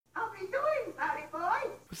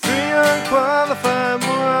Three unqualified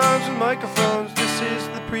morons with microphones. This is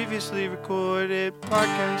the Previously Recorded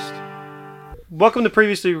podcast. Welcome to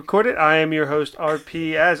Previously Recorded. I am your host,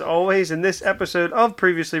 RP, as always, and this episode of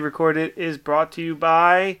Previously Recorded is brought to you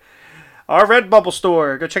by our Redbubble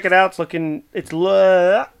store. Go check it out. This is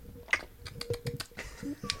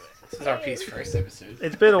RP's first episode.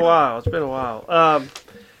 It's been a while.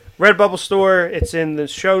 Redbubble store. It's in the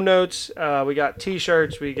show notes. We got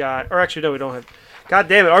t-shirts. We don't have. God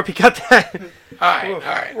damn it, RP got that. All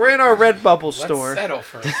right. We're in our Redbubble store. Let's settle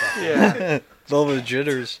for a second. Yeah. All the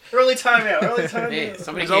jitters. Early timeout. Hey,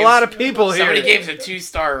 There's a lot of people here. Somebody gave it a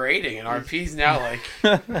 2-star rating, and RP's now like...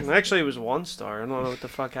 Actually, it was 1 star. I don't know what the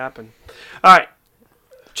fuck happened. All right.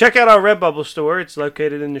 Check out our Redbubble store. It's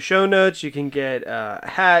located in the show notes. You can get a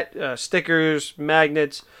hat, stickers,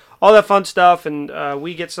 magnets, all that fun stuff, and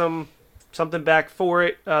we get something back for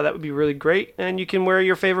it. That would be really great. And you can wear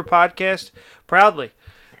your favorite podcast proudly.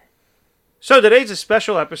 So today's a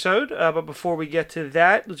special episode, but before we get to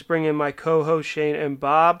that, let's bring in my co-host Shane and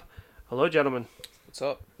Bob. Hello, gentlemen. What's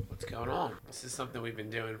up? What's going on? This is something we've been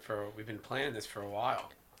planning this for a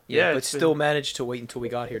while. Yeah, but still managed to wait until we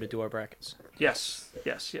got here to do our brackets. Yes.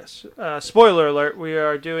 Spoiler alert, we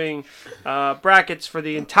are doing brackets for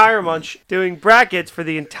the entire month. Doing brackets for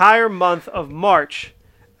the entire month of March,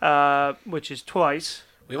 which is twice.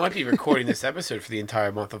 We might be recording this episode for the entire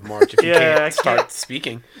month of March if you can't start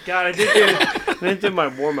speaking. God, I didn't do my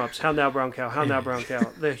warm-ups. How now, brown cow? How now, brown cow?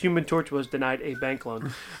 The Human Torch was denied a bank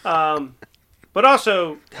loan. But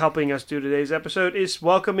also helping us do today's episode is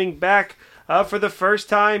welcoming back for the first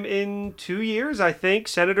time in 2 years, I think,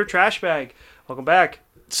 Senator Trashbag. Welcome back.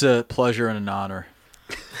 It's a pleasure and an honor.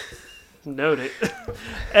 Noted.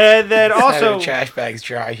 And then also... Senator Trashbag's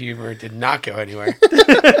dry humor did not go anywhere.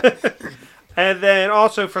 And then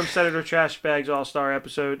also from Senator Trashbag's All-Star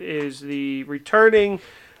episode is the returning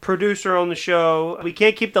producer on the show. We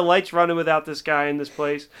can't keep the lights running without this guy in this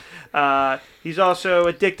place. He's also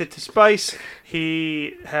addicted to spice.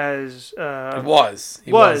 He has...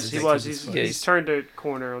 He's turned a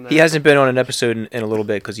corner on that. He hasn't been on an episode in a little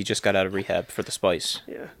bit because he just got out of rehab for the spice.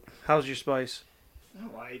 Yeah. How's your spice?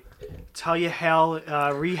 I tell you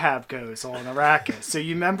how rehab goes on Arrakis. So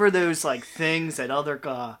you remember those like things that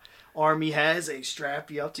other army has? They strap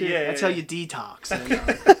you up to. That's how you detox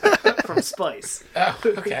from spice. Oh,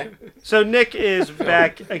 okay. So Nick is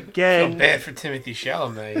back again. I feel bad for Timothy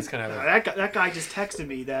Chalamet. He's gonna have that guy just texted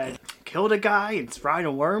me that killed a guy and it's fried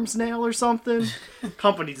a worm's nail or something.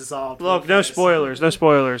 Company dissolved. Look, no spoilers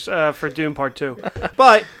for Doom Part 2.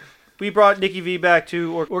 But we brought Nicky V back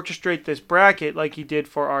to orchestrate this bracket like he did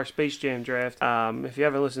for our Space Jam draft. If you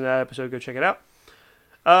haven't listened to that episode, go check it out.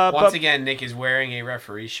 Once again, Nick is wearing a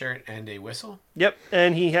referee shirt and a whistle. Yep,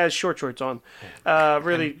 and he has short shorts on.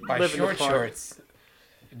 Really, and by living short the part. shorts,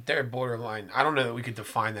 they're borderline. I don't know that we could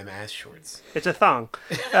define them as shorts. It's a thong.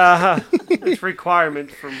 It's a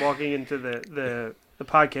requirement for walking into the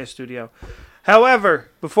podcast studio. However,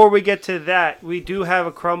 before we get to that, we do have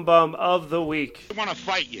a crumb bum of the week. I want to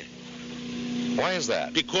fight you. Why is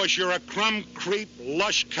that? Because you're a crumb creep,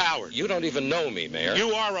 lush coward. You don't even know me, Mayor.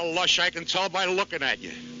 You are a lush, I can tell by looking at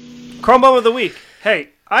you. Crumb bum of the week.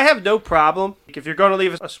 Hey, I have no problem. If you're going to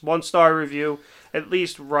leave us a 1-star review, at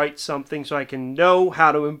least write something so I can know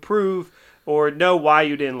how to improve or know why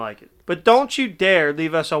you didn't like it. But don't you dare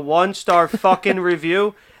leave us a 1-star fucking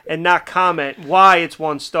review and not comment why it's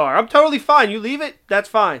 1 star. I'm totally fine. You leave it, that's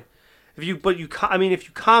fine. If you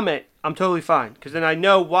comment, I'm totally fine because then I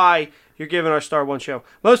know why you're giving our star 1 show.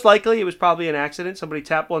 Most likely, it was probably an accident. Somebody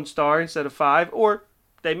tapped 1 star instead of 5, or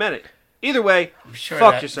they meant it. Either way,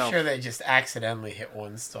 fuck yourself. I'm sure they just accidentally hit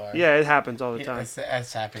 1 star. Yeah, it happens all the time. That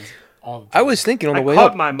happens all the time. I was thinking on the way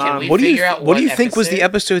caught up. my mom. What do you think was the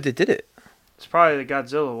episode that did it? It's probably the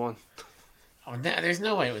Godzilla one. Oh, there's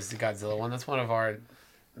no way it was the Godzilla one. That's one of our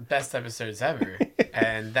best episodes ever.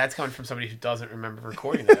 And that's coming from somebody who doesn't remember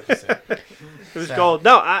recording that episode. It was gold.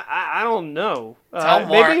 No, I don't know. Tell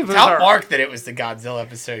Mark that it was the Godzilla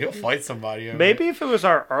episode. He'll fight somebody over maybe if it was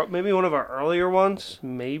maybe one of our earlier ones.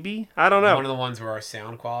 Maybe. I don't know. One of the ones where our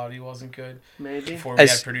sound quality wasn't good. Maybe. Before we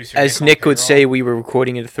had producer as Nick would say, we were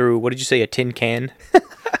recording it through, what did you say, a tin can?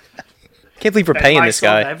 Can't believe we're paying this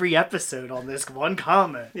guy. Every episode on this one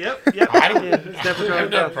comment. Yep. I have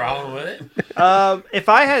no problem with it. If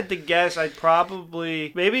I had to guess, I'd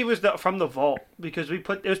probably maybe it was from the vault because it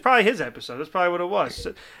was probably his episode. That's probably what it was.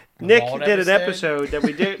 Nick did an episode that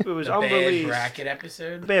we did. It was unreleased. Bad bracket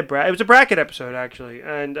episode. It was a bracket episode actually,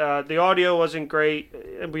 and the audio wasn't great.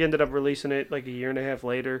 We ended up releasing it like a year and a half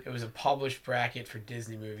later. It was a published bracket for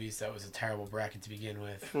Disney movies. That was a terrible bracket to begin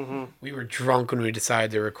with. Mm-hmm. We were drunk when we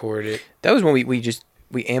decided to record it. That was when we just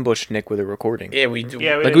we ambushed Nick with a recording. Yeah, we do.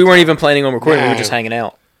 Yeah, Like we weren't even planning on recording. We No. were just hanging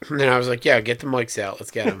out. And then I was like, yeah, get the mics out.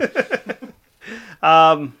 Let's get them.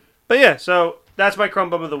 But yeah, so that's my crumb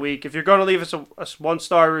bum of the week. If you're going to leave us a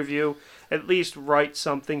 1-star review, at least write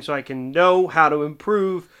something so I can know how to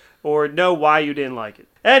improve or know why you didn't like it.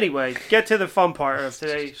 Anyway, get to the fun part of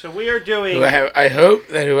today. So we are doing... I hope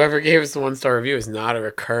that whoever gave us the 1-star review is not a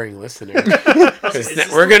recurring listener. Because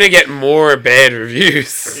we're going to get more bad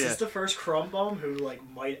reviews. Is this the first crumb bum who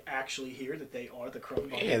might actually hear that they are the crumb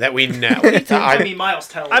bum? Yeah, that we know. I mean, Miles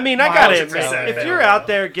tell. I mean, I Miles gotta would admit, say if that. you're out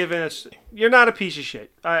there giving us... You're not a piece of shit.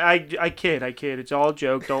 I kid. It's all a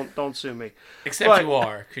joke. Don't sue me. Except But- you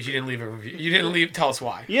are, because you didn't leave a review. You didn't tell us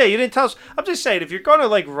why. Yeah, you didn't tell us. I'm just saying, if you're going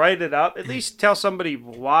to write it up, at least tell somebody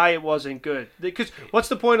why it wasn't good. Because what's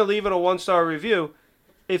the point of leaving a 1-star review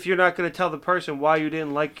if you're not going to tell the person why you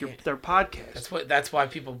didn't like their podcast? That's why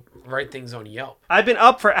people write things on Yelp. I've been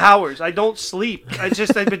up for hours. I don't sleep. I've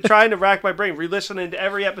been trying to rack my brain, re-listening to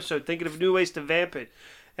every episode, thinking of new ways to vamp it.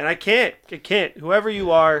 And I can't. Whoever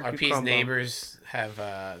you are. you RP's crumb bum. neighbors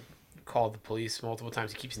have called the police multiple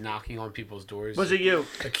times. He keeps knocking on people's doors. Was it you?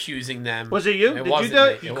 Accusing them. Was it you? It Did you wasn't do me.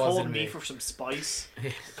 it? He It called wasn't me me. for some spice.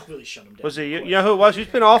 Really shut him down. Was it you? You know who it was? Who's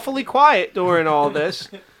been awfully quiet during all this?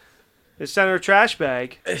 It's Senator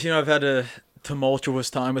Trashbag. I've had a tumultuous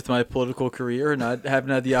time with my political career, and I haven't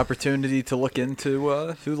had the opportunity to look into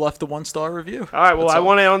who left the 1-star review. All right, well, That's I all.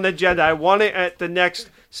 want it on the agenda. I want it at the next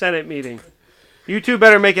Senate meeting. You two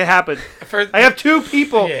better make it happen. I have 2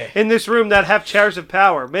 people Yeah. in this room that have chairs of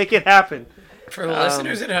power. Make it happen. For the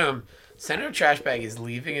listeners at home, Senator Trashbag is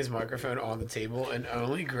leaving his microphone on the table and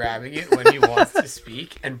only grabbing it when he wants to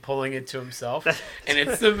speak and pulling it to himself. And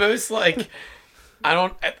it's the most I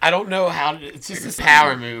don't know how to, it's just a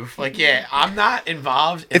power move. I'm not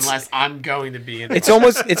involved unless I'm going to be involved.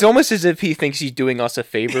 It's almost as if he thinks he's doing us a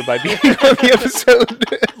favor by being on the episode.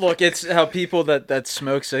 Look, it's how people that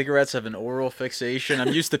smoke cigarettes have an oral fixation. I'm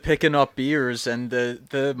used to picking up beers, and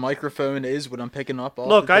the microphone is what I'm picking up off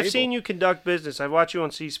Look, the I've table. seen you conduct business. I watch you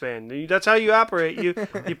on C-SPAN. That's how you operate. You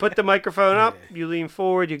put the microphone up, you lean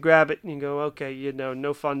forward, you grab it, and you go, okay,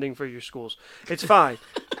 no funding for your schools. It's fine.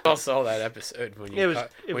 I saw that episode when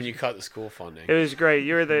you cut the school funding. It was great.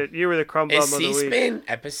 You were the crumb bum Is of the week. C-SPAN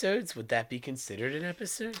episodes, would that be considered an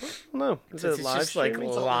episode? No, it's Since a it's live just stream.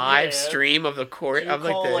 live Yeah. stream of the court. Do you Of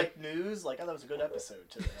call the, news? I thought that was a good episode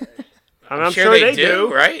today. I'm sure they do,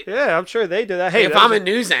 do, right? Yeah, I'm sure they do that. Hey, if that I'm was a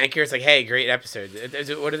news anchor, it's like, hey, great episode.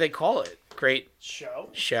 What do they call it? Great Show.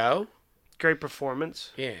 show? great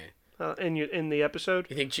performance Yeah. in the episode.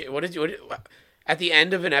 You think at the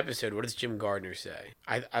end of an episode, what does Jim Gardner say?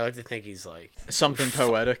 I like to think he's like, Something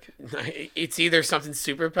poetic. it's either something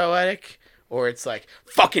super poetic or it's like,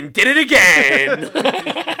 fucking did it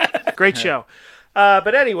again. Great show.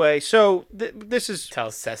 But anyway, so this is...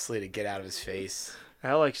 Tells Cecily to get out of his face.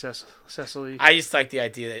 I like Cecily. I just like the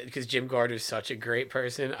idea that because Jim Gardner's such a great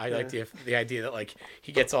person, I like the idea that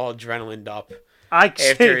he gets all adrenalined up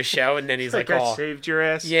after his show, and then he's like, I "Oh, saved your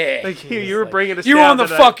ass." yeah." Like He's you were like, bringing us. "You're down on the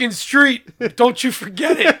tonight. fucking street. Don't you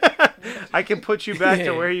forget it." I can put you back to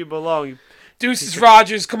Yeah. where you belong. Deuces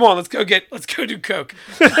Rogers, come on, let's go do coke.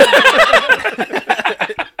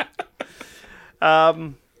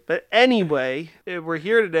 But anyway, we're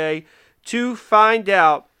here today to find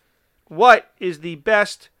out what is the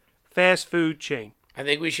best fast food chain. I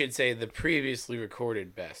think we should say the previously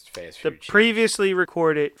recorded best fast The food chain. previously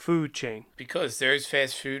recorded food chain. Because there's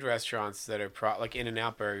fast food restaurants that are like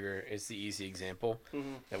In-N-Out Burger is the easy example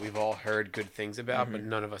that we've all heard good things about, but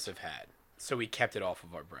none of us have had. So we kept it off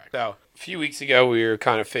of our bracket. So a few weeks ago, we were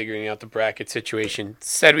kind of figuring out the bracket situation.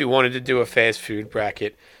 Said we wanted to do a fast food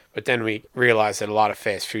bracket, but then we realized that a lot of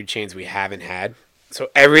fast food chains we haven't had. So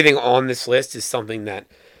everything on this list is something that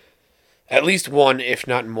at least one, if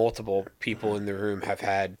not multiple, people in the room have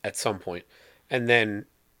had at some point. And then,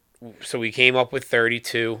 so we came up with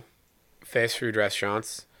 32 fast food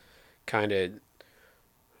restaurants. Kind of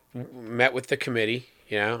met with the committee.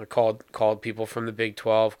 I called people from the Big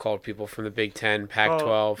 12, called people from the Big 10,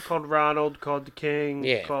 Pac-12. Called Ronald, called the King,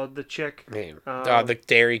 Yeah. called the Chick, The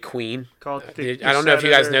Dairy Queen. called the I don't know if you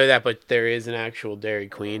guys Senator, know that, but there is an actual Dairy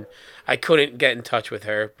Queen. I couldn't get in touch with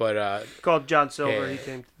her, but Called John Silver. Yeah. He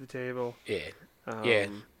came to the table. yeah,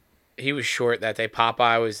 he was short that day.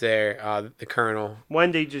 Popeye was there. The Colonel.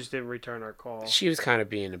 Wendy just didn't return our call. She was kind of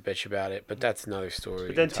being a bitch about it, but that's another story.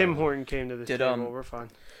 But then Tim Horton came to the Did, table. We're fine.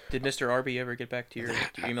 Did Mr. Arby ever get back to your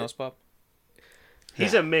emails, Bob?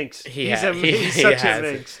 He's a minx. He He's he such a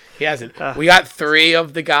hasn't. minx. He hasn't. We got 3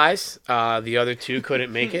 of the guys. The other 2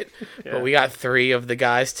 couldn't make it, Yeah. but we got 3 of the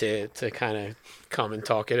guys to kind of come and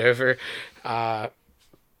talk it over.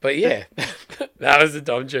 But yeah, That was a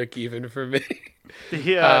dumb joke even for me.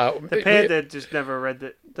 The panda just never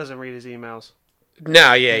doesn't read his emails.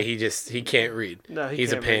 No, yeah, he can't read. No,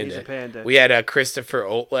 he's a can't read. panda. He's a panda. We had Christopher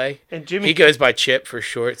Oatley. And Jimmy. He goes by Chip for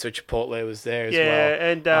short, so Chipotle was there as well.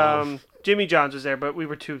 Yeah, and Jimmy Johns was there, but we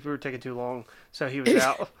were taking too long, so he was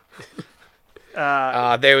out.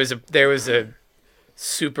 There was a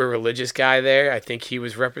super religious guy there. I think he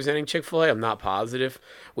was representing Chick-fil-A. I'm not positive.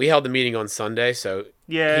 We held the meeting on Sunday, so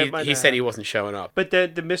he said he wasn't showing up. But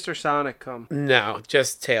did Mr. Sonic come? No,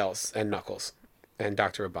 just Tails and Knuckles and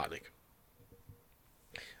Dr. Robotnik.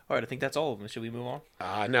 All right, I think that's all of them. Should we move on?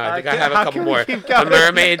 No, I think I have a couple more.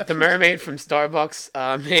 The mermaid from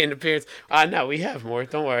Starbucks made an appearance. No, we have more.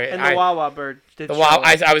 Don't worry. And the Wawa bird.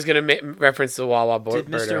 I was going to reference the Wawa bird.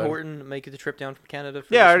 Did Mr. Horton make the trip down from Canada?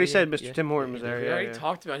 I already said Mr. Tim Horton was there. We already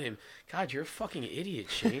talked about him. God, you're a fucking idiot,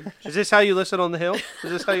 Shane. Is this how you listen on the Hill?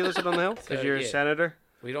 Because you're a senator?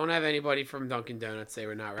 We don't have anybody from Dunkin' Donuts. They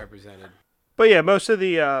were not represented. But yeah, most of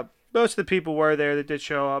the people were there that did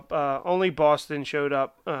show up. Only Boston showed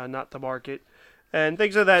up, not the market, and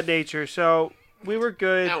things of that nature. So we were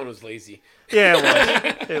good. That one was lazy. Yeah,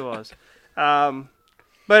 it was. It was.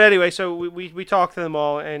 But anyway, so we talked to them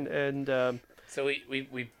all, and so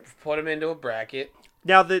we put them into a bracket.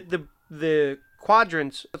 Now the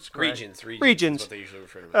quadrants. Regions. Regions. That's what they usually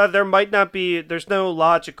refer to. There might not be. There's no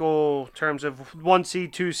logical terms of 1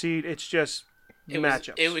 seed, 2 seed. It's just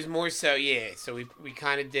matchups. It was more so, yeah. So we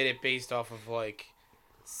kind of did it based off of like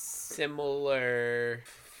similar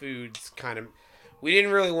foods. Kind of, we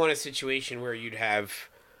didn't really want a situation where you'd have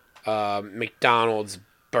McDonald's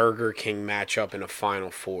Burger King matchup in a Final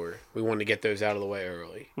Four. We wanted to get those out of the way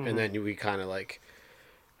early, and then we kind of like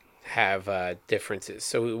have differences.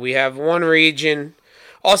 So we have one region,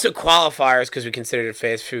 also qualifiers because we considered it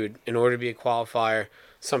fast food. In order to be a qualifier,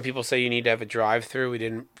 some people say you need to have a drive-through. We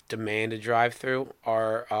didn't demand a drive-through.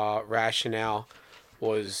 Our rationale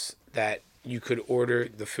was that you could order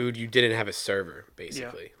the food. You didn't have a server,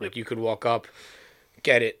 basically. Yeah. Like you could walk up,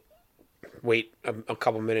 get it, wait a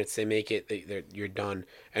couple minutes, they make it, you're done.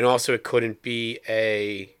 And also it couldn't be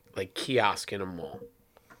a like kiosk in a mall.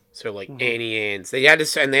 So like Annie Ann's, they had to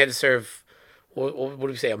serve what do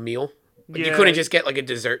we say, a meal? Like you couldn't just get like a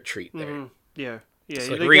dessert treat there. Yeah.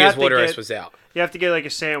 So like Ria's Water was out. You have to get like a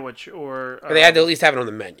sandwich or they had to at least have it on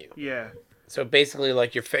the menu. Yeah. So basically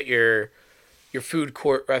like your food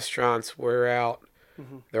court restaurants were out.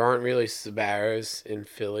 There aren't really Sbarros in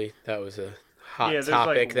Philly. That was a hot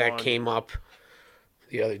topic that came up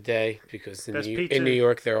the other day because in New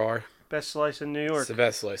York there are. Best slice in New York. It's the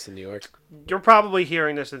best slice in New York. You're probably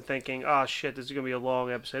hearing this and thinking, oh shit, this is going to be a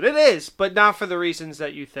long episode. It is, but not for the reasons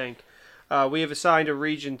that you think. We have assigned a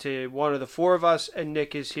region to one of the four of us, and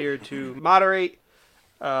Nick is here to moderate.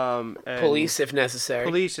 And police if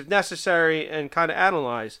necessary, and kind of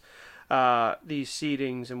analyze these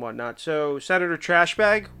seedings and whatnot. So Senator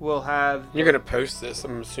Trashbag will have... You're going to post this,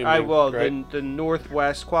 I'm assuming. I will. Right? The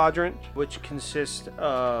Northwest Quadrant, which consists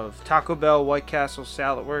of Taco Bell, White Castle,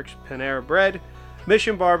 Salad Works, Panera Bread,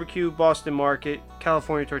 Mission Barbecue, Boston Market,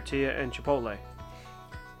 California Tortilla, and Chipotle.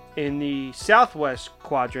 In the Southwest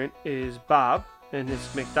Quadrant is Bob, and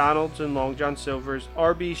it's McDonald's and Long John Silver's,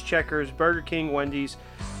 Arby's, Checkers, Burger King, Wendy's,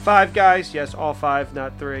 Five Guys, yes, all five,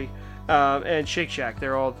 not three, and Shake Shack.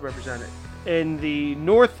 They're all represented. In the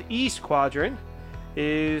Northeast Quadrant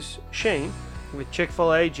is Shane, with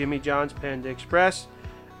Chick-fil-A, Jimmy John's, Panda Express,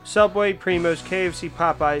 Subway, Primo's, KFC,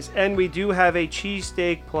 Popeyes, and we do have a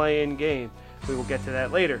cheesesteak play-in game. We will get to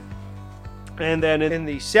that later. And then in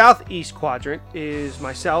the Southeast Quadrant is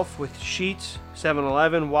myself with Sheetz,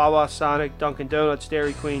 7-Eleven, Wawa, Sonic, Dunkin' Donuts,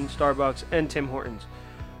 Dairy Queen, Starbucks, and Tim Hortons.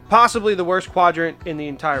 Possibly the worst quadrant in the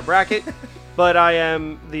entire bracket, but I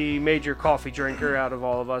am the major coffee drinker out of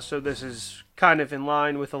all of us, so this is kind of in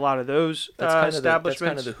line with a lot of those establishments. That's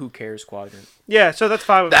kind of the who cares quadrant. Yeah, so that's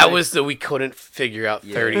fine with that me. was we couldn't figure out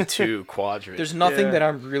 32 quadrants. There's nothing that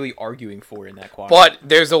I'm really arguing for in that quadrant. But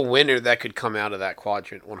there's a winner that could come out of that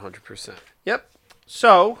quadrant 100%. Yep.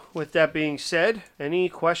 So, with that being said, any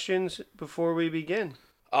questions before we begin?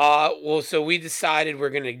 Well, so we decided we're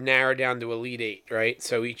going to narrow down to Elite Eight, right?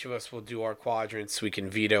 So each of us will do our quadrants. We can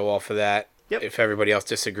veto off of that. Yep. If everybody else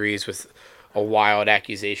disagrees with a wild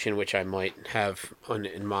accusation, which I might have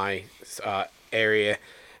in my area.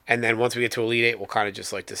 And then once we get to Elite Eight, we'll kind of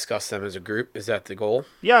just like discuss them as a group. Is that the goal?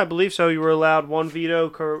 Yeah, I believe so. You were allowed one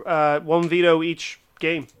veto each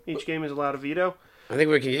game. Each game is allowed a veto. I think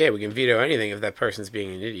we can veto anything if that person's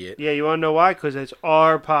being an idiot. Yeah, you want to know why? Because it's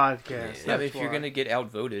our podcast. Yeah, if you're going to get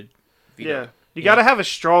outvoted, veto. Yeah. You got to have a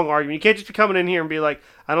strong argument. You can't just be coming in here and be like,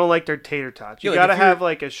 I don't like their tater tots. You got to have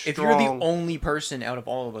like a strong... If you're the only person out of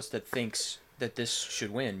all of us that thinks that this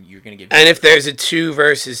should win, you're gonna give. And if there's a 2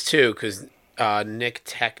 versus 2, because Nick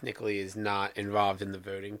technically is not involved in the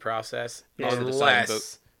voting process, Yeah.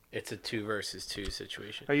 unless it's a 2 versus 2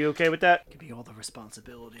 situation. Are you okay with that? Give me all the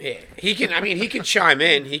responsibility. Yeah, he can. I mean, he can chime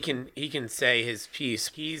in. He can say his piece.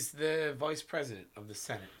 He's the vice president of the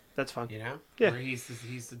Senate. That's fine. You know, Yeah. Where he's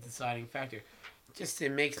the deciding factor. Just to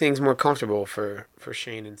make things more comfortable for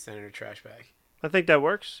Shane and Senator Trashbag. I think that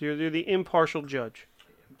works. You're the impartial judge.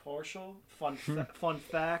 Impartial, fun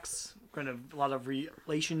facts. Kind of a lot of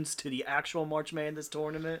relations to the actual March Madness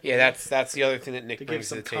tournament. Yeah, that's the other thing that Nick To give brings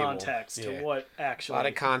some to the table. context Yeah. to what A actually. lot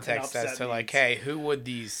of context an as upset to like, means. hey, who would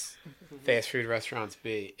these fast food restaurants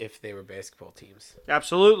be if they were basketball teams?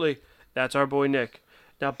 Absolutely. That's our boy Nick.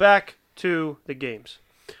 Now back to the games.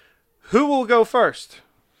 Who will go first?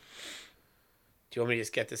 Do you want me to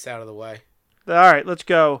just get this out of the way? All right, let's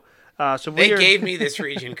go. So They we are, gave me this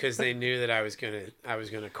region because they knew that I was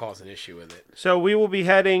gonna cause an issue with it. So we will be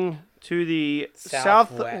heading to the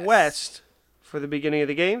southwest for the beginning of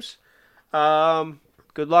the games.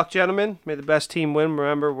 Good luck, gentlemen. May the best team win.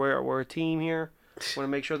 Remember, we're a team here. Want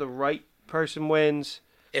to make sure the right person wins.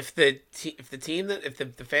 If the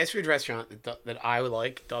fast food restaurant that I would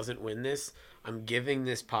like doesn't win this, I'm giving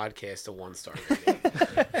this podcast a 1-star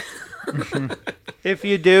rating. If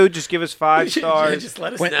you do, just give us 5 stars. Just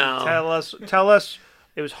let us know. Tell us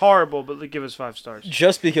it was horrible, but give us 5 stars.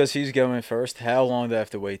 Just because he's going first, how long do I have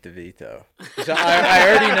to wait to veto? 'Cause I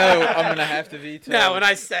already know I'm gonna have to veto. No, when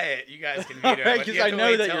I say it, you guys can veto it. Because I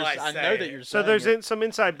know that you're. So saying there's it. some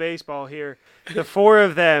inside baseball here. The 4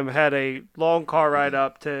 of them had a long car ride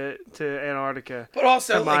up to Antarctica. But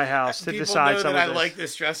also, to my house to people decide know some that of I this. like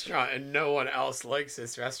this restaurant, and no one else likes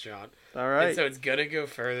this restaurant. All right. And so it's gonna go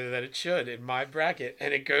further than it should in my bracket,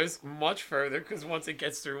 and it goes much further because once it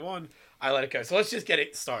gets through one, I let it go. So let's just get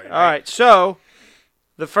it started. All right. So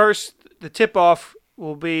the tip-off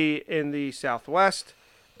will be in the Southwest.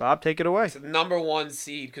 Bob, take it away. So the number 1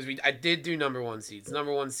 seed, because I did do number 1 seeds.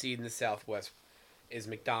 Number 1 seed in the Southwest is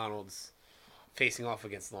McDonald's facing off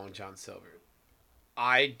against Long John Silver.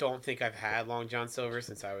 I don't think I've had Long John Silver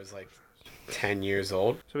since I was like 10 years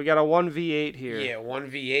old. So we got a 1v8 here. Yeah,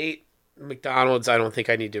 1v8. McDonald's, I don't think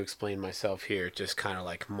I need to explain myself here. It just kind of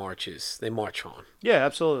like marches. They march on. Yeah,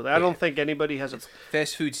 absolutely. I don't think anybody has a.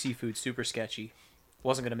 Fast food, seafood, super sketchy.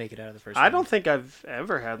 Wasn't gonna make it out of the first. I round. don't think I've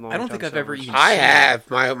ever had Long I don't John think I've ever Silver's. even. I seen have.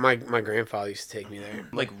 My grandfather used to take me there.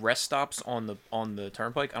 like rest stops on the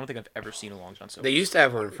turnpike. I don't think I've ever seen a Long John Silver. They used to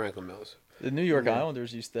have one in Franklin Mills. The New York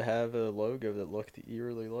Islanders used to have a logo that looked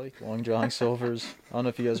eerily like Long John Silver's. I don't know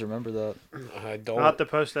if you guys remember that. I don't. I'll have to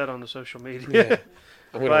post that on the social media. Yeah.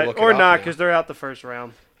 I'm gonna But, look it or up not, now. because they're out the first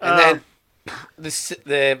round. And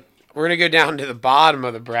then we're gonna go down to the bottom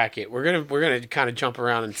of the bracket. We're gonna kind of jump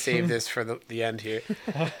around and save this for the end here.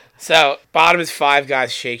 So bottom is Five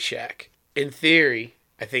Guys Shake Shack. In theory,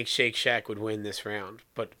 I think Shake Shack would win this round,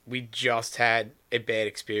 but we just had a bad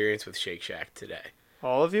experience with Shake Shack today.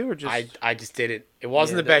 All of you, or just I just didn't. It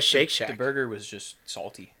wasn't Yeah, the best Shake Shack. The burger was just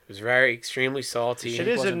salty. It was very extremely salty. It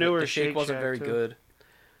is a Wasn't- newer The shake Shake wasn't Shack, very too. good.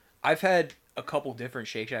 I've had a couple different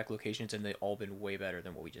Shake Shack locations, and they've all been way better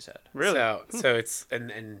than what we just had. really. So it's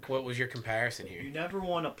and what was your comparison here? You never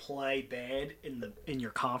want to play bad in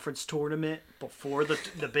your conference tournament before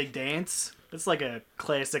the big dance. It's like a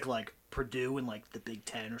classic like Purdue and like the Big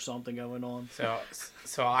Ten or something going on.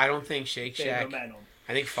 So I don't think Shake They have Shack. momentum.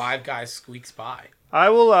 I think Five Guys squeaks by. I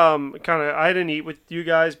will I didn't eat with you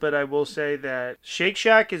guys, but I will say that Shake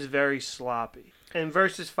Shack is very sloppy. And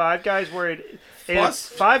versus Five Guys, where Plus-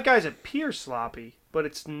 Five Guys appears sloppy, but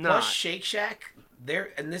it's not. Plus Shake Shack,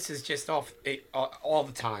 and this is just all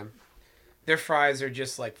the time. Their fries are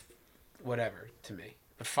just like whatever to me.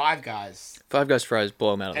 The Five Guys, Five Guys fries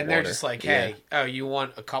blow them out of and the they're water. just like, hey, oh, you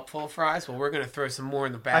want a cup full of fries? Well, we're gonna throw some more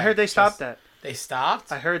in the bag. I heard they stopped that. They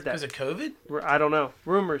stopped. I heard that. Because of COVID. I don't know.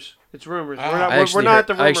 Rumors. It's rumors. Ah. We're not. I We're not at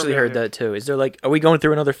the rumor. I actually heard mill here. that too. Is there like, are we going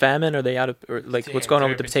through another famine? Are they out of, or like, what's going on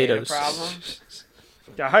with the potatoes? Problem?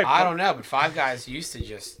 Yeah, I don't know, but Five Guys used to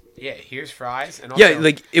just here's fries and also, Yeah,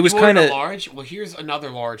 like it was you ordered kind a of. large. Well, here's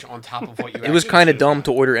another large on top of what you. It was actually kind of should dumb have.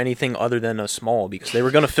 to order anything other than a small because they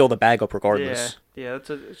were gonna fill the bag up regardless. Yeah.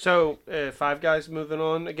 So Five Guys moving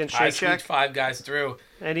on against I Shake Shack. squeaked Five Guys through,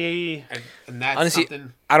 Any? and that's Honestly,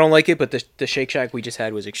 something. I don't like it, but the Shake Shack we just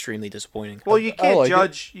had was extremely disappointing. Well, you can't like it.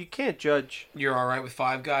 judge. You can't judge. You're all right with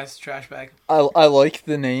Five Guys, trash bag. I like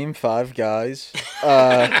the name Five Guys.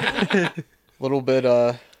 Little bit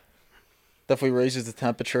definitely raises the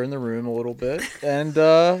temperature in the room a little bit. And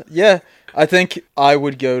yeah, I think I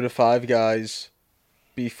would go to Five Guys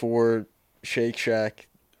before Shake Shack.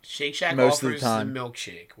 Shake Shack Most of the offers time. the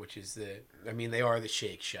milkshake, which is the I mean, they are the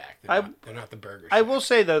Shake Shack. They're not the Burger Shack. I will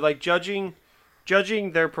say though, like judging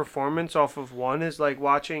their performance off of one is like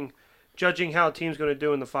judging how a team's going to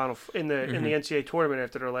do in the in the NCAA tournament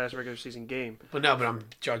after their last regular season game. But I'm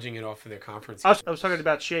judging it off of their conference. I was talking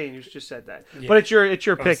about Shane, who just said that. Yeah. But it's your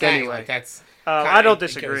But I'm pick saying, anyway. like, that's I don't it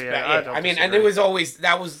goes disagree. back- I don't mean, and disagree. it was always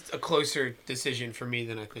that was a closer decision for me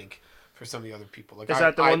than I think for some of the other people. Like, Is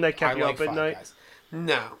that the one that kept you up at Five night? Guys.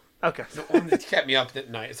 No, Okay. the one that kept me up at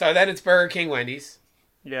night. So then it's Burger King, Wendy's.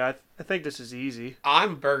 Yeah, I think this is easy.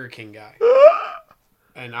 I'm a Burger King guy.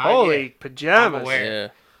 And Holy pajamas! I'm aware. Yeah.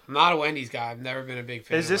 I'm not a Wendy's guy. I've never been a big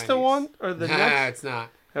fan. Is of this the Wendy's. one or the Nah, next? it's not.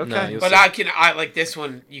 Okay. No, you'll But see. I like this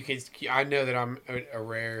one. I know that I'm a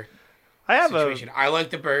rare I have situation. I like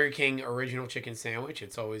the Burger King original chicken sandwich.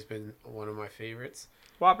 It's always been one of my favorites.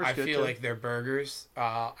 Whopper's I good feel too. like their burgers.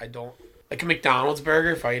 I don't like a McDonald's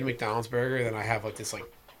burger. If I eat a McDonald's burger, then I have like this like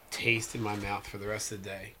taste in my mouth for the rest of the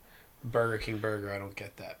day. Burger King burger, I don't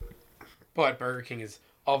get that. But Burger King is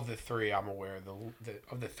of the three. I'm aware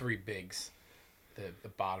of the three bigs, the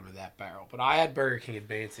bottom of that barrel. But I had Burger King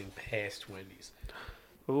advancing past Wendy's.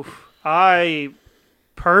 Oof. I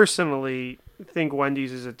personally think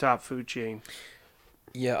Wendy's is a top food chain.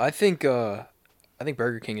 Yeah, I think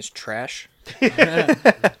Burger King is trash.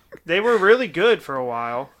 They were really good for a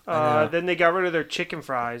while. know. Then they got rid of their chicken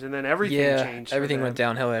fries, and then everything Yeah, changed. for everything them. went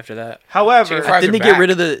downhill after that. However, Chicken fries Didn't are they get back.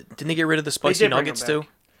 rid of the spicy did bring nuggets them too?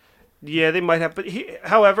 yeah, they might have. But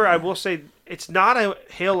however, I will say it's not a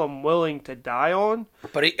hill I'm willing to die on.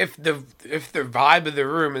 But if the vibe of the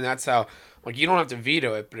room, and that's how, like, you don't have to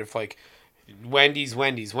veto it, but if like Wendy's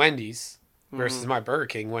versus my Burger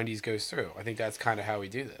King, Wendy's goes through. I think that's kind of how we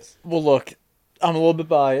do this. Well, look, I'm a little bit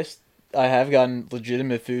biased. I have gotten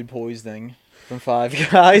legitimate food poisoning from Five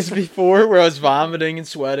Guys before, where I was vomiting and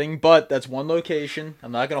sweating. But that's one location.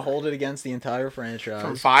 I'm not gonna hold it against the entire franchise.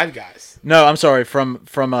 From Five Guys. No, I'm sorry. From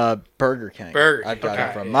Burger King. Burger I've King, gotten it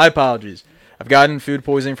okay, from. yeah. My apologies. I've gotten food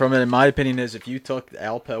poisoning from it. And my opinion is, if you took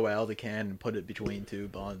Alpo out of the can and put it between two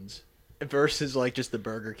buns versus like just the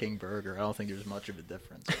Burger King burger, I don't think there's much of a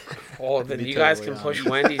difference. Well, then be you guys totally can push honest.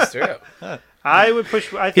 Wendy's through. I would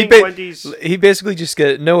push. I think ba- Wendy's. He basically just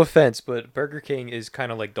got no offense, but Burger King is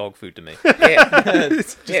kind of like dog food to me.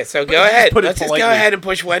 Yeah, so go ahead. put it Let's just go politely. ahead and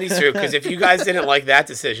push Wendy's through, because if you guys didn't like that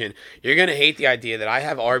decision, you're going to hate the idea that I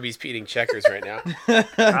have Arby's beating Checkers right now. I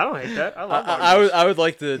don't hate that. I love. I would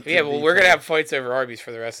like to. Yeah, well, we're going to have fights over Arby's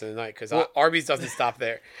for the rest of the night, because Arby's doesn't stop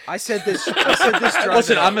there. I said this. driving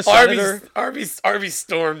Listen, up. I'm a senator. Arby's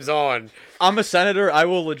storms on. I'm a senator. I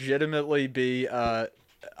will legitimately be.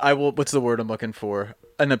 I will. What's the word I'm looking for?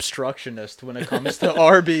 An obstructionist when it comes to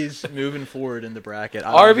Arby's moving forward in the bracket.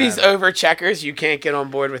 I don't Arby's have it. over Checkers. You can't get on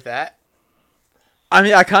board with that. I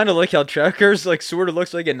mean, I kind of like how Checkers like sort of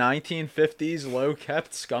looks like a 1950s low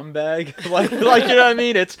kept scumbag. like you know what I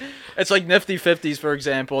mean? It's like Nifty 50s, for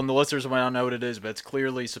example, and the listeners might not know what it is, but it's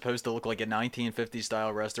clearly supposed to look like a 1950s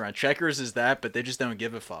style restaurant. Checkers is that, but they just don't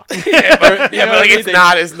give a fuck. Yeah, but, know what I like mean? it's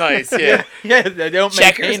not as nice. Yeah. Yeah, they don't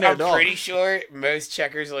Checkers, maintain it I'm at all. pretty sure most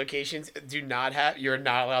Checkers locations do not have. You're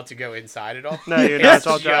not allowed to go inside at all. No, you're not. It's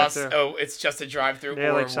all just, drive-through. it's just a drive-through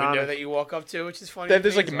Yeah, or like a window Sonic. that you walk up to, which is funny. There's to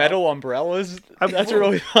me like as well. metal umbrellas. I- That's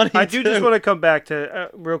really funny. I do just too. want to come back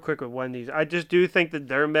to real quick with Wendy's. I just do think that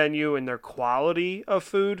their menu and their quality of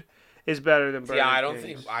food is better than Burger Yeah, I don't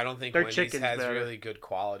King's. think Their Wendy's chicken's has better. really good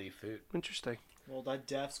quality food. Interesting. Well, that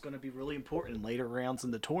death's going to be really important in later rounds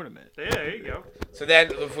in the tournament. Yeah, there you go. So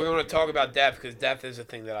then, if we want to talk about depth, because depth is a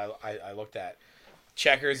thing that I looked at.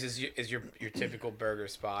 Checkers is your typical burger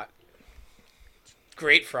spot.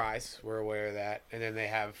 Great fries, we're aware of that, and then they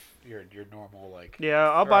have your normal like Yeah,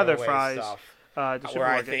 I'll buy their throwaway fries. stuff. At the Where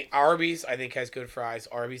I supermarket. think Arby's, has good fries.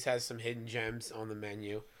 Arby's has some hidden gems on the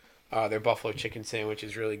menu. Their buffalo chicken sandwich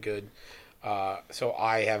is really good. So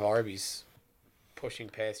I have Arby's pushing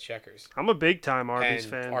past Checkers. I'm a big time Arby's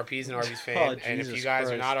and fan. RP's an Arby's fan. Oh, and if Jesus you guys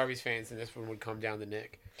are Christ. not Arby's fans, then this one would come down to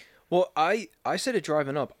Nick. Well, I said it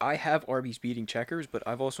driving up. I have Arby's beating Checkers, but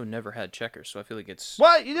I've also never had Checkers, so I feel like it's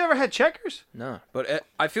What? You never had Checkers? no. But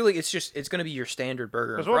I feel like it's gonna be your standard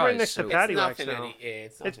burger and There's one right fries. next to so Patty It's Wax nothing now. any. Yeah,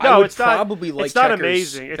 it's It's not. no, I would it's not. probably like it's not Checkers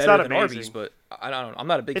amazing. It's better not than amazing. Arby's, but I don't know. I'm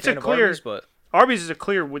not a big It's fan a of clear- Arby's, but Arby's is a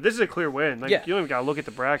clear. This is a clear win. Like Yeah. you don't even gotta look at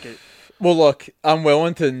the bracket. Well, look, I'm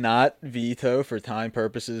willing to not veto for time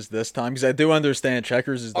purposes this time because I do understand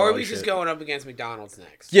Checkers is the Arby's right is shit. going up against McDonald's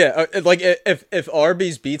next. Yeah, like if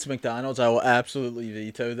Arby's beats McDonald's, I will absolutely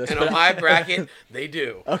veto this. And but- on my bracket, they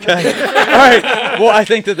do. Okay. All right. Well, I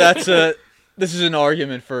think this is an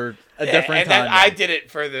argument for a different and time. then I did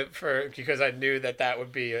it because I knew that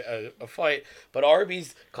would be a fight. But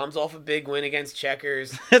Arby's comes off a big win against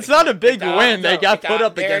Checkers. It's not a big win. They got put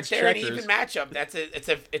up against They're an Checkers. even matchup.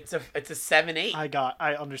 It's a 7-8.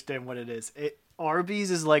 I understand what it is. Arby's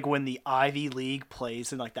is like when the Ivy League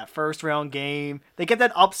plays in like that first round game. They get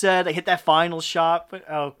that upset. They hit that final shot.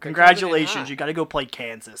 But congratulations, hot. you got to go play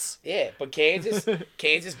Kansas. Yeah, but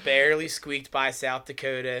Kansas barely squeaked by South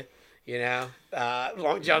Dakota. You know,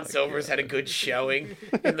 Long John Silver's had a good showing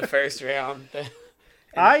in the first round.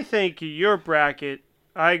 I think your bracket.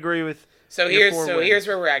 I agree with. So your 4 wins. here's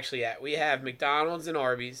where we're actually at. We have McDonald's and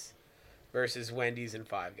Arby's versus Wendy's and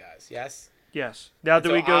Five Guys. Yes. Yes. Now do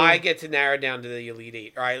So we go? I get to narrow down to the Elite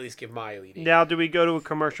Eight, or I at least give my Elite Eight. Now do we go to a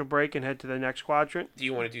commercial break and head to the next quadrant? Do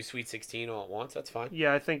you want to do Sweet 16 all at once? That's fine.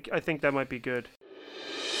 Yeah, I think that might be good.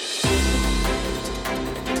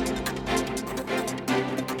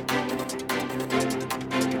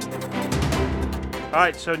 All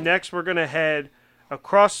right, so next we're gonna head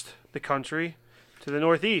across the country to the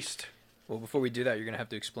Northeast. Well, before we do that, you're gonna have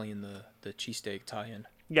to explain the cheesesteak tie-in.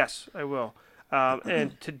 Yes, I will.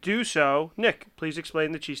 And to do so, Nick, please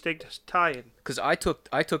explain the cheesesteak tie-in. Because I took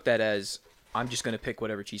that as I'm just gonna pick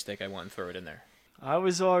whatever cheesesteak I want and throw it in there. I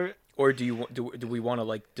was already. Or do we want to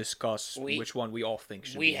like discuss which one we all think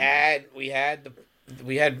should be? We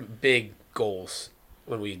had big goals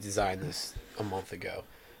when we designed this a month ago,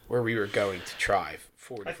 where we were going to try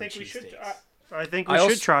 4 different cheesesteaks. I think we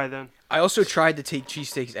should try then. I also tried to take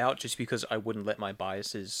cheesesteaks out just because I wouldn't let my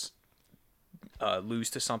biases lose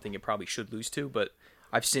to something it probably should lose to, but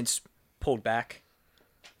I've since pulled back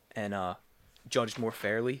and judged more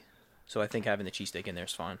fairly. So I think having the cheesesteak in there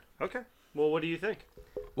is fine. Okay. Well, what do you think?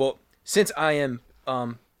 Well, since I am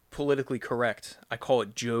politically correct, I call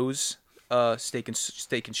it Joe's steak and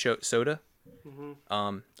soda.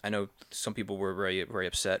 Mm-hmm. I know some people were very, very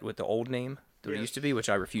upset with the old name that it used to be, which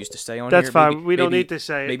I refuse to say on That's here. fine. We don't need to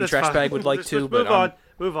say it. Maybe That's Trash fine. Bag would like to, but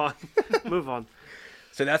move on. Move on.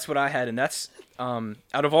 So that's what I had, and that's out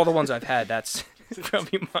of all the ones I've had, that's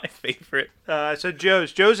probably my favorite. So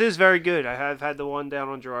Joe's is very good. I have had the one down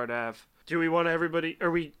on Girard Ave. Do we want everybody?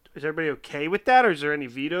 Is everybody okay with that, or is there any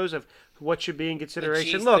vetoes of what should be in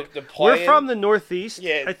consideration? Look, we're from the Northeast.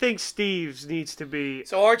 Yeah. I think Steve's needs to be.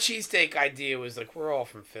 So our cheesesteak idea was like, we're all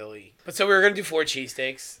from Philly. But so we were going to do 4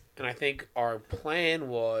 cheesesteaks. And I think our plan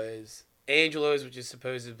was Angelo's, which is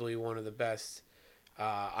supposedly one of the best.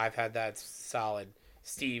 I've had that solid.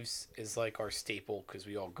 Steve's is like our staple because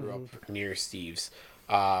we all grew up near Steve's.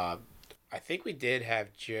 I think we did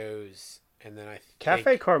have Joe's. And then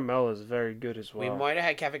Cafe Carmel is very good as well. We might have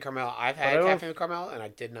had Cafe Carmel. I've had Cafe Carmel, and I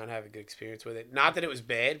did not have a good experience with it. Not that it was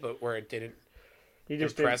bad, but where it didn't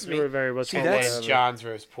impress me. You were very much. that's John's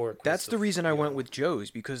roast pork. That's the reason I went with Joe's,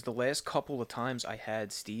 because the last couple of times I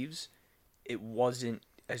had Steve's, it wasn't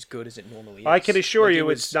as good as it normally is. I can assure Like, you,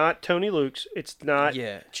 it's not Tony Luke's. It's not.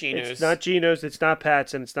 Yeah, Chino's. It's not Gino's. It's not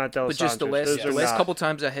Pat's, and it's not Del but just the Santos. last couple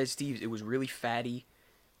times I had Steve's, it was really fatty.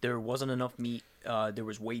 There wasn't enough meat. There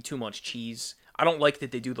was way too much cheese. I don't like that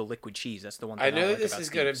they do the liquid cheese. That's the one thing I know like this about is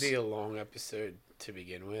going to Steve's. be a long episode to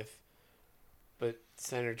begin with, but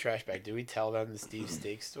Senator Trashback, do we tell them the Steve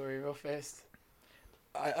Steak story real fast?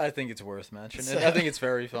 I think it's worth mentioning. I think it's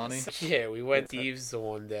very funny. Yeah, we went to Steve's the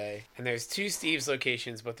one day, and there's 2 Steve's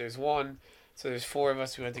locations, but there's one. So there's 4 of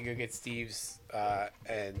us who went to go get Steve's,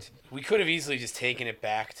 and we could have easily just taken it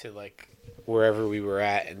back to like wherever we were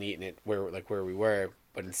at and eaten it where we were,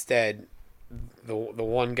 but instead, the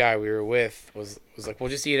one guy we were with was like, we'll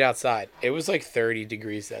just eat it outside. It was like 30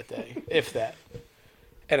 degrees that day, if that.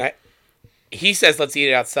 And he says, let's eat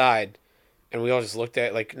it outside, and we all just looked at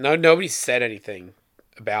it like nobody said anything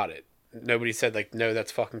about it. Nobody said like, no,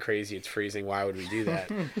 that's fucking crazy. It's freezing. Why would we do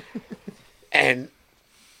that? And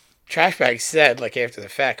Trashbag said like after the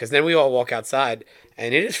fact, because then we all walk outside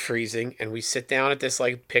and it is freezing, and we sit down at this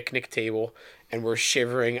like picnic table and we're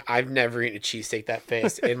shivering. I've never eaten a cheesesteak that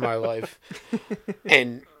fast in my life.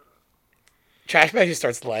 And Trashbag just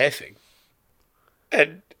starts laughing.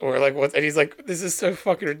 And we're like, what? And he's like, this is so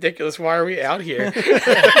fucking ridiculous. Why are we out here?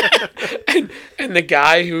 and the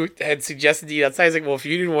guy who had suggested to eat outside is like, well, if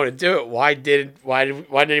you didn't want to do it, why didn't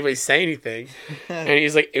anybody say anything? And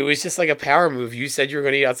he's like, it was just like a power move. You said you were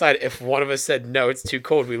going to eat outside. If one of us said, no, it's too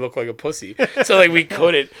cold, we look like a pussy. So like we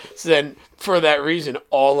couldn't. So then for that reason,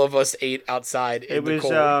 all of us ate outside in the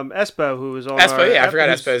cold. It was Espo who was on Espo, yeah, I forgot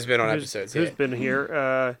Espo's been on episodes. Who's been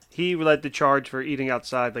here. He led the charge for eating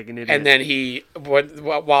outside like an idiot. And then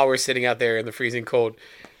while we're sitting out there in the freezing cold,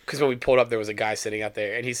 because when we pulled up, there was a guy sitting out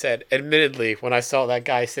there, and he said, admittedly, when I saw that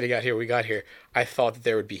guy sitting out here when we got here, I thought that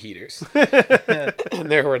there would be heaters. And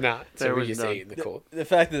there were not. So There we was just none. ate in the cold. The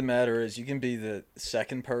fact of the matter is, you can be the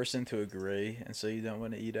second person to agree, and so you don't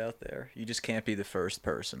want to eat out there. You just can't be the first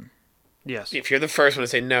person. Yes. If you're the first one to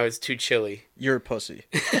say, no, it's too chilly. You're a pussy.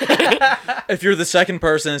 If you're the second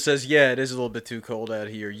person that says, yeah, it is a little bit too cold out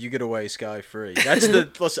here, you get away sky-free. That's the...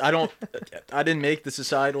 Listen, I didn't make the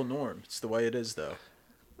societal norm. It's the way it is, though.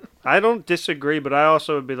 I don't disagree, but I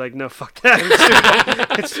also would be like, no, fuck that.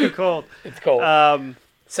 It's too cold. It's cold. Um,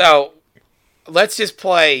 So, let's just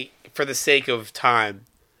play, for the sake of time,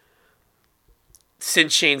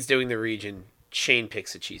 since Shane's doing the region, Shane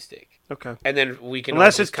picks a cheesesteak. okay. And then we can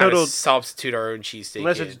Unless all it's just kind total- of substitute our own cheesesteak.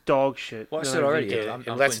 Unless in. it's dog shit. Well, I You said know, already. Yeah, I'm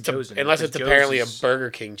unless putting it's, Joe's in unless because it's Joe's apparently is- a Burger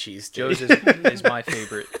King cheesesteak. Joe's is my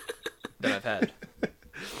favorite that I've had.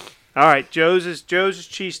 All right, Joe's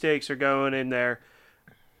cheesesteaks are going in there.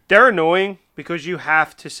 They're annoying because you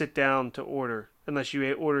have to sit down to order unless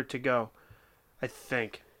you order to go. I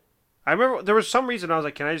think. I remember there was some reason I was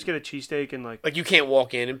like, "Can I just get a cheesesteak?" And like, Like, you can't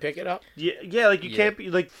walk in and pick it up? yeah, like you Yeah. can't be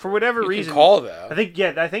like for whatever You reason. can call, though. I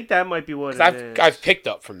think that might be what 'Cause it is. I've picked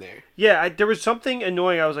up from there. Yeah, there was something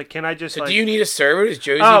annoying. I was like, "Can I just So like?" do you need a server? Does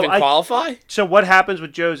Joe's Oh, even qualify? So what happens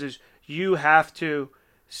with Joe's is you have to.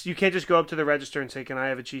 You can't just go up to the register and say, "Can I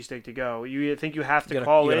have a cheesesteak to go?" You think you have to You gotta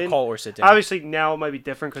call in. call or sit down. Obviously, now it might be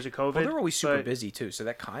different because of COVID. Well, they're always super but- busy too, so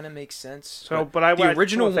that kind of makes sense. So, but I the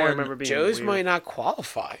original thing I one, remember being Joe's weird. might not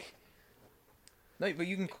qualify. No, but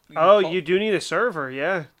you can. Oh, you do need a server,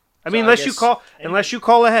 yeah. I So mean, I unless you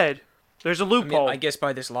call ahead, there's a I mean, loophole. I guess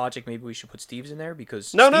by this logic, maybe we should put Steve's in there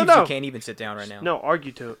because No, Steve's no. you can't even sit down right now. No,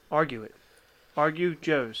 argue it. Argue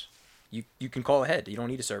Joe's. You can call ahead. You don't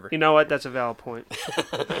need a server. You know what? That's a valid point.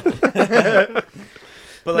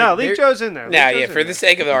 But No, leave Joe's in there. Nah, Leave Joe's yeah, in for there. the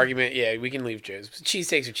sake of the argument, yeah, we can leave Joe's.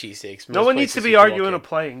 Cheesesteaks are cheesesteaks. No Most one needs to places be you can walk arguing a in.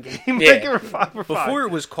 playing game. Yeah. Like, we're fine. Before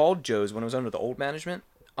it was called Joe's, when it was under the old management,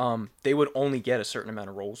 they would only get a certain amount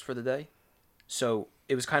of rolls for the day, so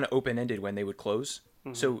it was kind of open ended when they would close.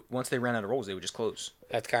 Mm-hmm. So once they ran out of rolls, they would just close.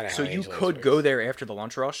 That's kind of So you could go there after the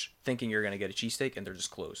lunch rush, thinking you're gonna get a cheesesteak, and they're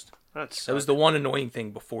just closed. That was the one annoying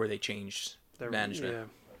thing before they changed management. Yeah,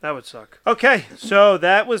 that would suck. Okay, so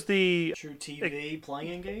that was the True TV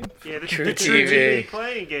playing game. yeah, the True the TV.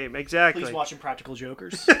 playing game. Exactly. Please watch Impractical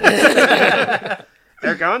Jokers.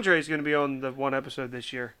 Eric Andre is going to be on the one episode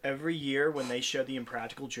this year. Every year when they show the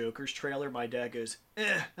Impractical Jokers trailer, my dad goes,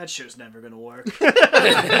 that show's never going to work.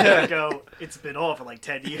 I go, it's been on for like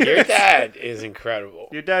 10 years. Your dad is incredible.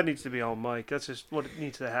 Your dad needs to be on mic. That's just what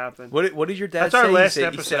needs to happen. What did your dad That's our say? last He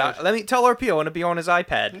said, episode. let me tell RP I want to be on his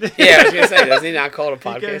iPad. Yeah, I was gonna say, doesn't he not call it a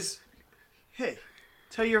He podcast? goes, hey,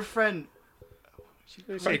 tell your friend. He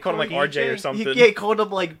called him like RJ or something. He called him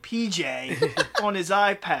like PJ on his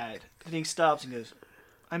iPad. And he stops and goes,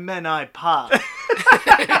 I meant iPod.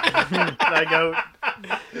 And I go,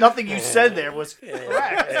 nothing you said there was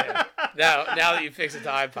correct. Now that you fix it to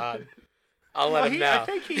iPod, I'll let him know.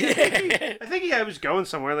 I think he was going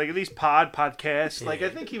somewhere, like at least podcast. Like I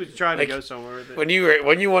think he was trying Like, to go somewhere with it.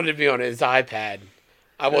 When you wanted to be on his iPad,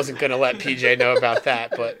 I wasn't gonna let PJ know about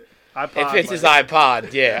that. But iPod, if it's his like-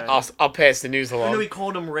 iPod, yeah, I'll pass the news I know along. he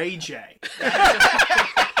called him Ray J.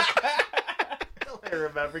 I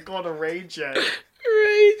remember he called him Ray J.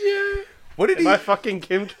 What did Am I fucking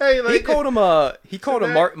Kim K? Like, He called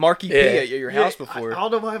him Marky P Yeah. at your house I before.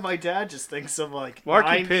 don't know why my dad just thinks of like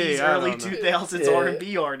Marky P, 90s, I early don't know. 2000s Yeah.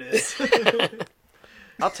 R&B artist.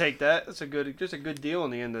 I'll take that. That's a good deal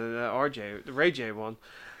on the end of the Ray J one.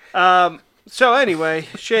 So anyway,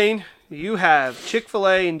 Shane, you have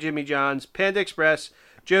Chick-fil-A and Jimmy John's, Panda Express,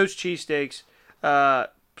 Joe's Cheesesteaks,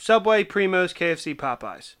 Subway, Primo's, KFC,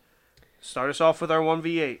 Popeyes. Start us off with our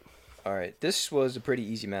 1v8. All right, this was a pretty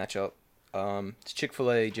easy matchup. It's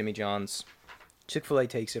Chick-fil-A, Jimmy John's. Chick-fil-A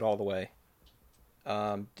takes it all the way.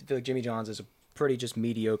 I feel like Jimmy John's is a pretty just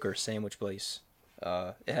mediocre sandwich place.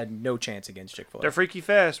 It had no chance against Chick-fil-A. They're freaky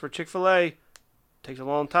fast. Where Chick-fil-A takes a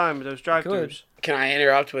long time with those drive-thrus. Can I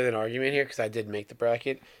interrupt with an argument here? Because I did make the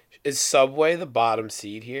bracket. Is Subway the bottom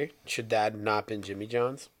seed here? Should that not been Jimmy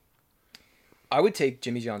John's? I would take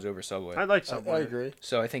Jimmy John's over Subway. I like Subway. agree.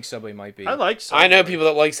 So I think Subway might be. I like Subway. I know people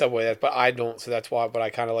that like Subway, but I don't. So that's why. But I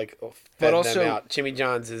kind of like fed also- them out. Jimmy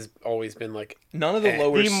John's has always been like None of the Eh.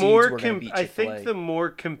 lower The seeds more were going to beat I Chick-fil-A. think the more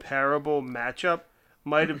comparable matchup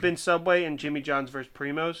might have been Subway and Jimmy John's versus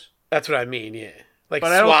Primo's, that's what I mean. Yeah, like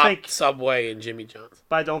But I don't swap think- Subway and Jimmy John's.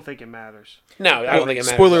 but I don't think it matters. No, I don't think it matters.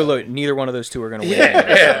 Spoiler alert: neither one of those two are going to win.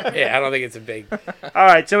 Yeah, I don't think it's a big. All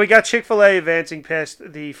right, so we got Chick-fil-A advancing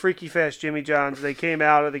past the freaky fast Jimmy John's. They came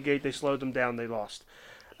out of the gate. They slowed them down. They lost.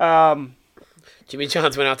 Jimmy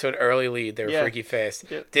John's went out to an early lead. They were Yeah. fast.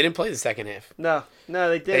 Yeah. Didn't play the second half. No,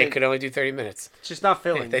 they They didn't. could only do 30 minutes. It's just not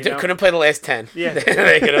filling. They you know? couldn't play the last 10. Yeah.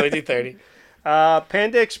 They could only do 30.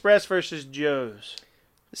 Panda Express versus Joe's.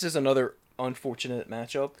 This is another unfortunate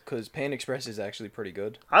matchup because Pan Express is actually pretty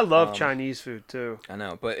good. I love Chinese food too. I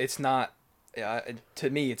know, but it's not. To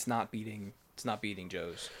me, it's not beating. It's not beating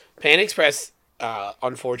Joe's. Pan Express,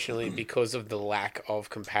 unfortunately, because of the lack of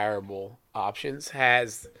comparable options,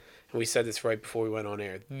 has, and we said this right before we went on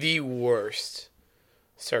air, the worst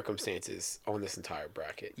circumstances on this entire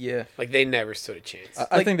bracket. Yeah. Like, they never stood a chance.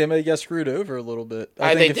 I think they may get screwed over a little bit.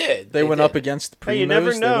 I They think if did. They They went did. up against Primos. Hey, you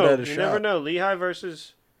never They know. would have had a You shot. never know. Lehigh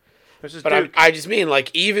versus But Duke. I just mean,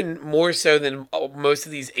 like, even more so than most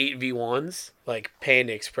of these 8v1s, like,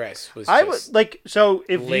 Panda Express was I just would like so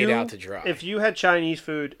if laid you out to dry. if you had Chinese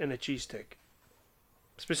food and a cheese stick,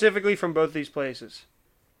 specifically from both these places,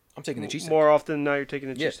 I'm taking the cheese stick. more often than not you're taking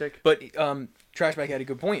the cheese Yeah, stick. but Trashback had a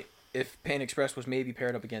good point. If Pan Express was maybe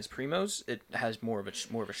paired up against Primos, it has more of a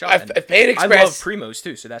shot. If And Pan I love Express, Primos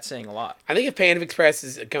too, so that's saying a lot. I think if Panda Express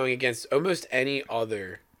is going against almost any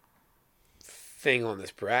other thing on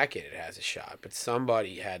this bracket, it has a shot. But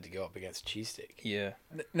somebody had to go up against Cheesesteak. Yeah.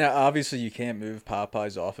 Now, obviously, you can't move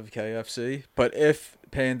Popeyes off of KFC, but if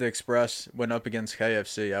Panda Express went up against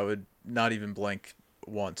KFC, I would not even blink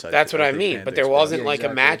once. That's what I mean. Panda But there Express. wasn't Yeah, like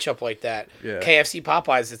exactly. a matchup like that. Yeah. KFC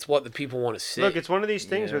Popeyes, it's what the people want to see. Look, it's one of these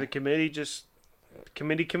things Yeah. where the committee just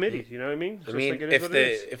committees. You know what I mean? I Just mean, like it is what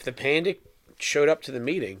it is. if the Panda showed up to the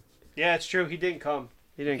meeting, Yeah, it's true. He didn't come.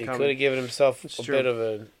 He didn't he come. could have given himself It's a true. bit of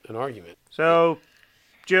an argument. So,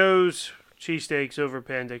 Joe's cheesesteaks over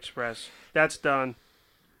Panda Express. That's done.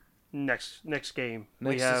 Next game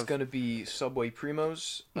we Next have. is going to be Subway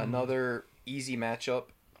Primos, another easy matchup.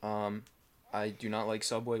 I do not like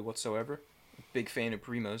Subway whatsoever. Big fan of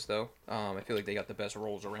Primos though. I feel like they got the best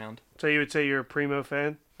rolls around. So you would say you're a Primo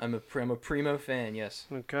fan? I'm a Primo fan. Yes.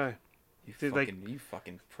 Okay. You Dude,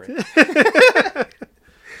 fucking prick.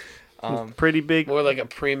 Pretty big. More like a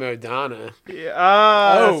primo donna. Yeah,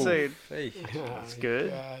 Oh. that's Hey. That's good.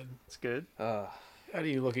 God. It's good. How do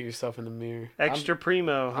you look at yourself in the mirror? Extra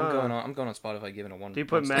primo, huh? I'm going on Spotify giving it one. Do you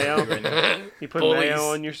put one star mayo? right now. You put Bullies.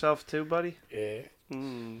 mayo on yourself too, buddy? Yeah.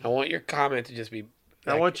 Mm. I want your comment to just be.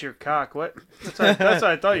 I want your cock. What? That's what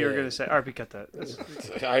I thought you were Yeah. going to say. RP, cut that.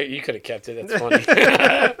 That's- You could have kept it. That's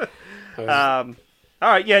funny. all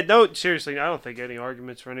right. Yeah, no, seriously, I don't think any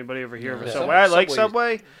arguments for anybody over here. No. For Yeah. Subway. I like Subway's-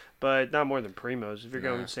 Subway, but not more than Primos. If you're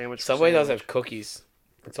going sandwich for Subway does sandwich. have cookies.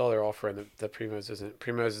 That's all they're offering. The Primos isn't.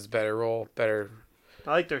 Primos is better roll, better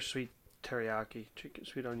I like their sweet teriyaki,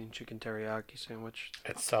 sweet onion chicken teriyaki sandwich.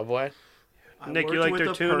 at Subway. I Nick, you worked like with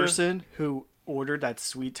their a tuna? person who ordered that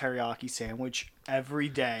sweet teriyaki sandwich every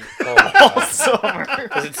day Oh, all summer.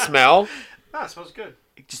 does it smell? Ah, it smells good.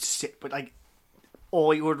 Just sit, but like,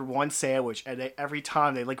 only ordered one sandwich, and every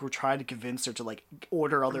time they were trying to convince her to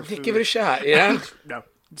order other food. Give it a shot. Yeah. No,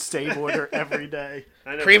 same order every day.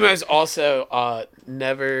 I know. Primos also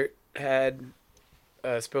never had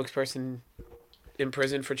a spokesperson in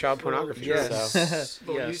prison for child pornography. Yes. So.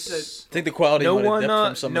 Well, you Yes. said I think the quality No might have one, dipped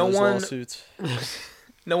from some no of those one- lawsuits.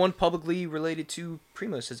 No one publicly related to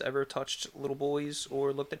Primos has ever touched little boys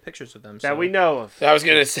or looked at pictures of them. That so. we know of. I was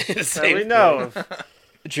gonna say the That same. we know of.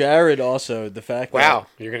 Jared also, the fact that... Wow,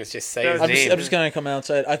 you're gonna just say his I'm name. I'm just going to come out and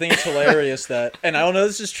say it. I think it's hilarious that... And I don't know if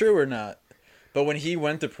this is true or not, but when he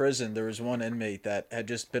went to prison, there was one inmate that had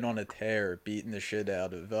just been on a tear, beating the shit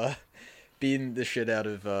out of Other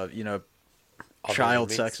child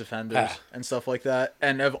inmates. sex offenders Ah. and stuff like that.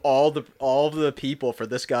 And of all of the people, for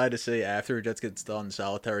this guy to say after he just gets done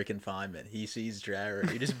solitary confinement, he sees Jared,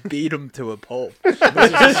 he just beat him to a pulp.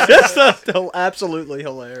 It's just absolutely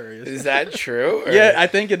hilarious. Is that true? Or- Yeah, I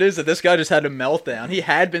think it is that this guy just had a meltdown. He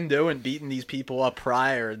had been beating these people up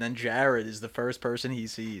prior, and then Jared is the first person he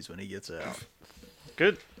sees when he gets out.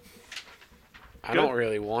 Good. I don't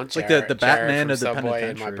really want It's like Jared, the Batman Jared from of the Subway in my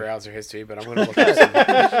penitentiary. browser history, but I'm gonna look up some,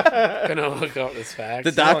 gonna look up this fact.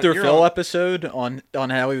 The Dr. you're Phil on- episode on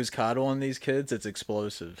how he was coddling these kids, it's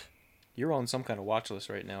explosive. You're on some kind of watch list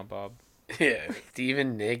right now, Bob. Yeah,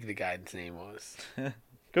 Stephen Nig, the guy's name was.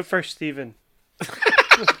 Good for Steven.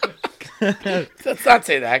 Let's not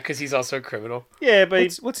say that because he's also a criminal. Yeah,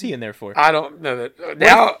 but What's he in there for? I don't know that.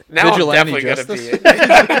 Now I'm Vigilante definitely gonna justice? be it.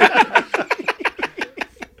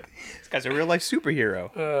 This guy's a real life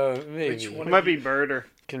superhero. Maybe it might be murder.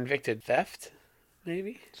 convicted theft.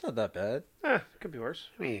 Maybe. It's not that bad. Could be worse.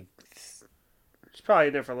 I mean, He's probably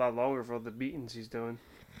in there for a lot longer for all the beatings he's doing.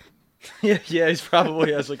 Yeah, he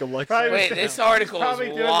probably has like a Alexa. Probably- Wait, this article Probably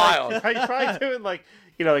is doing wild. like, he's probably doing like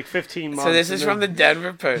 15 months. So this is from the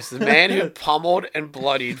Denver Post. The man who pummeled and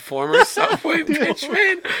bloodied former Subway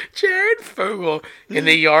pitchman Jared Fogle in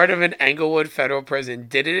the yard of an Englewood federal prison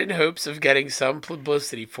did it in hopes of getting some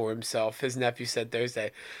publicity for himself, his nephew said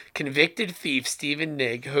Thursday. Convicted thief Stephen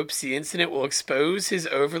Nigg hopes the incident will expose his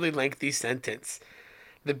overly lengthy sentence.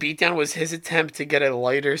 The beatdown was his attempt to get a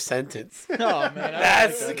lighter sentence. Oh man,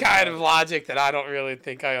 That's the kind of logic that I don't really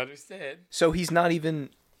think I understand. So he's not even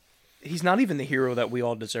the hero that we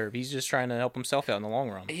all deserve. He's just trying to help himself out in the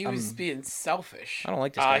long run. He was being selfish. I don't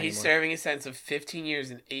like this guy He's anymore. serving a sentence of 15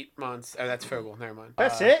 years and 8 months. Oh, that's Fogel. Never mind.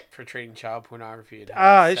 That's it? For trading child pornography. And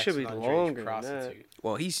It sex should be with underage longer than prostitute.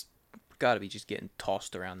 Well, he's got to be just getting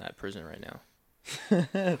tossed around that prison right now.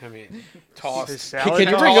 I mean, tossed. His salad Can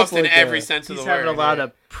you dog? bring up, Tossed in like, every sense of He's the having word. a lot yeah.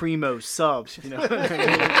 of primo subs, you know.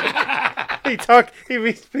 He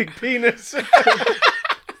means big penis.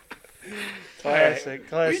 Classic.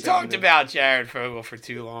 We talked about Jared Fogle for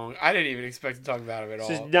too long. I didn't even expect to talk about him at all.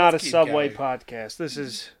 This is not Let's a keep Subway going. podcast. This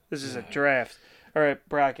is a draft. All right,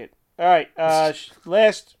 bracket. All right,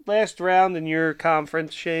 last round in your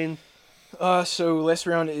conference, Shane. So last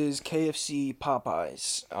round is KFC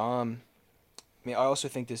Popeyes. I also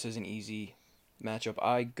think this is an easy matchup.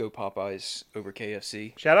 I go Popeyes over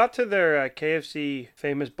KFC. Shout out to their KFC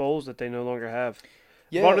famous bowls that they no longer have.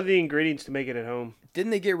 Yeah, One of the ingredients to make it at home. didn't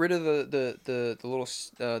they get rid of the little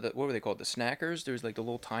what were they called? The snackers. There's like the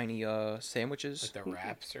little tiny sandwiches. Like the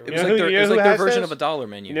wraps or It You was know like who- their, you it know was who like their has version those? of a dollar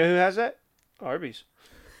menu. You know who has that? Arby's.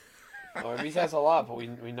 Arby's has a lot, but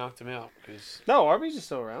we knocked him out because No, Arby's is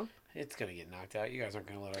still around. it's gonna get knocked out. You guys aren't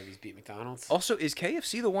gonna let Arby's beat McDonald's. Also, is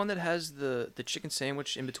KFC the one that has the chicken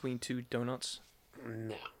sandwich in between two donuts,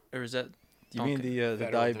 No. or is that? You mean Okay. the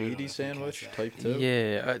Federal diabetes donut, I think sandwich that's type 2?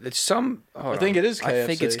 Yeah, it's some. I think it is I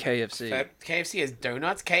think it's KFC. KFC. KFC has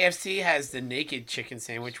donuts. KFC has the naked chicken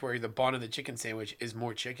sandwich, where the bun of the chicken sandwich is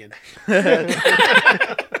more chicken.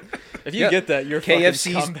 If you Yeah. get that, you're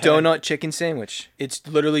KFC's fucking scumbag. donut chicken sandwich. It's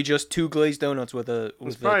literally just two glazed donuts with a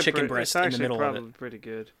Probably chicken pretty- breast it's in the middle of probably it. pretty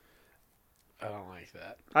good. I don't like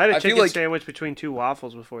that. I had a I feel chicken like- sandwich between two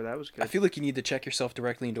waffles before. That was good. I feel like you need to check yourself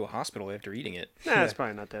directly into a hospital after eating it. Nah, it's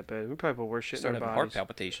probably not that bad. We probably put worse shit Start in our having heart bodies.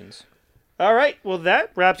 palpitations. All right, well,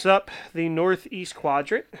 that wraps up the northeast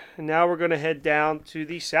quadrant. And now we're going to head down to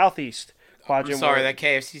the southeast I'm quadrant. sorry, where- that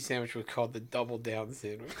KFC sandwich was called the double down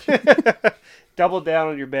sandwich. Double down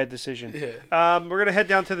on your bad decision. Yeah. We're going to head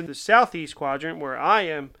down to the southeast quadrant where I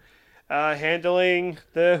am handling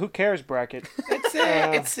the Who Cares bracket.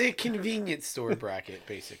 It's a convenience store bracket,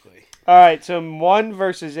 basically. All right, so 1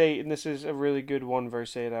 versus 8, and this is a really good 1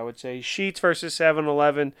 versus 8, I would say. Sheets versus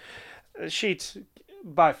 7-Eleven. Sheets,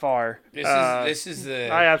 by far. This is the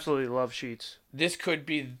I absolutely love Sheets. this could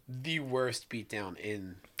be the worst beatdown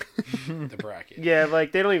in the bracket. Yeah,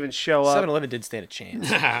 like they don't even show up. 7-Eleven didn't stand a chance.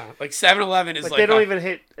 Like 7-Eleven is Like like they don't a- even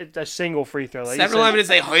hit a single free throw. Like you said- 7-Eleven is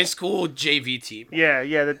a high school JV team. Yeah,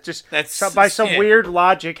 that just That's- by some yeah. weird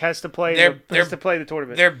logic has to play. They're- has to play the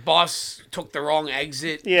tournament. Their bus took the wrong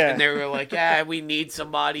exit. Yeah. And they were like, we need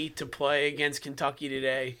somebody to play against Kentucky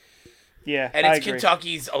today. Yeah, And I it's agree.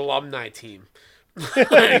 Kentucky's alumni team.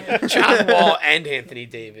 John Wall and Anthony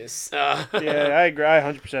Davis. Yeah, I agree. I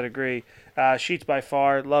 100% agree. Sheets by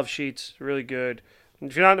far. Love Sheets. Really good.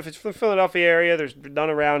 If it's from the Philadelphia area, there's none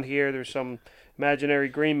around here. There's some imaginary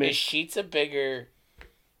green Is mint. Sheets a bigger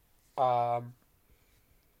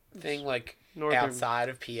thing like Northern. outside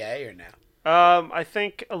of PA or no? I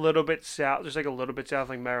think a little bit south. Just like a little bit south,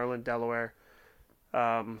 like Maryland, Delaware.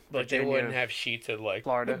 Like they Virginia. wouldn't have Sheets in like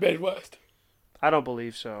Florida. the Midwest. I don't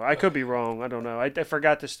believe so. I could be wrong. I don't know. I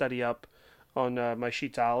forgot to study up on my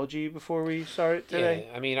sheetology before we started today.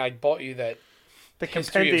 Yeah, I mean, I bought you that The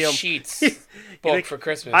history compendium. of Sheets You book think- for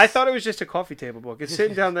Christmas. I thought it was just a coffee table book. It's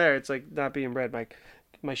sitting down there. It's like not being read.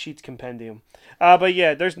 My Sheets compendium. But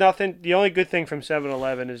yeah, there's nothing. The only good thing from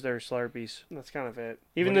 7-Eleven is their Slurpees. That's kind of it.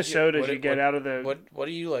 Even What the did you- sodas what you did- get what- out of the. What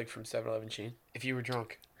do you like from 7-Eleven, Sheen? If you were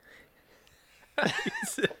drunk,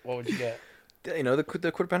 what would you get? You know, the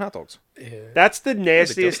quarter pound hot dogs. Yeah. That's the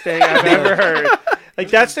nastiest thing I've ever heard. Like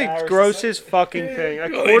that's the grossest fucking thing. A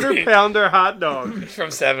quarter pounder hot dog. From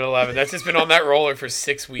 7-Eleven. That's just been on that roller for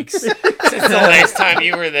 6 weeks since the last time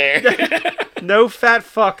you were there. No fat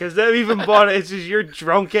fuck has that even bought it. It's just your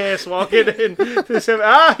drunk ass walking in to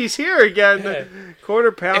say, he's here again. The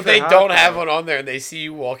quarter pounder. If they hot don't dog. have one on there and they see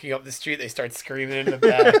you walking up the street, they start screaming in the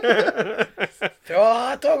back. Throw a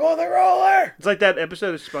hot dog on the roller. It's like that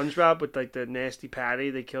episode of SpongeBob with like the nasty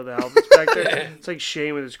patty. They kill the health inspector. It's like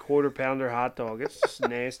Shane with his quarter pounder hot dog. It's just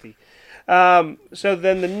nasty. So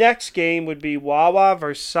then the next game would be Wawa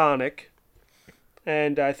versus Sonic.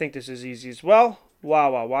 And I think this is easy as well.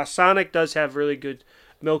 Wawa. While Sonic does have really good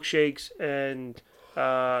milkshakes and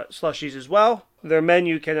slushies as well, their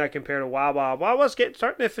menu cannot compare to Wawa. Wawa's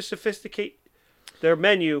starting to sophisticate their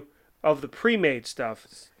menu of the pre-made stuff.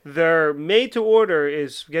 Their made-to-order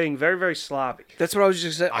is getting very, very sloppy. That's what I was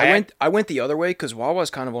just saying. I went the other way because Wawa's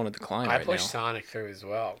kind of on a decline I right pushed now. Sonic through as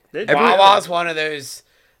well. They- Wawa's one of those.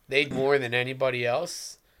 They more than anybody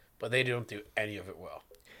else, but they don't do any of it well.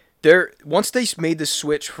 Once they made the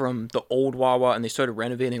switch from the old Wawa and they started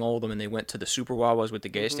renovating all of them and they went to the super Wawas with the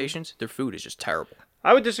gas stations, their food is just terrible.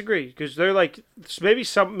 I would disagree because they're like maybe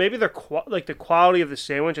their like the quality of the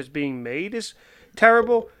sandwich that's being made is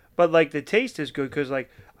terrible, but like the taste is good because like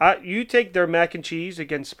you take their mac and cheese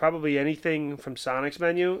against probably anything from Sonic's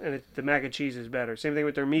menu, and the mac and cheese is better. Same thing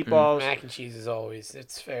with their meatballs. Mac and cheese is always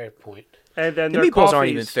it's fair point. And then The their meatballs aren't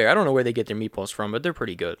coffees, even fair. I don't know where they get their meatballs from, but they're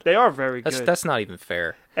pretty good. They are very good. That's not even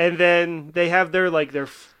fair. And then they have their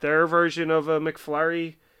version of a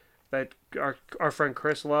McFlurry that our friend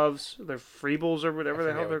Chris loves. Their Freebles or whatever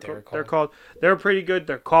the hell they're called. They're pretty good.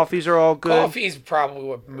 Their coffees are all good. Coffee is probably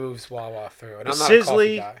what moves Wawa through, and The I'm not a coffee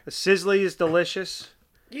Sizzly, guy. the Sizzly is delicious.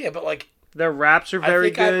 Yeah, but like Their wraps are I very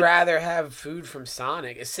think good. I'd rather have food from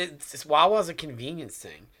Sonic. It's Wawa's a convenience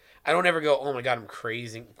thing. I don't ever go, oh my god, I'm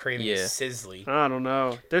craving Yeah. a Sizzly. I don't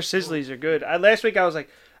know. Their Sizzlies are good. Last week I was like,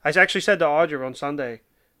 I actually said to Audrey on Sunday,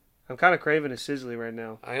 I'm kind of craving a Sizzly right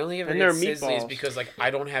now. I only ever And get their Sizzlies meatballs. because like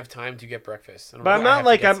I don't have time to get breakfast. But I'm not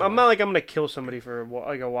like I'm not like I'm gonna kill somebody for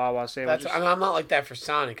a Wawa sandwich. I'm not like that for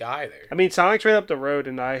Sonic either. I mean, Sonic's right up the road,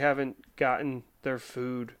 and I haven't gotten their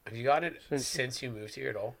food. Have you got it since you moved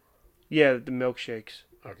here at all? Yeah, the milkshakes.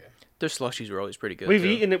 Okay. Their slushies were always pretty good. We've too.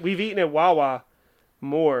 eaten at Wawa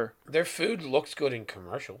more. Their food looks good in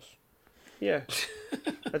commercials. Yeah,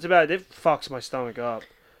 that's about it. It fucks my stomach up.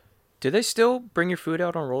 Do they still bring your food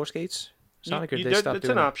out on roller skates? Sonic, or did they stop it's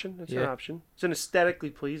doing an it? option. It's an Yeah. option. It's an aesthetically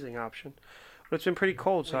pleasing option. But it's been pretty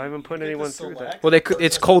cold, so I haven't put anyone through that. Well,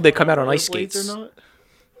 it's cold. They come out on ice skates. Or not?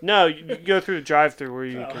 No, you go through the drive-through where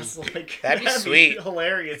you I can. was like, That'd be sweet.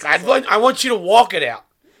 Hilarious. I want you to walk it out.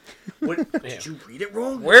 What, did you read it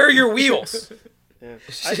wrong? Where are your wheels? Yeah.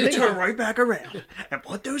 I think turn right back around and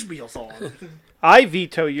put those wheels on. I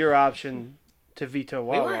veto your option to veto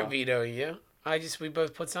We Wawa. weren't vetoing you. We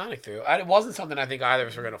both put Sonic through. It wasn't something I think either of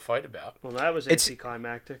us were going to fight about. Well, that was It's-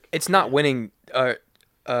 anticlimactic. It's not winning.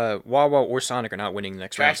 Wawa or Sonic are not winning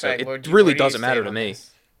next round. So Trash bag, it really doesn't matter to me.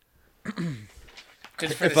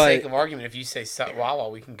 Just for If the I- sake of argument, if you say Wawa,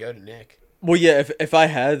 we can go to Nick. Well, yeah, if I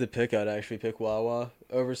had to pick, I'd actually pick Wawa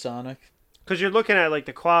over Sonic. Because you're looking at like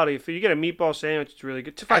the quality. If you get a meatball sandwich, it's really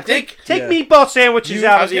good. I think- take Yeah. meatball sandwiches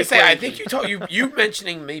out I of was the going to say, I equation. think you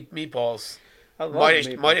mentioning meatballs I love might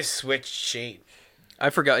meatballs. have switched Shane. I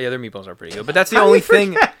forgot. Yeah, their meatballs are pretty good, but that's the How do only you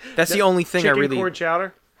thing. forget? That's the only thing I Chicken really. corn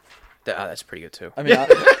chowder. That's pretty good too. I mean,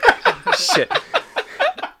 Shit.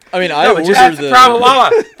 I No, but just- ordered That's the problem with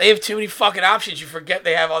Wawa. They have too many fucking options. You forget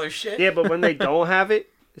they have other shit. Yeah, but when they don't have it,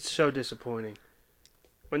 it's so disappointing.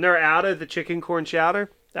 When they're out of the chicken corn chowder,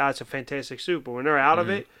 it's a fantastic soup. But when they're out of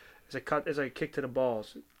it, it's a kick to the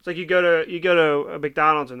balls. It's like you go to a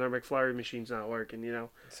McDonald's and their McFlurry machine's not working. You know.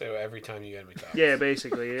 So every time you go to McDonald's. Yeah,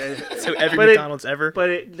 basically. So every But it- McDonald's ever. But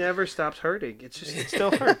it never stops hurting. It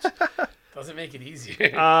still hurts. Doesn't make it easier.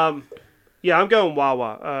 Yeah, I'm going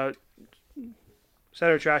Wawa.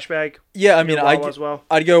 Center trash bag. Yeah, Wawa as well.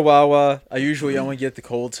 I'd go Wawa. I usually only get the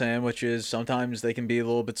cold sandwiches. Sometimes they can be a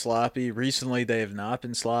little bit sloppy. Recently, they have not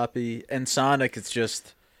been sloppy. And Sonic, it's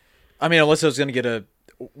just, unless I was gonna get a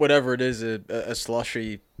whatever it is, a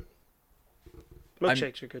slushy.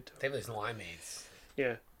 Milkshakes are good too. They have those limeades.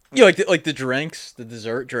 Yeah. Yeah, like the drinks, the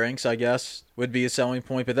dessert drinks, I guess, would be a selling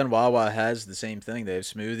point. But then Wawa has the same thing. They have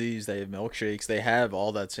smoothies, they have milkshakes, they have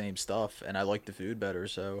all that same stuff, and I like the food better.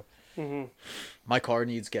 So my car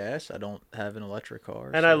needs gas. I don't have an electric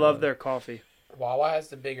car, And so, I love their coffee. Wawa has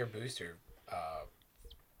the bigger booster.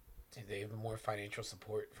 They have more financial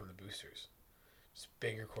support from the boosters. It's a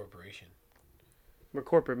bigger corporation. We're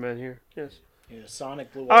corporate men here. Yes. Yeah,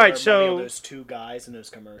 Sonic blew all, All right, their so- money on those two guys in those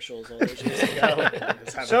commercials all those years ago.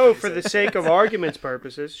 Just have a So, piece for of- the sake of argument's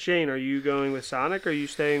purposes, Shane, are you going with Sonic or are you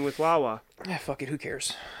staying with Wawa? Yeah, fuck it. Who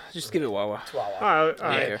cares? Just give it Wawa. It's Wawa. All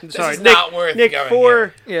right. Yeah. This Sorry, is Nick. not worth Nick, going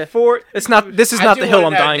four. Yeah. Four. It's not. This is I not do the hill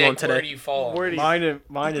wanna I'm know, dying Nick, on today. Where do you fall? Where do you,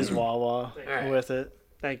 Mine is Wawa right. with it.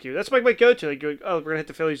 thank you. That's like my go-to. Like, we're gonna hit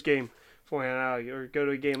the Phillies game beforehand, or go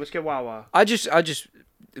to a game. Let's get Wawa. I just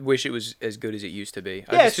wish it was as good as it used to be.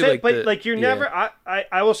 I Yeah, just feel but you're yeah. never.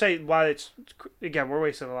 I will say why it's again. We're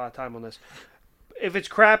wasting a lot of time on this. If it's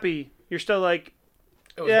crappy, you're still like,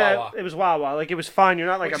 It was Yeah, Wawa. it was Wawa. Like, it was fine. You're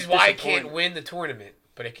not like, Which I'm is why I disappointed. can't win the tournament,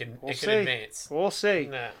 but it can We'll it see. can advance. We'll see.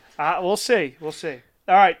 Nah. We'll see. We'll see.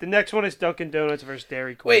 All right, the next one is Dunkin' Donuts versus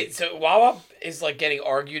Dairy Queen. Wait, so Wawa is like getting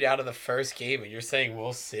argued out of the first game, and you're saying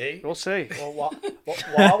we'll see? We'll see. Well,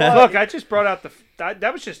 Wawa. Look, I just brought out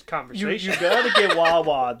that was just You conversation. gotta give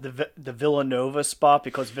Wawa the Villanova spot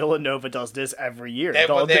because Villanova does this every year. Yeah,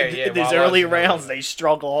 well, there, yeah, These Wawa's early Villanova. rounds, they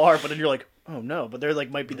struggle hard, but then you're like, oh no, but they're like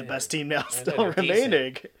might be the best team now still they're decent.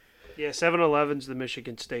 remaining. Yeah, 7-Eleven's the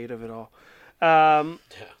Michigan State of it all. Yeah,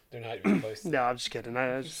 they're not even close. No, I'm just kidding.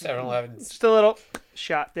 I just 7-Eleven's. just a little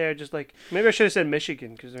shot there, just like maybe I should have said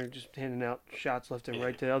Michigan because they're just handing out shots left and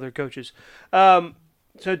right to the other coaches.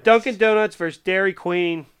 So Dunkin' Donuts versus Dairy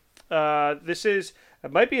Queen.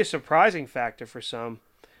 It might be a surprising factor for some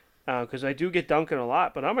because I do get Dunkin' a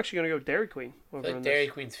lot, but I'm actually going to go Dairy Queen over Like on Dairy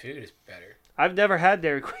this. Queen's food is better. I've never had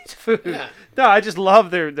Dairy Queen's food. Yeah. No, I just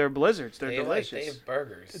love their blizzards. They're They delicious. have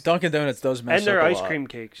burgers. Dunkin' Donuts does mess And their up a ice lot. cream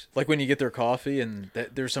cakes. Like when you get their coffee and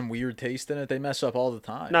there's some weird taste in it, they mess up all the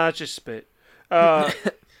time. No, it's just spit. I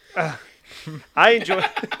enjoy.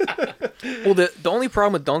 Well, the only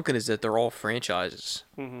problem with Dunkin' is that they're all franchises.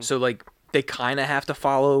 So like they kind of have to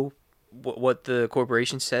follow what the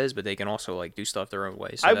corporation says, but they can also like do stuff their own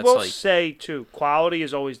way. So I that's will like say too, quality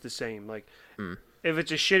is always the same. Like, if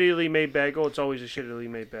it's a shittily made bagel, it's always a shittily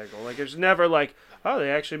made bagel. Like, there's never like, oh,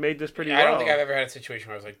 they actually made this pretty I well. don't think I've ever had a situation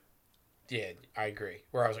where I was like, yeah, I agree.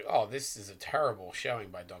 Where I was like, oh, this is a terrible showing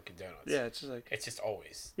by Dunkin' Donuts. Yeah, it's just like, It's just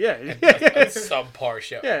always yeah, a subpar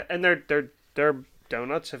show. yeah, and their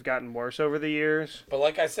donuts have gotten worse over the years. But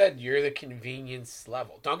like I said, you're the convenience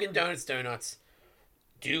level. Dunkin' donuts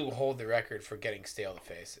do hold the record for getting stale to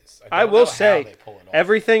faces. I don't will know how say, they pull it off.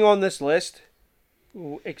 everything on this list,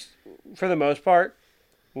 for the most part,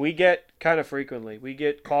 we get kind of frequently. We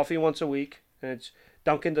get coffee once a week, and it's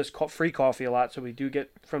Dunkin' does free coffee a lot, so we do get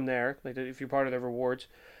from there. Like if you're part of their rewards,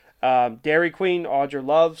 Dairy Queen, Audra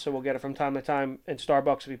loves, so we'll get it from time to time. And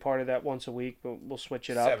Starbucks will be part of that once a week, but we'll switch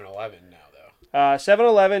it up. 7-Eleven now though,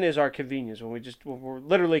 7-Eleven is our convenience when we're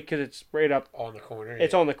literally because it's right up. on the corner.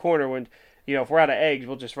 It's on the corner when. If we're out of eggs,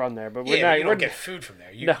 we'll just run there. But we're Yeah, not. but you we're don't get food from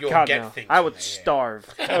there. no, You'll God, get no. things. I from would there, yeah.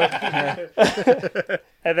 starve.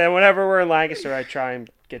 And then whenever we're in Lancaster, I try and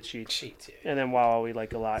get sheets. Cheats, yeah. And then Wawa we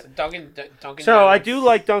like a lot. Dunkin' So I Donuts- do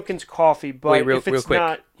like Dunkin's coffee, but wait, real if it's quick.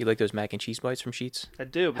 not, You like those mac and cheese bites from Sheets? I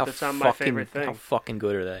do. But How that's not my favorite How thing. fucking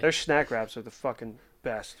good are they? Their snack wraps are the fucking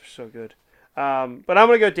best. They're so good. But I'm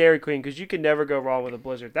gonna go Dairy Queen because you can never go wrong with a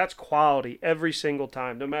Blizzard. That's quality every single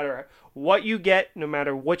time, no matter what you get, no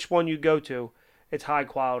matter which one you go to. It's high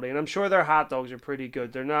quality, and I'm sure their hot dogs are pretty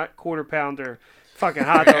good. They're not quarter pounder fucking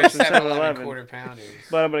hot dogs from 7-Eleven. quarter pounders.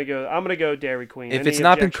 But I'm gonna go Dairy Queen. If Any it's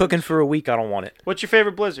not been objections? cooking for a week, I don't want it. What's your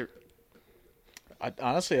favorite Blizzard?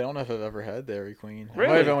 Honestly, I don't know if I've ever had Dairy Queen. I Really?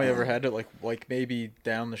 might have only ever had it like maybe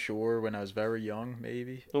down the shore when I was very young,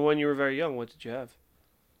 maybe. Well, when you were very young, what did you have?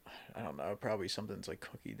 I don't know, probably something's like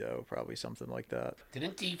cookie dough, probably something like that.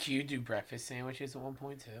 Didn't DQ do breakfast sandwiches at one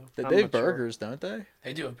point too? They I'm have not sure. burgers, don't they?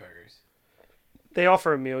 They do have burgers. They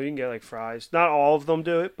offer a meal. You can get like fries. Not all of them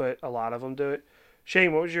do it, but a lot of them do it.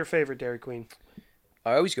 Shane, what was your favorite Dairy Queen?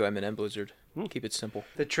 I always go M&M Blizzard. Keep it simple.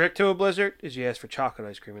 The trick to a Blizzard is you ask for chocolate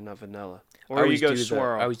ice cream and not vanilla. I Or you always go do that.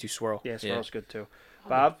 swirl. I always do swirl. Yeah, swirl's good too. I'm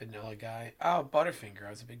Bob? a vanilla guy. Oh, Butterfinger. I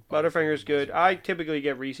was a big Butterfinger's good. Blizzard I guy. typically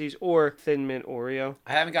get Reese's or Thin Mint Oreo.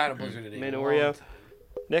 I haven't gotten a Blizzard in Mint a Oreo. long time.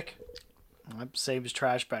 Nick? I'm same as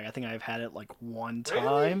trash bag. I think I've had it like one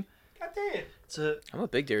time. God damn. It's a I'm a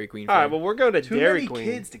big Dairy Queen All fan. right, well, we're going to too Dairy many Queen.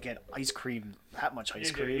 kids to get ice cream. That much ice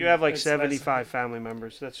cream. You have like That's- 75 family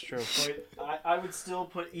members. That's true. I would still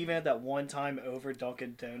put even at that one time over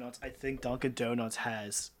Dunkin' Donuts. I think Dunkin' Donuts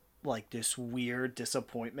has like this weird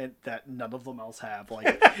disappointment that none of them else have.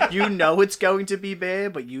 Like you know it's going to be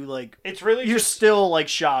bad, but you like It's really you're just... still like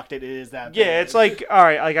shocked it is that. Yeah, bad. it's like, all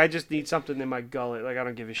right, like I just need something in my gullet. Like I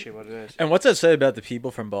don't give a shit what it is. And what's that say about the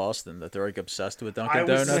people from Boston that they're like obsessed with I Dunkin'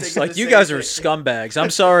 was Donuts? thinking Like the you same guys are thing. scumbags.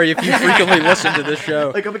 I'm sorry if you frequently listen to this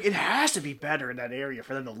show. Like I'm like, it has to be better in that area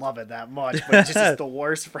for them to love it that much, but it's just the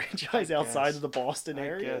worst franchise outside of the Boston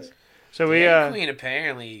area. Yes. So we Dairy Queen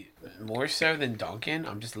apparently more so than Dunkin'.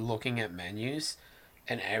 I'm just looking at menus,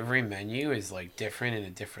 and every menu is like different in a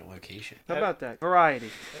different location. how about that? Variety.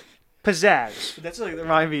 Pizzazz. That's like that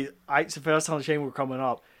reminded me. I was telling Shane we were coming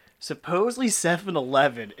up. Supposedly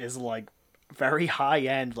 7-Eleven is like very high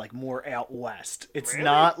end, like more out west. It's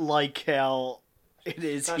not like how it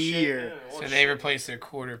is here. So they replace their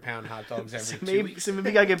quarter-pound hot dogs every So 2 maybe, weeks. so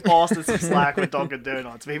maybe I get Boston some slack with Dunkin'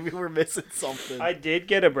 Donuts. Maybe we're missing something. I did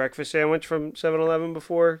get a breakfast sandwich from 7-Eleven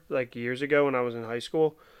before, like years ago when I was in high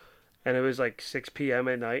school. and it was like 6 p.m.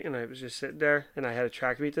 at night, and I was just sitting there, and I had a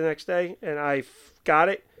track meet the next day, and I got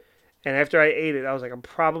it. And after I ate it, I was like, I'm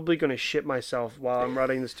probably going to shit myself while I'm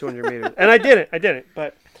running this 200 meters. And I didn't,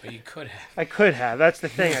 but But you could have. I could have. That's the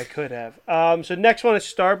thing, I could have. So next one is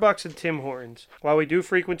Starbucks and Tim Hortons. While we do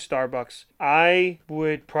frequent Starbucks, I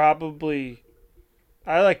would probably...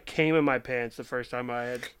 I like came in my pants the first time I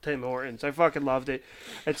had Tim Hortons. I fucking loved it.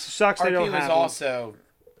 It sucks they RP don't was have also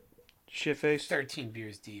shit face. 13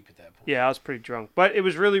 beers deep at that point. Yeah, I was pretty drunk, but it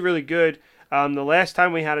was really, really good. The last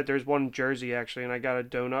time we had it, there's one in Jersey actually, and I got a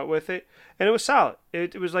donut with it, and it was solid.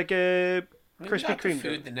 It was like a We Krispy got the Kreme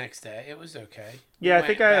food donut. the next day. It was okay. Yeah, I We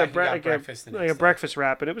think went I had back and got like breakfast the a next day. breakfast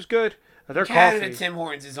wrap, and it was good. Their Canada coffee. Tim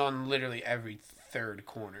Hortons is on literally every third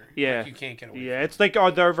corner. Yeah. Like, you can't get away. Yeah, it's like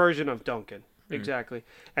their version of Dunkin'. Exactly.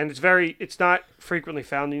 And it's not frequently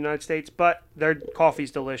found in the United States, but their coffee's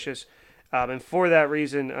delicious. And for that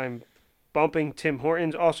reason, I'm bumping Tim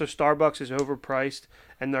Hortons. Also, Starbucks is overpriced,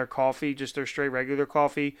 and their coffee, just their straight regular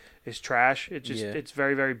coffee, is trash. It's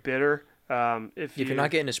very, very bitter. If If you're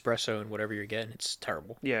not getting espresso and whatever you're getting, it's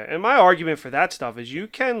terrible. Yeah, and my argument for that stuff is you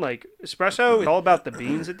can like espresso is all about the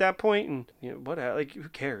beans at that point, and like who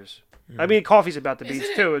cares? I mean, coffee's about the beans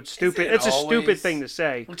Isn't it- too. It's stupid. isn't it It's a stupid always- thing to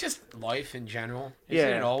say. Well, just life in general. Yeah.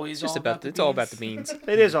 Isn't it always It's just all about the it's all about beans? the beans.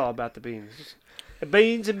 It is all about the beans.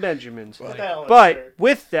 Beans and Benjamins. Hell, But sure.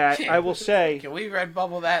 with that, I will say, Can we red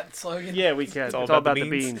bubble that slogan? yeah, we can. It's all all about about the the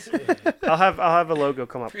beans. beans. I'll have a logo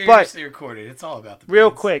come up. But Previously recorded. It's all about the beans.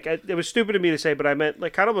 real quick, it was stupid of me to say, but I meant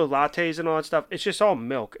like kind of with lattes and all that stuff. It's just all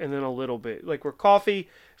milk and then a little bit. Like we're coffee.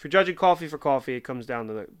 If you're judging coffee for coffee, it comes down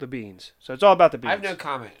to the beans. So it's all about the beans. I have no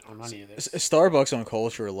comment on any of this. Starbucks on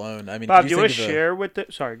culture alone. I mean, Bob, could do you want think to of a- share with the?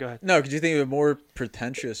 Sorry, go ahead. No, could you think of a more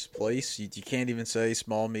pretentious place? You can't even say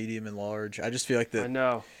small, medium, and large. I just feel like I that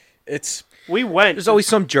know. it's. We went. There's always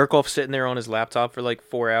some jerk off sitting there on his laptop for like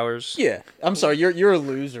 4 hours. Yeah, I'm sorry. You're a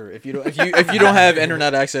loser if you don't if you don't have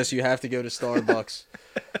internet access. You have to go to Starbucks.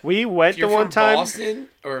 We went If you're the one from time. Boston,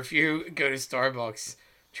 or if you go to Starbucks,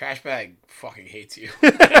 trash bag fucking hates you.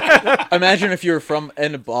 Imagine if you're from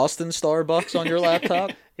in a Boston Starbucks on your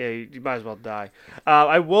laptop. Yeah, you might as well die.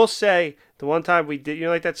 I will say the one time we did,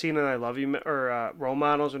 like that scene in I Love You or Role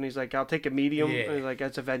Models when he's like, "I'll take a medium," Yeah. and he's like,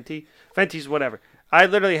 "That's a venti." Venti's whatever. I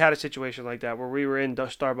literally had a situation like that where we were in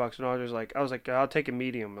Starbucks and I was like, "I'll take a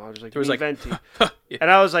medium." I was just like, There was "Me like- venti," and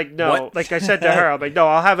I was like, "No," What? like I said to her, I'm like, "No,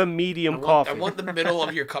 I'll have a medium I coffee." want the middle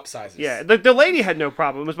of your cup sizes. Yeah, the lady had no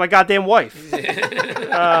problem. It was my goddamn wife.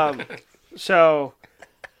 So.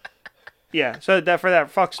 Yeah, so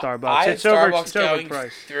fuck Starbucks. I had It's Starbucks going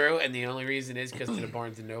overpriced. through, and the only reason is because to the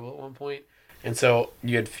Barnes and Noble at one point, and so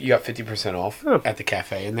you got 50% off Huh. at the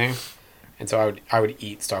cafe in there, and so I would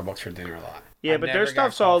eat Starbucks for dinner a lot. Yeah, I but never their got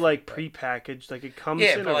stuff's all coffee, like but- pre-packaged. Like it comes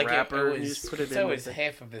Yeah, in but a like wrapper it and you was just put it so in. is with it.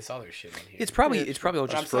 half of this other shit in here. It's probably all But I'm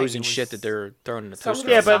just saying frozen it shit was- that they're throwing in the Some of toaster.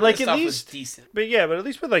 the- Yeah, but some of like the at stuff was least, decent. but at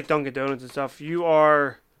least with like Dunkin' Donuts and stuff,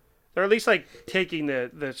 they're at least like taking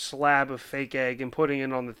the slab of fake egg and putting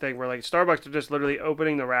it on the thing. Where like Starbucks, they're just literally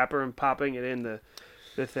opening the wrapper and popping it in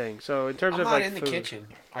the thing. So in terms I'm of not like in the food, kitchen.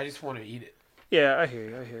 I just want to eat it. yeah, I hear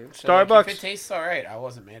you. So, like, Starbucks, if it tastes all right, I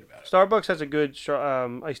wasn't mad about it. Starbucks has a good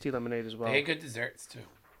iced tea lemonade as well. They had good desserts too.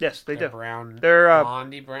 Yes, they Their do. brown, They're,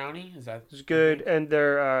 blondie brownie. Is that It's good, and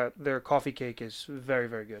their coffee cake is very,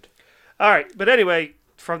 very good. All right, but anyway,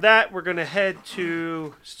 from that we're gonna head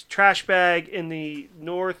to Trash Bag in the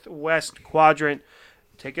northwest quadrant.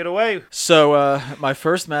 Take it away. So my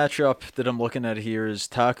first matchup that I'm looking at here is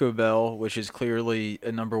Taco Bell, which is clearly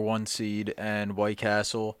a number 1 seed, and White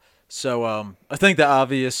Castle. So I think the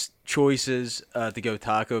obvious choice is to go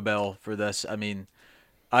Taco Bell for this. I mean,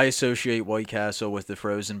 I associate White Castle with the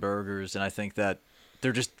frozen burgers, and I think that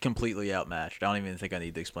they're just completely outmatched. I don't even think I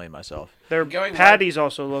need to explain myself. Their Going patties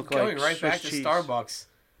also look like going right Swiss back to cheese. Starbucks?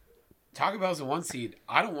 Taco Bell's a 1 seed.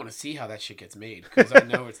 I don't want to see how that shit gets made because I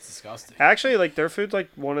know it's disgusting. Actually, like their food's like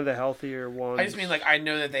one of the healthier ones. I just mean like I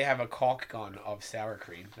know that they have a caulk gun of sour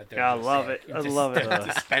cream that they're Yeah, I just, love like, it. I love it.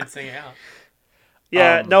 dispensing out.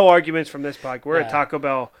 Yeah, no arguments from this podcast. We're at Yeah. Taco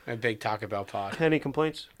Bell. A big Taco Bell pod. Any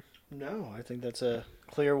complaints? No, I think that's a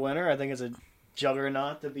clear winner. I think it's a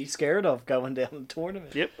juggernaut to be scared of going down the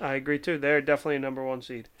tournament. Yep, I agree too. They're definitely a number 1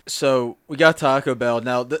 seed. So we got Taco Bell.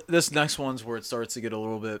 Now this next one's where it starts to get a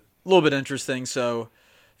little bit interesting. So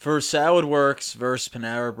for Salad Works versus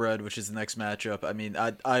Panera Bread, which is the next matchup, I mean,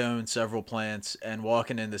 I own several plants, and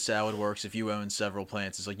walking into Salad Works, if you own several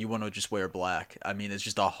plants, it's like you want to just wear black. I mean, it's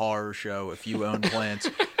just a horror show if you own plants,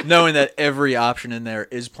 knowing that every option in there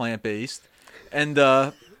is plant-based. And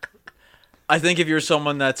I think if you're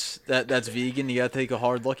someone that's vegan, you got to take a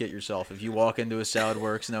hard look at yourself. If you walk into a Salad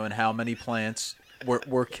Works knowing how many plants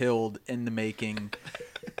were killed in the making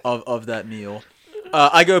of that meal.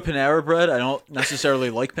 I go Panera Bread. I don't necessarily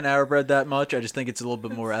like Panera Bread that much. I just think it's a little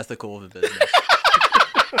bit more ethical of a business.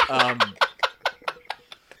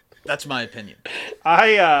 That's my opinion.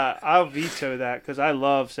 I'll veto that because I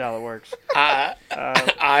love Salad Works.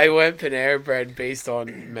 I went Panera Bread based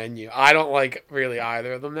on menu. I don't like really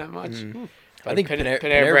either of them that much. I think Panera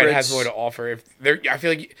Panera Bread has Bread's- more to offer. I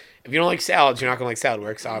feel like if you don't like salads, you're not gonna like Salad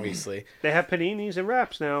Works, obviously. They have paninis and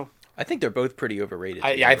wraps now. I think they're both pretty overrated. to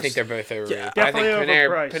I be think honest. they're both overrated. Yeah, I think definitely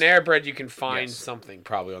overpriced. Panera Bread, you can find Yes. something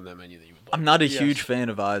probably on that menu that you would like. I'm not a Yes. huge fan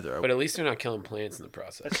of either. But at least they're not killing plants in the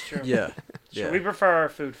process. That's true. Yeah, So yeah. we prefer our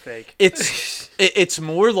food fake. It's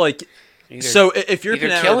more like Either, so if you're either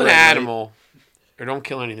Panera kill an Bread, right? animal or don't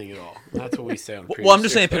kill anything at all. That's what we say on Well, I'm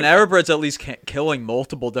just saying Previous Panera Bread's at least killing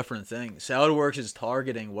multiple different things. Salad Works is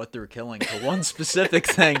targeting what they're killing to one specific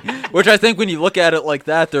thing, which I think when you look at it like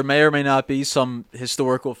that, there may or may not be some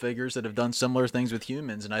historical figures that have done similar things with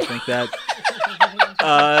humans, and I think that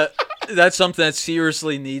that's something that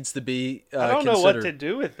seriously needs to be I don't know what considered. to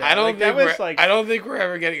do with that. I don't Like, think that was like I don't think we're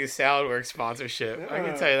ever getting a Salad Works sponsorship. I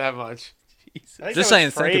can tell you that much. I think Just that was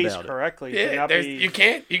saying, think phrased about it. correctly. Yeah, to not there's, be, you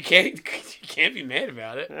can't be mad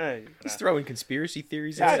about it. Hey, He's throwing conspiracy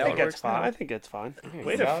theories I at think Salad that's Works fine. now. I think that's fine.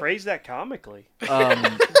 Way to phrase that comically. Um,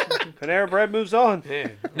 Panera Bread moves on. Yeah.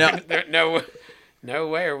 Now- No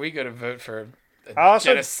way are we going to vote for a I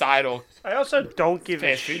also- genocidal. I also don't give a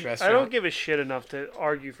Fast food I don't restaurant. give a shit enough to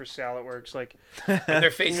argue for Salad Works. Like, And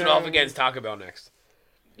they're facing No. off against Taco Bell next.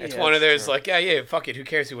 It's yeah, one of that's those true. like, yeah, fuck it. Who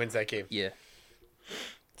cares who wins that game? Yeah.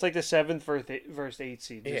 It's like the 7th versus 8th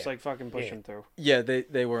seed. Just Yeah. like fucking push Yeah. them through. yeah,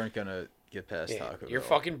 they weren't gonna get past Yeah. Taco Your Bell.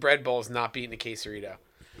 fucking bread bowl's not beating the quesarito.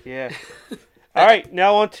 Yeah. All right,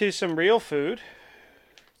 now on to some real food.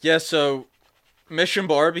 Yeah, so Mission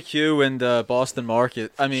Barbecue and Boston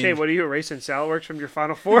Market. I mean, Shane, what are you erasing Salad Works from your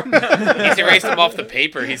Final Four? He's erased them off the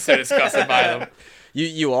paper. He's so disgusted by them.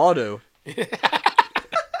 you ought to.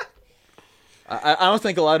 I don't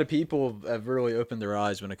think a lot of people have really opened their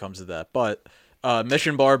eyes when it comes to that, but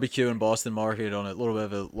Mission Barbecue and Boston Market on a little bit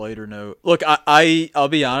of a lighter note. Look, I'll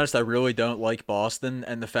be honest, I really don't like Boston,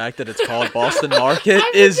 and the fact that it's called Boston Market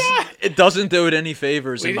it doesn't do it any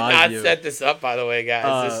favors We in did my not view. set this up, by the way, guys.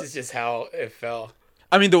 Uh, This is just how it fell.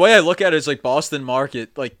 I mean, the way I look at it is like Boston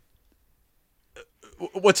Market, like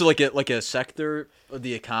what's it, like a sector of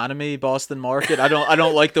the economy, Boston Market. I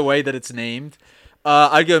don't like the way that it's named.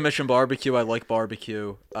 I'd go Mission Barbecue. I like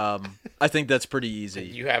barbecue. I think that's pretty easy.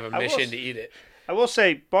 You have a will mission s- to eat it. I will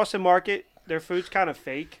say, Boston Market, their food's kind of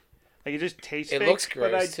fake. Like, it just tastes It fake. looks But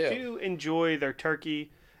I gross, too. do enjoy their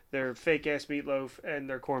turkey, their fake-ass meatloaf, and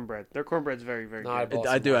their cornbread. Their cornbread's very, very Not good. a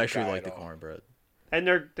I do Boston actually guy like at the all. cornbread. And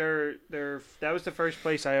their that was the first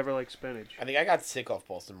place I ever liked spinach. I think I got sick off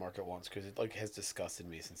Boston Market once because it like has disgusted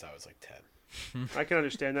me since I was like 10. I can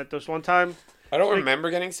understand that. This one time, I don't like- remember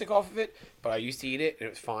getting sick off of it, but I used to eat it and it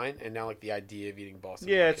was fine. And now like the idea of eating Boston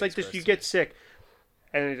yeah, Market it's like is this. gross You to get me. sick,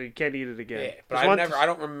 and you can't eat it again. Yeah, but This I one- never. I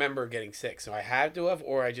don't remember getting sick, so I had to have,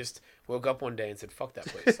 or I just woke up one day and said, "Fuck that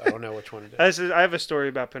place." I don't know which one it is. I have a story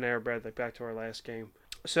about Panera Bread, like back to our last game.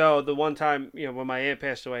 So the one time, when my aunt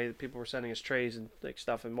passed away, people were sending us trays and like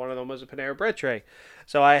stuff, and one of them was a Panera Bread tray.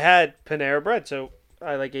 So I had Panera Bread, so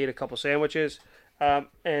I like ate a couple sandwiches,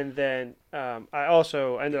 and then I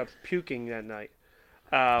also ended up puking that night.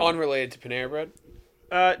 Unrelated to Panera Bread.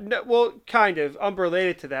 No, well, kind of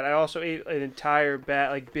unrelated to that. I also ate an entire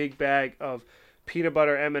big bag of peanut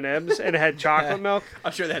butter M&Ms, and it had chocolate milk,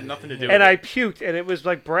 I'm sure that had nothing to do and I puked, and it was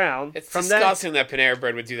like brown. It's from that. disgusting that Panera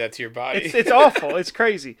Bread would do that to your body. It's awful. It's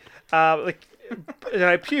crazy. And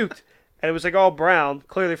I puked, and it was like all brown,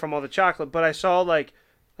 clearly from all the chocolate. But I saw like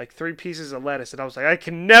 3 pieces of lettuce, and I was like, I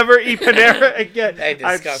can never eat Panera again. They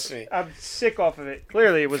disgust me. I'm sick off of it.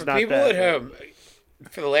 Clearly, it was For not people that. at home,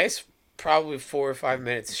 for the last probably 4 or 5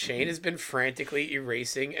 minutes, Shane has been frantically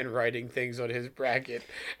erasing and writing things on his bracket,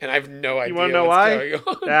 and I have no idea You want to know what's why? going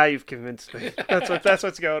on. Nah, you've convinced me. That's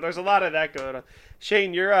what's going on. There's a lot of that going on.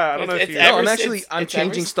 Shane, you're I don't know if It's you. ever No, I'm since- actually I'm it's ever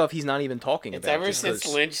changing s- stuff he's not even talking It's about. ever just since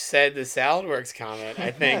 'cause Lynch said the Salad Works comment,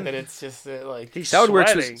 I think that it's just like He's Salad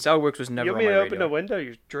Works sweating. was never You on want me my to open radar. the window?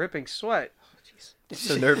 You're dripping sweat.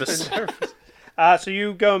 So nervous. So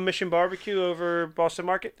you go Mission Barbecue over Boston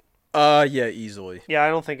Market? Yeah, easily. Yeah, I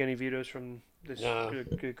don't think any vetoes from this No.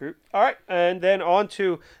 good group. All right, and then on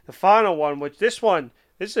to the final one, which this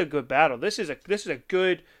is a good battle. This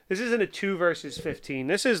isn't a 2 versus 15.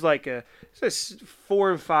 This is like a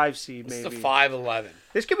 4 and 5 seed it's maybe. the 5-11.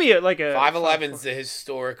 This could be like a 5-11's the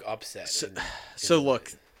historic upset. So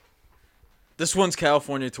look, this one's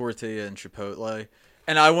California tortilla and Chipotle,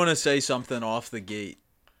 and I want to say something off the gate.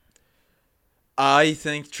 I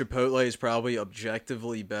think Chipotle is probably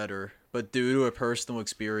objectively better, but due to a personal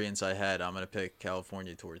experience I had, I'm gonna pick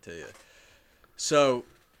California tortilla. So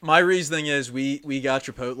my reasoning is we got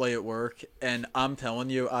Chipotle at work, and I'm telling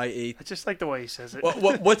you, I ate. I just like the way he says it.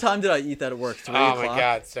 What time did I eat that at work? 3 Oh o'clock? my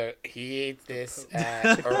god! So he ate this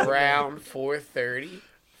at around 4:30,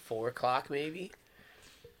 4 o'clock maybe.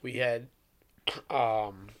 We had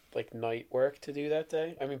like night work to do that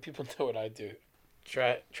day. I mean, people know what I do.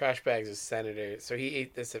 Trash bags as senator. So he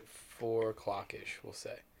ate this at 4 o'clock ish, we'll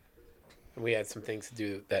say. And we had some things to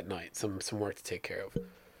do that night, some work to take care of.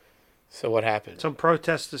 So what happened? Some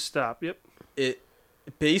protests to stop. Yep. It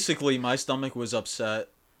basically, my stomach was upset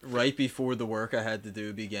right before the work I had to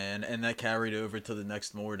do began, and that carried over to the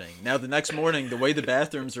next morning. Now, the next morning, the way the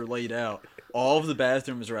bathrooms are laid out, all of the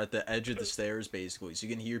bathrooms are at the edge of the stairs, basically, so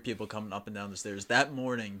you can hear people coming up and down the stairs. That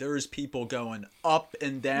morning, there was people going up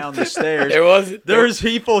and down the stairs. There was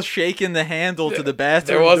people shaking the handle to the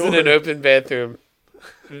bathroom There wasn't door. an open bathroom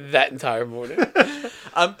that entire morning. They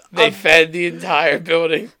I'm- fed the entire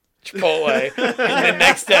building Chipotle, and the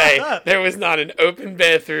next day there was not an open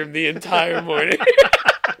bathroom the entire morning.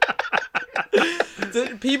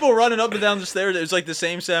 The people running up and down the stairs, it was like the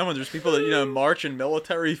same sound when there's people that, march in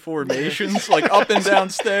military formations, like up and down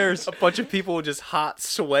stairs. A bunch of people just hot,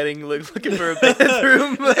 sweating, looking for a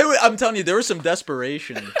bathroom. I'm telling you, there was some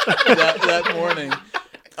desperation that morning.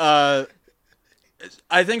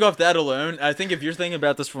 I think off that alone, I think if you're thinking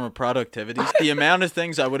about this from a productivity, the amount of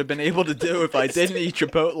things I would have been able to do if I didn't eat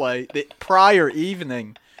Chipotle the prior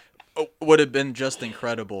evening would have been just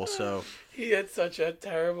incredible. So He had such a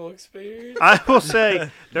terrible experience. I will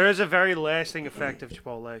say there is a very lasting effect of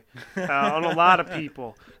Chipotle on a lot of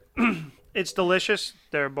people. It's delicious.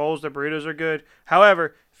 Their bowls, their burritos are good.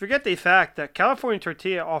 However, forget the fact that California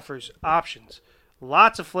Tortilla offers options.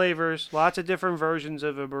 Lots of flavors, lots of different versions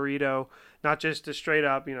of a burrito, not just a straight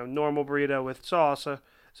up, normal burrito with salsa.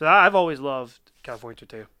 So I've always loved California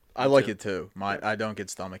Tortilla. I like it too. I don't get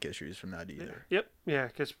stomach issues from that either. Yep. Yeah.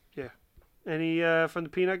 Any from the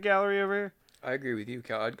peanut gallery over here? I agree with you,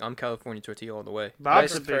 Cal. I'm California tortilla all the way. I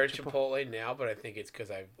Bob's a big prefer Chipotle. Chipotle now, but I think it's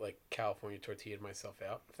because I've California tortilla'd myself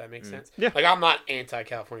out. If that makes sense. Yeah. I'm not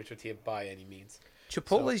anti-California tortilla by any means.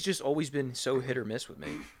 Chipotle's just always been so hit or miss with me.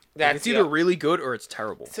 That's It's either really good or it's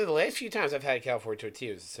terrible. So the last few times I've had California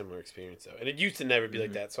tortilla was a similar experience though, and it used to never be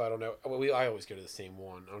like that. So I don't know. I always go to the same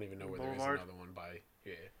one. I don't even know where there is Boulevard. another one by.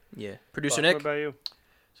 Yeah. Yeah. Producer What Nick? about you?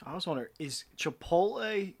 So I was wondering, is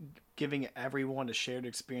Chipotle giving everyone a shared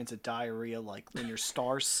experience of diarrhea, like when your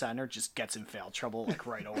star center just gets in foul trouble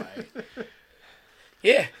right away?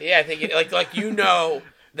 Yeah. I think it,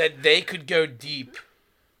 that they could go deep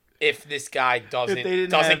if this guy doesn't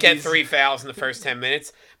didn't have get these- 3 fouls in the first 10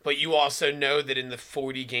 minutes. But you also know that in the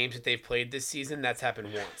 40 games that they've played this season, that's happened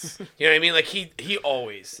once. You know what I mean? Like he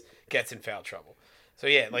always gets in foul trouble. So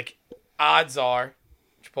yeah, odds are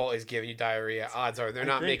Chipotle's giving you diarrhea. Odds are they're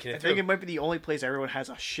not making I it think through. it might be the only place everyone has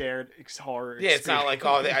a shared horror. Yeah, it's not like,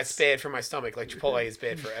 experience. it's bad for my stomach. Like, Chipotle is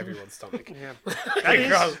bad for everyone's stomach. Yeah.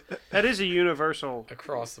 across, That is a universal.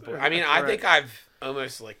 across the board. I mean, I think Correct. I've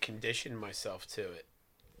almost, conditioned myself to it.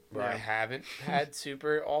 Where I Yeah. haven't had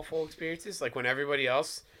super awful experiences. Like, when everybody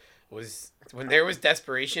else when there was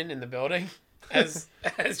desperation in the building, as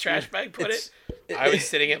Trash Bag put it, I was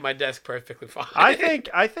sitting at my desk perfectly fine. I think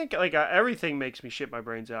everything makes me shit my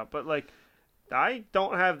brains out, but I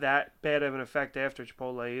don't have that bad of an effect after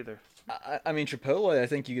Chipotle either. I mean, Chipotle, I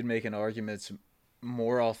think you could make an argument it's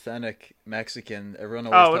more authentic Mexican. Everyone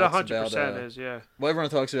Oh, always it talks about 100% is, yeah. well,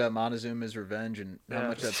 everyone talks about Montezuma's Revenge and how Yeah.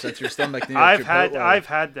 much that upsets your stomach. Near I've Chipotle.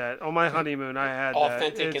 had that on my honeymoon. I had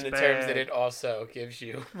authentic that. in It's the terms bad. that it also gives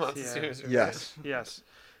you Montezuma's Revenge. Yes. Yes,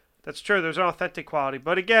 that's true. There's an authentic quality,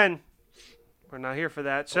 but again, we're not here for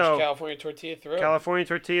that. Push So California tortilla through. California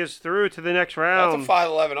Tortillas through to the next That's round. a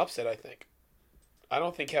 5-11 upset, I think. I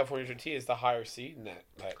don't think California tortilla is the higher seed in that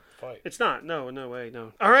fight. It's not. No way.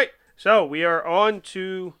 No. All right. So we are on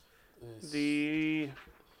to the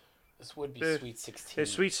This would be the- Sweet 16. the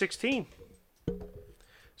Sweet 16.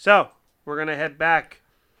 So we're gonna head back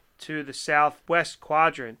to the Southwest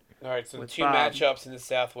Quadrant, All right, so the with two Bob. matchups in the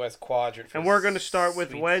Southwest Quadrant. For and we're gonna start with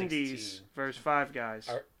Sweet Wendy's 16. versus Five Guys.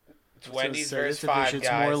 All right. It's So Wendy's this versus division, Five it's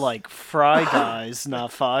Guys. more like Fry Guys,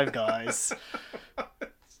 not Five Guys. All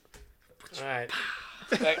right.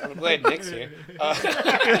 I'm glad Nick's here.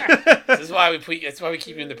 That's why we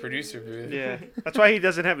keep you in the producer booth. Yeah, that's why he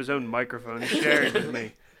doesn't have his own microphone. He shares it with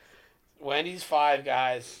me. Wendy's Five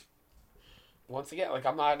Guys. Once again,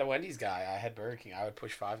 I'm not a Wendy's guy. I had Burger King. I would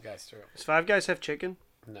push Five Guys through. Does Five Guys have chicken?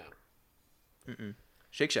 No.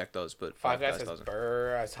 Shake Shack does, but Five Guys doesn't.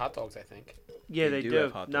 has hot dogs, I think. Yeah, They they do have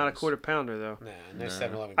do. hot Not a dogs. quarter pounder though. Nah, and there's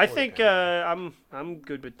 7-Eleven. I quarter think pounder. I'm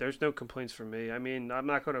good, but there's no complaints from me. I mean, I'm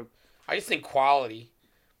not gonna. I just think quality,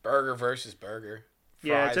 burger versus burger.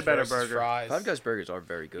 Yeah, it's a Fries better versus burger. Fries. Five Guys burgers are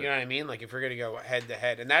very good. You know what I mean? Like if we're gonna go head to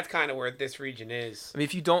head, and that's kind of where this region is. I mean,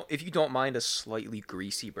 if you don't mind a slightly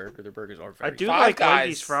greasy burger, their burgers are I very do Five like Guys.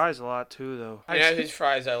 Wendy's fries a lot too, though. You know whose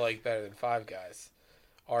fries I like better than Five Guys?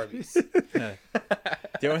 Arby's.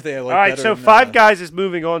 The only thing I like All right, better so than, Five Guys is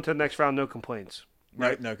moving on to the next round. No complaints.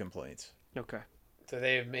 No complaints. Okay. So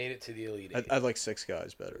they have made it to the Elite Eight. I like Six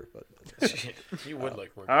Guys better, but You would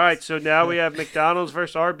like more. All right, so now we have McDonald's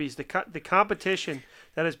versus Arby's, the competition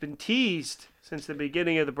that has been teased since the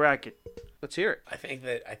beginning of the bracket. Let's hear it. I think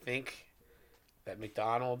that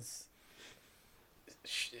McDonald's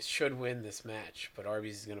should win this match, but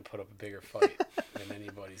Arby's is going to put up a bigger fight than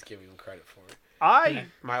anybody's giving them credit for.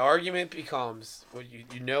 My argument becomes, well,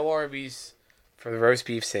 you know Arby's for the roast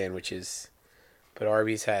beef sandwiches, but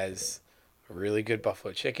Arby's has a really good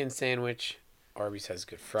buffalo chicken sandwich. Arby's has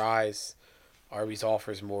good fries. Arby's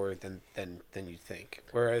offers more than you think.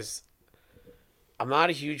 Whereas I'm not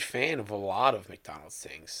a huge fan of a lot of McDonald's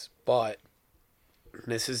things, but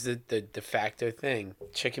this is the de facto thing.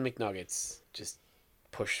 Chicken McNuggets just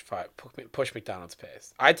push McDonald's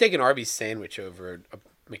past. I'd take an Arby's sandwich over a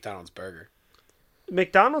McDonald's burger.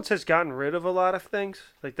 McDonald's has gotten rid of a lot of things,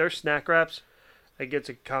 like their snack wraps. It gets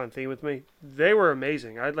a common theme with me. They were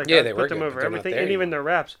amazing. I'd they put were them good, over but they're not everything, there and even anymore. their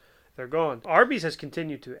wraps. They're gone. Arby's has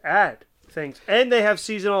continued to add things, and they have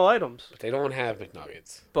seasonal items. But they don't have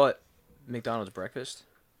McNuggets. But McDonald's breakfast,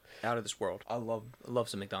 out of this world. I love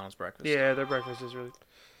some McDonald's breakfast. Yeah, their breakfast is really.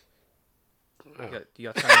 Oh.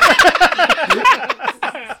 You got time?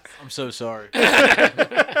 I'm so sorry.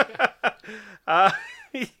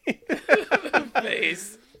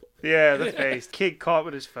 Face. Yeah, the face. Kid caught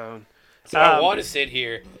with his phone. So I want to sit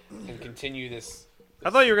here and continue this. I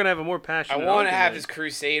thought you were gonna have a more I passionate. want to have argument. this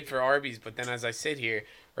crusade for Arby's, but then as I sit here,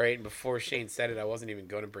 right, and before Shane said it, I wasn't even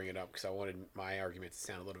going to bring it up because I wanted my argument to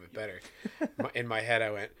sound a little bit better. In my head, I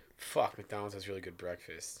went, "Fuck, McDonald's has really good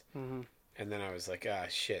breakfast," Mhm. and then I was like, "Ah,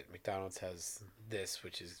 shit, McDonald's has this,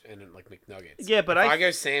 which is and then like McNuggets." Yeah, but if I I go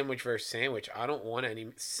sandwich versus sandwich, I don't want any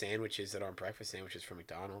sandwiches that aren't breakfast sandwiches from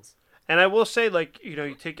McDonald's. And I will say, like, you know,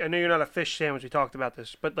 you take. I know you're not a fish sandwich. We talked about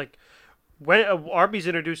this, but like, when Arby's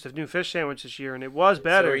introduced a new fish sandwich this year, and it was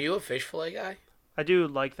better. So are you a fish fillet guy? I do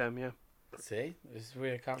like them. Yeah. See, this is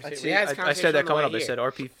weird I conversation. We had this I said conversation that on the coming way up. I here.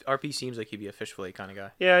 said RP seems like he'd be a fish fillet kind of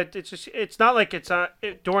guy. Yeah, it's not like it's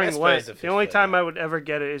during I suppose Lent. a The fish only fillet, time yeah. I would ever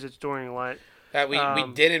get it is it's during Lent. That we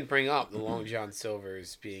Um, didn't bring up the Long John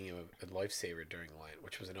Silver's being a lifesaver during Lent,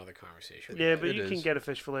 which was another conversation. Yeah, but It you can is. get a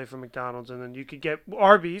fish fillet from McDonald's, and then you could get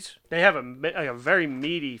Arby's. They have a very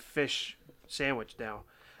meaty fish sandwich now,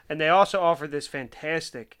 and they also offer this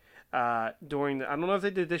fantastic during the. I don't know if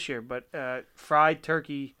they did this year, but fried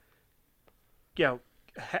turkey.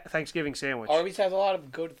 Thanksgiving sandwich. Arby's has a lot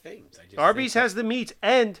of good things. I just Arby's think has the meats,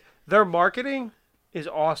 and their marketing is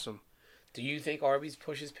awesome. Do you think Arby's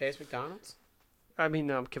pushes past McDonald's? I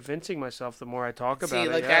mean, I'm convincing myself the more I talk about See,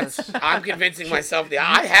 it. like yes. that's I'm convincing myself that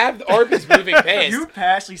I have Arby's moving past. You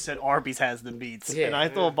passionately said Arby's has the meats, Yeah. and I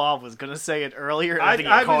thought Bob was gonna say it earlier. And I- I think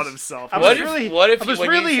I he caught was- himself. I What was if- really, what if I was when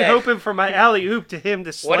you really said- hoping for my alley oop to him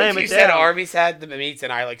to slam What if you it said down. Arby's had the meats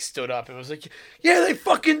and I like stood up and was like, "Yeah, they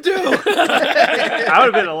fucking do." I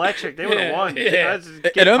would have been electric. They would have won. Yeah. That's-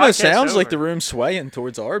 It get almost podcast sounds like over. the room swaying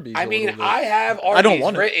towards Arby's. I a mean, little bit. I have Arby's I don't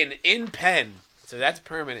want it. written in pen, so that's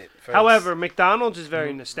permanent. Folks. However, McDonald's is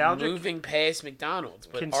very nostalgic. moving past McDonald's,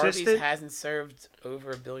 but Consistent. Arby's hasn't served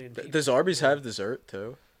over 1 billion people. Does Arby's have dessert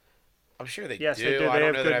too? I'm sure they Yes, do. they do. I They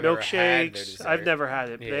don't have know that good I've ever had their milkshakes. dessert. I've never had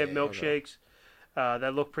it. They have Yeah, milkshakes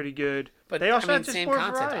that look pretty good. But they also I mean, have just same more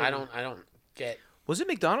concept. variety. I don't get Was it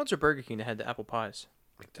McDonald's or Burger King that had the apple pies?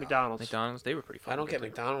 McDonald's. McDonald's, they were pretty fun. I don't get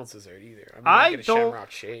McDonald's dessert either. I mean, I get a don't-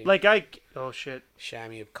 Shamrock Shake. Like oh shit.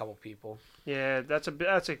 Shammy a couple people. Yeah, that's a.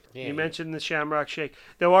 Yeah. You mentioned the Shamrock Shake.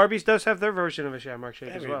 Though Arby's does have their version of a Shamrock Shake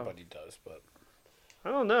as well. Everybody does, but I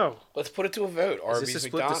don't know. let's put it to a vote. Arby's, this a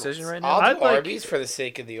split McDonald's. decision right now? I'll I'd do like- Arby's for the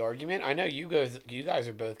sake of the argument. I know you guys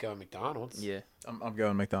are both going McDonald's. Yeah. I'm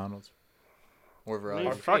going McDonald's. More variety.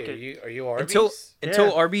 Yeah. RP, Fuck are it. you Arby's? Until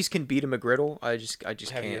Yeah. Arby's can beat a McGriddle, I just have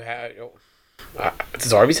can't. you had?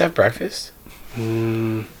 Does Arby's have breakfast?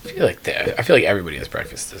 I feel like everybody has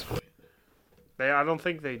breakfast at this point. I don't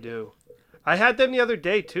think they do. I had them the other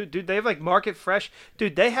day too, dude. They have like market fresh,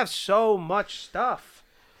 dude. They have so much stuff,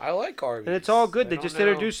 I like Arby's, and it's all good. I They don't just know.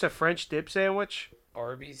 introduced a French dip sandwich.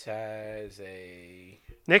 Arby's has a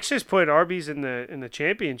Nick's just put Arby's in the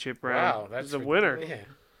championship round. wow. That's the winner. Yeah,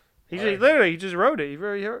 He Alright. literally he just wrote it. He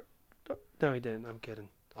wrote. No, he didn't. I'm kidding.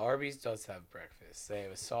 Arby's does have breakfast. They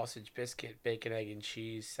have a sausage biscuit, bacon, egg, and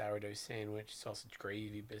cheese, sourdough sandwich, sausage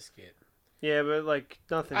gravy biscuit. Yeah, but like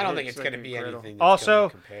nothing. I don't think hits it's like going to a be griddle. anything. That's Also, gonna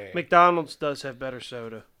compare. McDonald's does have better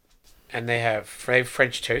soda. And they have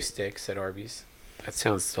French toast sticks at Arby's. That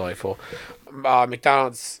sounds delightful.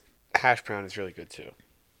 McDonald's hash brown is really good too.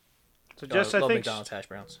 So just I love think McDonald's hash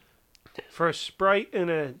browns. for a Sprite and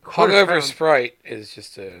a quarter Hungover pound, Sprite is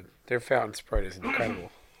just their fountain Sprite is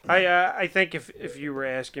incredible. I think if you were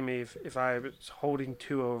asking me if I was holding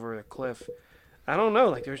two over a cliff, I don't know.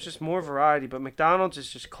 Like there's just more variety, but McDonald's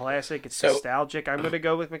is just classic. It's So- nostalgic. I'm gonna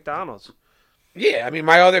go with McDonald's. Yeah, I mean,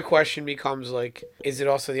 my other question becomes like, is it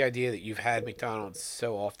also the idea that you've had McDonald's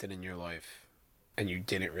so often in your life, and you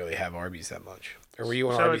didn't really have Arby's that much, or were you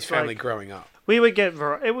an So Arby's it's family like- growing up? We would get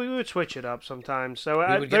we would switch it up sometimes. So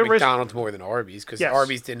We would there get was McDonald's more than Arby's because Yes.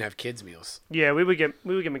 Arby's didn't have kids meals. yeah we would get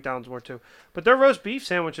McDonald's more too. But their roast beef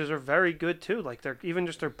sandwiches are very good too. Like they're even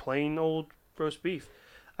just their plain old roast beef.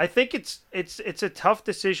 I think it's a tough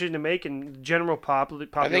decision to make in general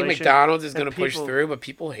population. I think McDonald's is and going to push people- through, but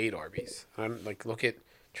people hate Arby's. I'm like, look at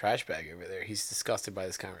Trash Bag over there. He's disgusted by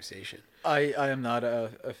this conversation. I am not a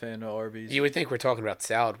fan of Arby's. You would think we're talking about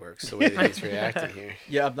Salad Works the way that he's reacting here.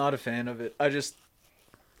 Yeah, I'm not a fan of it. I feel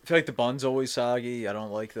like the bun's always soggy. I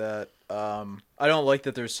don't like that. I don't like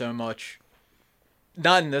that there's so much.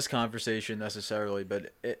 Not in this conversation necessarily,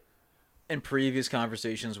 but in previous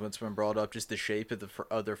conversations when it's been brought up, just the shape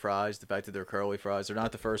of their fries, the fact that they're curly fries. They're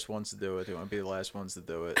not the first ones to do it. They won't be the last ones to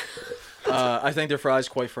do it. I think their fries,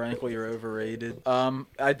 quite frankly, are overrated.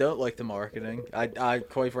 I don't like the marketing. I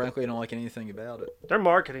quite frankly don't like anything about it. Their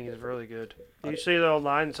marketing is really good. You see it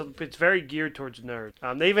online. It's very geared towards nerds.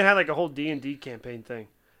 They even had like a whole D&D campaign thing.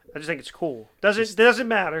 I just think it's cool. Doesn't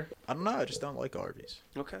matter. I don't know. I just don't like Arby's.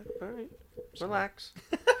 Okay, all right, relax.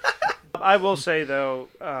 I will say though,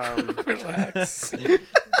 Relax.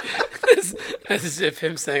 As if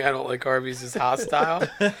him saying I don't like Arby's is hostile.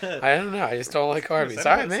 I don't know. I just don't like Arby's.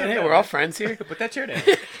 All right, man. Hey, we're all friends here. But that's your name.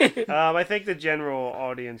 I think the general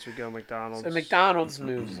audience would go McDonald's. So McDonald's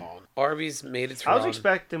moves on. Arby's made its I was run.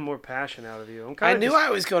 expecting more passion out of you. I'm I kind of knew I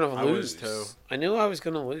was going to I was lose. too. I knew I was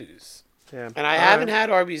going to lose. Yeah. And I haven't had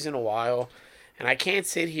Arby's in a while. And I can't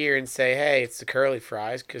sit here and say, hey, it's the curly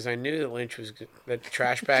fries, because I knew that that the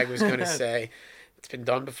Trash Bag was going to say, it's been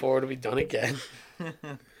done before, it'll be done again.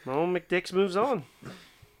 Well, McDick's moves on.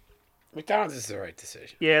 McDonald's is the right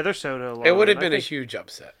decision. Yeah, their soda alone. It would have I been a think- huge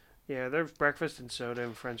upset. Yeah, their breakfast and soda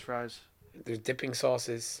and French fries. There's dipping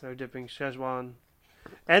sauces. They're dipping Szechuan,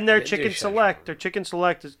 and their They do chicken Szechuan. select. Their chicken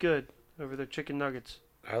select is good over their chicken nuggets.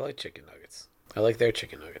 I like chicken nuggets. I like their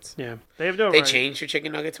chicken nuggets. Yeah, they have no. They right. changed their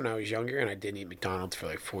chicken nuggets when I was younger, and I didn't eat McDonald's for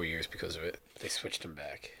like 4 years because of it. They switched them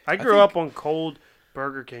back. I grew up on cold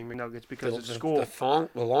Burger King McNuggets because of school. The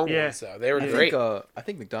long Yeah. ones, though. They were Yeah. great. I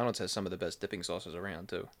think McDonald's has some of the best dipping sauces around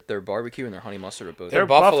too. Their barbecue and their honey mustard are both. Their Their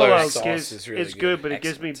buffalo buffalo sauce gives, is really it's good. good, but it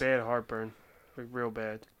gives me Excellent. bad heartburn, like real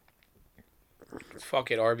bad.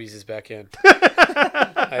 Fuck it, Arby's is back in.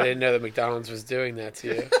 I didn't know that McDonald's was doing that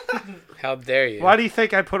to you. How dare you? Why do you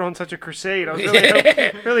think I put on such a crusade? I was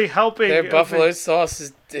really, really helping. Their buffalo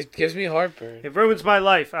sauce it gives me heartburn. It ruins my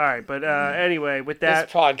life. All right, but anyway, with that,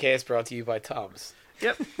 This podcast brought to you by Tums.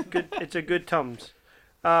 yep, good. It's a good Tums.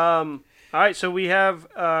 All right, so we have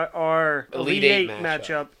our Elite Elite Eight Eight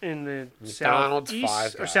matchup in the McDonald's, Southeast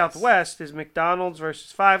Five or Guys. Southwest is McDonald's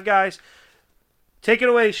versus Five Guys. Take it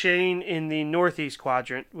away, Shane. In the Northeast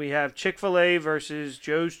quadrant, we have Chick-fil-A versus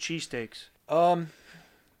Joe's Cheesesteaks.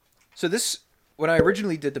 So this, when I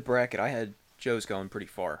originally did the bracket, I had Joe's going pretty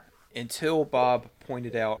far until Bob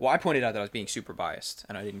pointed out. Well, I pointed out that I was being super biased,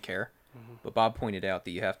 and I didn't care. But Bob pointed out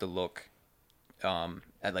that you have to look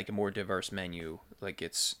at like a more diverse menu. Like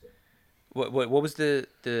it's what was the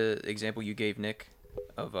example you gave, Nick?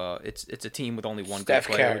 Of it's a team with only one Steph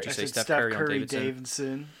good player. Curry. Would you I say said Steph Steph Curry, on Curry, Davidson?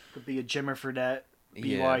 Davidson. Could be a Jimmer Fredette,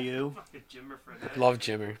 Yeah. BYU. Love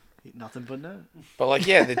Jimmer. Nothing but that. But like,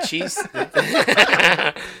 yeah, the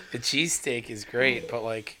the cheesesteak is great. But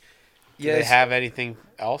like, do they Yes. have anything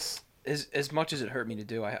else? As much as it hurt me to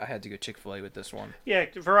do, I had to go Chick-fil-A with this one. Yeah,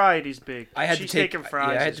 variety's big. I had to take and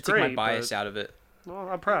fries. I had is to take great, my bias but- out of it. Well,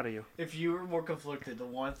 I'm proud of you. If you were more conflicted, the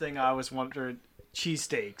one thing I was wondering,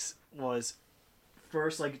 cheesesteaks, was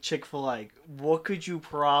first like Chick-fil-A. What could you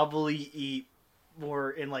probably eat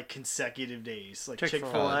more in like consecutive days? Like Chick-fil-A.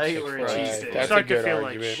 Chick-fil-A or a Chick-fil-A. cheesesteak? That's Starting a to good feel like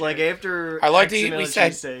argument. shit. Like after I like X to eat- amount we of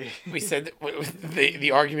said- cheesesteak. We said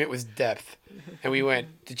the argument was depth, and we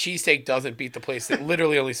went the cheesesteak doesn't beat the place that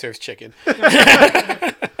literally only serves chicken.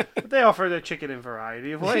 they offer their chicken in a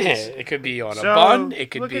variety of ways. Yeah, it could be on a So, bun. It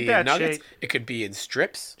could look at be that, in nuggets. Shane. It could be in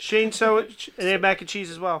strips. Shane, and they have mac and cheese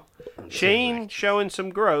as well. Shane showing some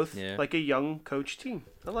growth, Yeah. like a young coach team.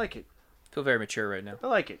 I like it. Feel very mature right now. I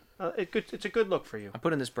like it. It's a good look for you. I'm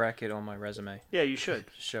putting this bracket on my resume Yeah, you should.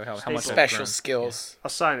 to show how much Staple. I've Special grown. skills. I'll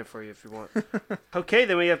sign it for you if you want. Okay,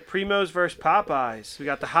 then we have Primo's versus Popeyes. We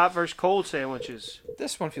got the hot versus cold sandwiches.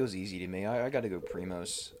 This one feels easy to me. I got to go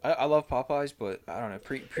Primo's. I love Popeyes, but I don't know.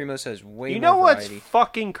 Primo's has way You more know what's variety.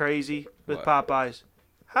 fucking crazy with What? Popeyes?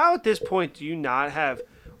 How at this point do you not have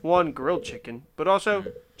one grilled chicken, but also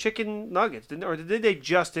chicken nuggets? Or did they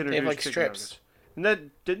just introduce like chicken strips. nuggets? And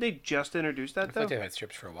didn't they just introduce I that thought though? they've had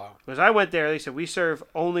strips for a while. Because I went there, they said we serve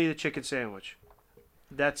only the chicken sandwich.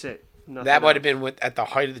 That's it. Nothing That might have else. been at the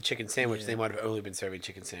height of the chicken sandwich. They might have only been serving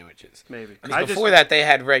chicken sandwiches. Maybe. Because before that, they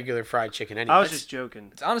had regular fried chicken anyway. I was just joking.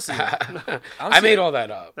 It's honestly, I made all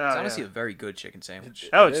that up. Oh, it's honestly yeah. a very good chicken sandwich.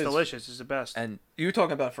 Oh, it's It is. delicious. It's the best. And you were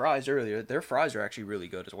talking about fries earlier. Their fries are actually really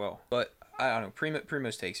good as well. But I don't know.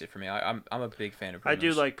 Primo's takes it for me. I'm a big fan of I Primo's.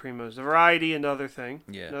 do like Primo's. The variety, another thing.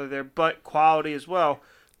 Yeah. Another there, but quality as well.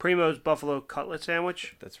 Primo's buffalo cutlet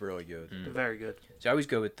sandwich, That's really good. very good. So I always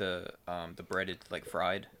go with the breaded like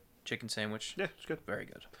fried chicken sandwich. Yeah, it's good. Very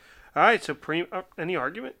good. All right, so any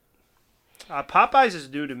argument? Popeyes is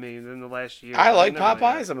new to me in the last year. I like never really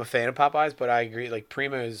had Popeyes. I'm a fan of Popeyes, but I agree. Like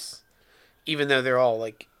Primo's, even though they're all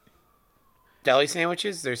like deli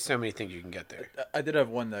sandwiches, there's so many things you can get there. I did have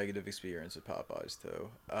one negative experience at Popeyes too.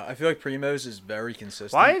 I feel like Primo's is very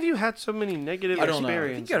consistent. Why have you had so many negative I don't know. I I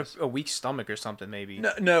experiences? think you got a weak stomach or something maybe.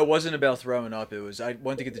 No, it wasn't about throwing up. It was I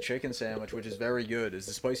went to get the chicken sandwich, which is very good. It's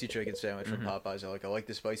the spicy chicken sandwich from Popeyes. I like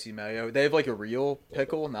the spicy mayo. They have like a real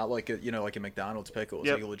pickle, not like a like a McDonald's pickle. It's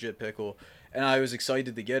Yep. like a legit pickle. And I was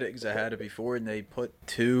excited to get it because I had it before, and they put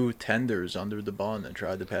 2 tenders under the bun and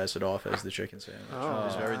tried to pass it off as the chicken sandwich. It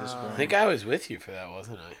was very I disappointing. think I was with you for that,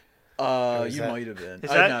 wasn't I? Or is You that- might have been. Is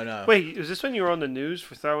that, No. Wait, was this when you were on the news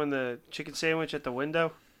for throwing the chicken sandwich at the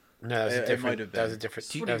window? No, that was a It different. might have That was a been. different.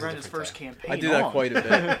 That's when that he was a ran his different first time. campaign. I do that on. quite a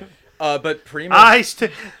bit. But Primo's.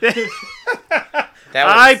 That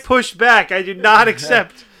I was, pushed back. I do not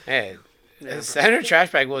accept hey, Senator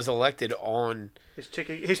Trashbag was elected on. his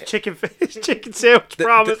chicken sandwich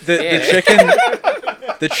promise.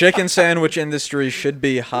 The chicken sandwich industry should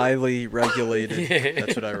be highly regulated.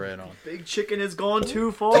 That's what I read on. Big chicken has gone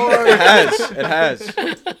too far. It has.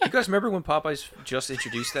 You guys remember when Popeyes just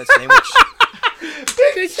introduced that sandwich?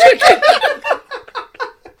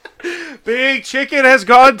 Big chicken has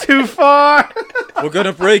gone too far. We're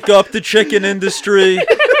gonna break up the chicken industry.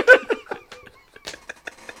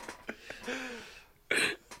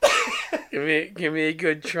 Give me a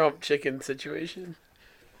good Trump chicken situation.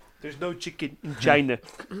 There's no chicken in China.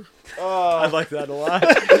 I like that a lot.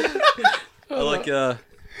 I like.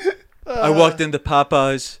 I walked into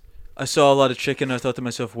Popeyes. I saw a lot of chicken. I thought to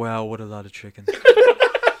myself, "Wow, what a lot of chicken."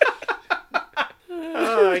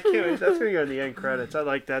 Oh, I can't wait. That's gonna go in the end credits. I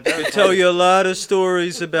like that. I tell you a lot of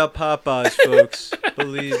stories about Popeyes, folks.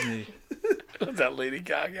 Believe me. Was that Lady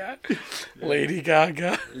Gaga? Lady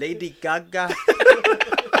Gaga. Lady Gaga.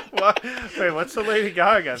 What? Wait, what's the Lady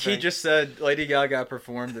Gaga thing? He just said Lady Gaga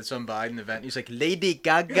performed at some Biden event. He's like, Lady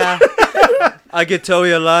Gaga. I could tell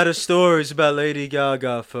you a lot of stories about Lady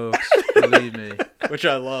Gaga, folks. Believe me. Which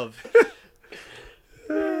I love.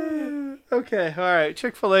 Okay, all right.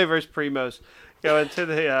 Chick-fil-A versus Primo's. Going to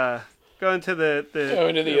the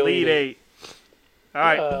Elite Eight. All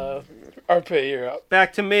right, RP, you're up.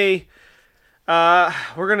 back to me.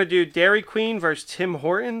 We're gonna do Dairy Queen versus Tim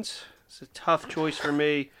Hortons. It's a tough choice for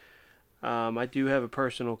me. I do have a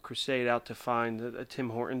personal crusade out to find a Tim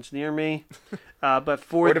Hortons near me. But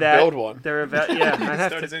for Or to that, build one. they're yeah. I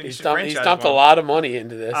have to. He's dumped a lot of money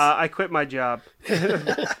into this. I quit my job.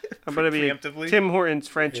 I'm gonna be a Preemptively? Tim Hortons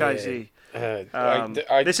franchisee.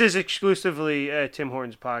 This is exclusively a Tim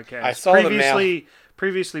Hortons podcast. I saw the mail.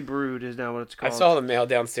 Previously Brewed is now what it's I called. saw the mail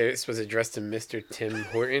downstairs was addressed to Mr. Tim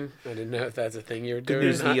Horton. I didn't know if that's a thing you were Good doing.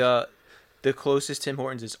 news, or not. the closest Tim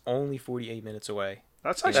Hortons is only 48 minutes away.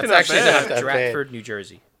 That's actually That's not actually bad. not that bad. Stratford, New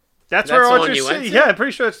Jersey. That's That's where the one Audra's you went sister. to? Yeah, I'm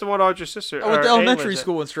pretty sure it's the one Audra's sister. I went to or Aunt elementary lives at.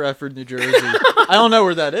 school in Stratford, New Jersey. I don't know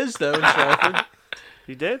where that is, though, in Stratford.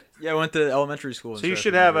 You did? Yeah, I went to elementary school in So you Stratford,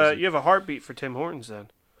 should New have Jersey. you have a heartbeat for Tim Hortons then.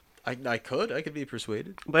 I could be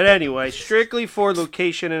persuaded. But anyway, strictly for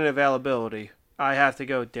location and availability, I have to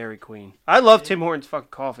go with Dairy Queen. I love Tim Hortons fucking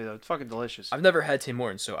coffee though. It's fucking delicious. I've never had Tim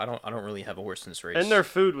Hortons, so I don't really have a horse in this race. And their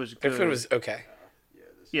food was good. Their food was okay.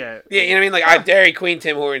 yeah. Yeah, you know what I mean? Like, Dairy Queen,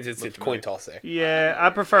 Tim Hortons, it's a coin toss there. Yeah, I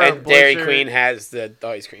prefer And Dairy Blizzard. Queen has the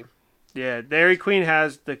ice cream. Yeah, Dairy Queen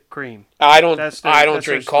has the cream. I don't That's drink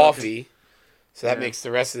their slogan. coffee, So that makes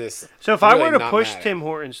the rest of this. So if I really were to not push matter. Tim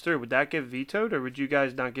Hortons through, would that get vetoed, or would you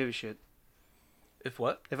guys not give a shit? If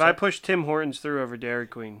what? If I pushed Tim Hortons through over Dairy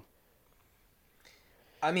Queen,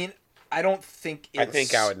 I mean, I don't think it's... I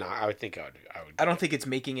think I would not. I would think I would. I don't think it's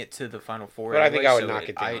making it to the Final Four. But I think anyway, I would so knock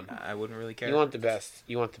it down. I wouldn't really care. You want the best.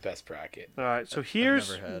 You want the best bracket. all right. So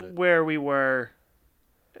here's never had it. where we were.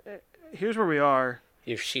 Here's where we are,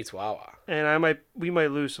 You have Sheets Wawa. and we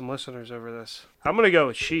might lose some listeners over this. I'm gonna go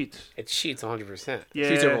with Sheets. It's Sheets 100%. Yeah,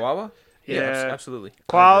 Sheets over Wawa? Yeah. Absolutely.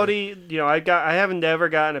 quality. You know, I haven't never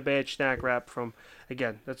gotten a bad snack wrap from.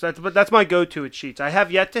 Again, that's my go-to at Sheets. I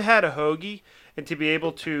have yet to had a hoagie, and to be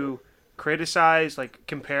able to criticize, like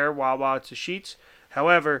compare Wawa to Sheets.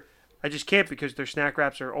 However, I just can't because their snack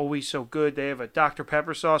wraps are always so good. They have a Dr.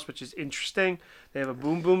 Pepper sauce, which is interesting. They have a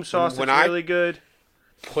Boom Boom sauce When that's I- really good.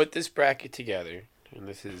 Put this bracket together, and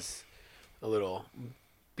this is a little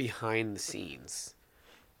behind the scenes.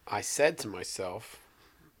 I said to myself,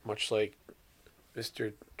 much like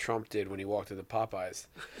Mr. Trump did when he walked into Popeyes,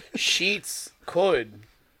 Sheets could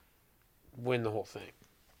win the whole thing.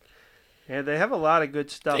 Yeah, they have a lot of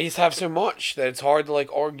good stuff. They just have so much that it's hard to like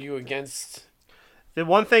argue against. The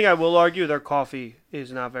one thing I will argue, their coffee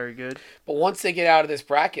is not very good. But once they get out of this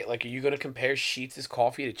bracket, like, are you going to compare Sheets'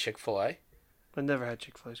 coffee to Chick-fil-A? I've never had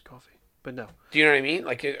Chick-fil-A's coffee, but no. Do you know what I mean?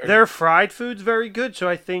 Like, Their fried food's very good, so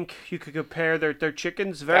I think you could compare their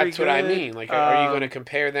chicken's very that's good. what I mean. Like, are you going to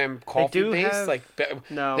compare them coffee do based? have- Like,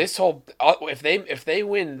 No. this whole if they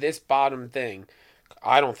win this bottom thing,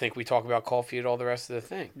 I don't think we talk about coffee at all the rest of the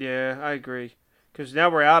thing. Yeah, I agree. Because now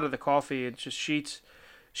we're out of the coffee. It's just Sheets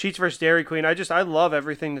versus Dairy Queen. I love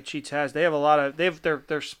everything that Sheets has. They have a lot of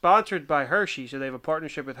they're sponsored by Hershey, so they have a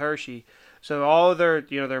partnership with Hershey. So all of their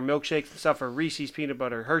their milkshakes and stuff are Reese's peanut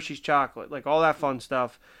butter, Hershey's chocolate, like all that fun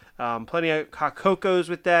stuff. Plenty of hot cocos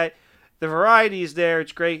with that. The variety is there.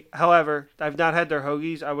 It's great. However, I've not had their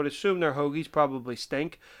hoagies. I would assume their hoagies probably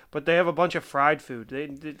stink, but they have a bunch of fried food. They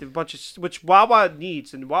have a bunch of which Wawa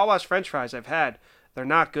needs, and Wawa's French fries I've had. They're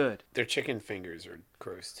not good. Their chicken fingers are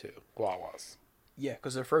gross too. Wawa's. Yeah,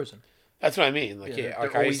 because they're frozen. That's what I mean. Like, Yeah, yeah, they're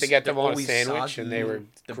like I used to get them they're on a always sandwich, soggy, and they were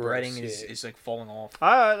the gross, breading is, yeah. is like falling off.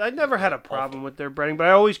 I never had a problem with their breading, but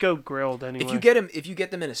I always go grilled anyway. If you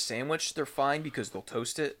get them in a sandwich, they're fine because they'll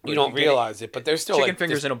toast it. But You if don't get realize it, but they're still chicken like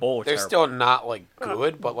fingers in a bowl. are They're terrible. still not like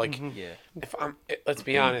good, but like Yeah. if I'm let's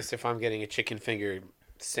be honest, if I'm getting a chicken finger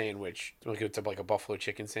sandwich, like it's like a buffalo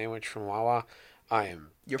chicken sandwich from Wawa, I am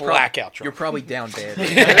blackout You're drunk. probably down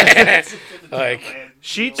bad. Like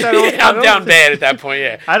Sheets, I don't. I I'm don't down thi- bad at that point.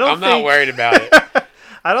 Yeah, I'm not think- worried about it.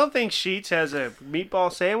 I don't think Sheets has a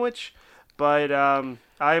meatball sandwich, but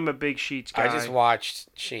I am a big Sheets guy. I just watched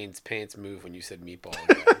Shane's pants move when you said meatball.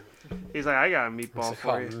 Again. He's like, I got a I was meatball like,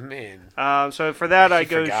 for oh you. man, So for that, I I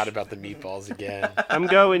go. forgot about the meatballs again. I'm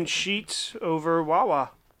going Sheets over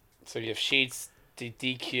Wawa. So you have Sheets, the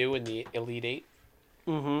DQ, and the Elite Eight.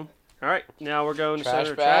 Mm-hmm. All right, now we're going to Trash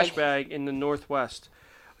center bag. trash bag in the Northwest.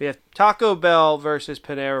 We have Taco Bell versus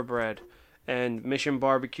Panera Bread, and Mission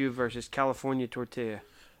Barbecue versus California Tortilla.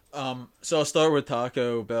 So I'll start with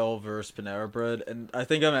Taco Bell versus Panera Bread, and I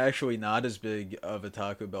think I'm actually not as big of a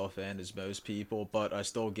Taco Bell fan as most people, but I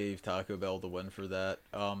still gave Taco Bell the win for that.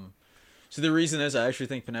 So the reason is I actually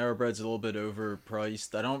think Panera Bread's a little bit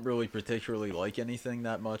overpriced. I don't really particularly like anything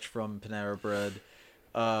that much from Panera Bread.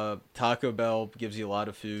 Taco Bell gives you a lot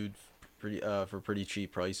of food for pretty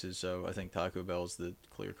cheap prices, so I think Taco Bell's the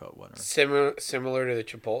clear-cut winner. Similar to the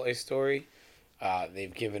Chipotle story,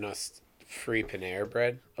 they've given us free Panera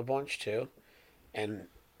Bread a bunch too, and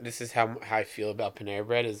this is how I feel about Panera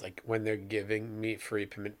Bread is like when they're giving me free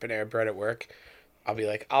Panera Bread at work, I'll be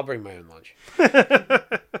like, I'll bring my own lunch.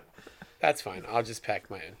 That's fine. I'll just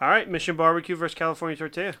pack my own. All right, Mission Barbecue versus California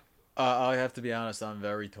Tortilla. I have to be honest, I'm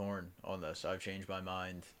very torn on this. I've changed my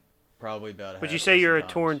mind probably about. Would you half say you're a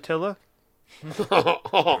dozen torn times. Tilla?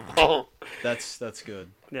 That's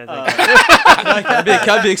good. Yeah, Can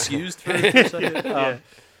I be excused for a second? yeah.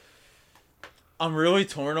 I'm really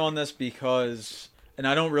torn on this because, and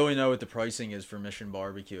I don't really know what the pricing is for Mission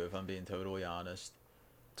Barbecue, if I'm being totally honest.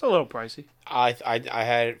 It's a little pricey. I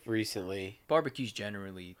had it recently. Barbecue's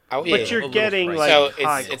generally. Oh, But yeah. you're a little getting pricey. like So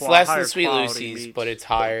high it's qua- less higher than Sweet quality Lucy's, meats. but it's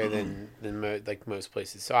higher than like most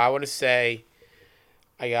places. So I want to say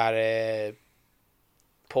I got a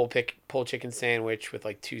pulled chicken sandwich with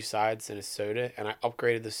like 2 sides and a soda, and I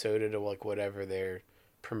upgraded the soda to like whatever their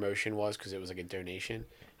promotion was because it was like a donation.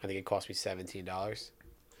 I think it cost me $17.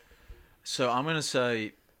 So I'm gonna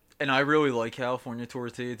say And I really like California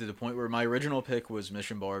tortilla to the point where my original pick was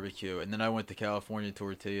Mission Barbecue, and then I went to California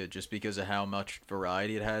tortilla just because of how much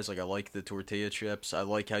variety it has. Like, I like the tortilla chips. I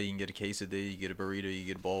like how you can get a quesadilla, you get a burrito, you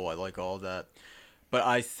get a bowl. I like all of that. But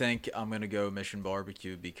I think I'm going to go Mission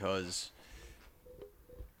Barbecue because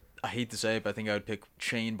I hate to say it, but I think I would pick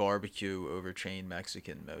chain barbecue over chain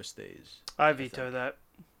Mexican most days. I veto that.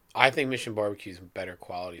 I think Mission Barbecue is better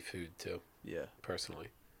quality food too. Yeah. Personally,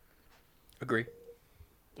 Agree.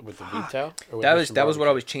 with the veto. Or with That Mission was what I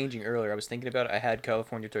Barbecue? was changing earlier. I was thinking about it. I had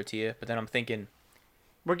California tortilla, but then I'm thinking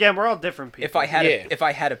We're all different people. if I had Yeah. if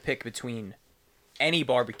I had to pick between any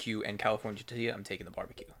barbecue and California tortilla, I'm taking the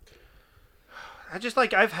barbecue.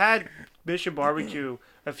 I've had Mission Barbecue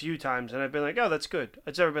a few times, and I've been like, oh, that's good.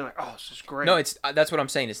 It's never been like, oh, this is great. No, it's that's what I'm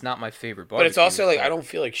saying. It's not my favorite barbecue. But it's also like I don't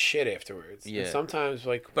feel like shit afterwards. Yeah. And sometimes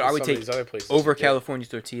like But with I would some take of these other places over you get- California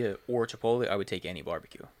tortilla or Chipotle. I would take any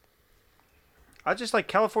barbecue. I just like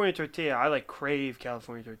California tortilla. I like crave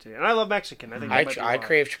California tortilla, and I love Mexican. I think that might be I why.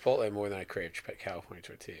 crave Chipotle more than I crave California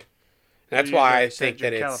tortilla. And that's You why I usually said think you're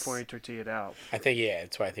that it's California tortilla out. I think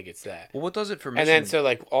that's why I think it's that. Well, what does it for And Mission? then so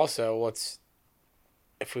like also what's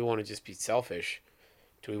if we want to just be selfish,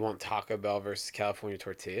 do we want Taco Bell versus California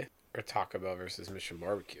tortilla or Taco Bell versus Mission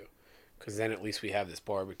Barbecue? Because then at least we have this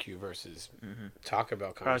barbecue versus Taco Bell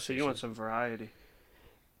Oh, so conversation. you want some variety?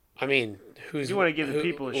 I mean, who's You wanna give the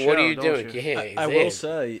people a What show, are you don't doing? you? Yeah, I will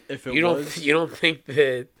say, if it you was... don't think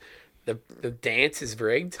that the dance is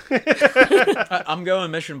rigged? I'm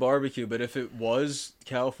going Mission Barbecue, but if it was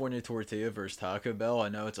California tortilla versus Taco Bell, I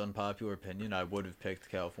know it's unpopular opinion, I would have picked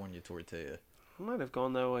California tortilla. I might have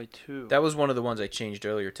gone that way too. that was one of the ones I changed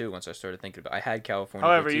earlier too. Once I started thinking about, I had California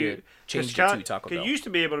However, tortilla, you changed because it to Taco Bell. It used to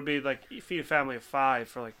be able to be like you feed a family of 5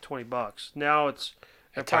 for like $20. Now it's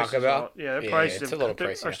their Taco prices Bell? are- yeah, their Yeah, prices it's a little they're-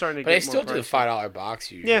 pricey. are starting to But they get still more do the pricey. $5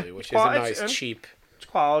 box usually, Yeah, which is well, a it's- nice and- cheap It's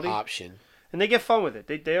quality, option. and they get fun with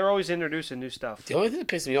it. They're always introducing new stuff. The only thing that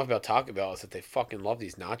pisses me off about Taco Bell is that they fucking love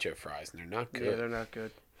these nacho fries, and they're not good. Yeah, they're not good.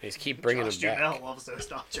 They just keep bringing Josh them back. Duhamel loves those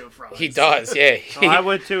nacho fries. He does, yeah. Oh, I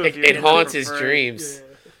would too. if It, you it did haunts for his free. dreams.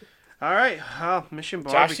 All right, Mission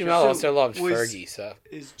Josh Barbecue. Duhamel also loved was- Fergie, so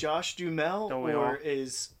Is Josh Dumel Don't we or all?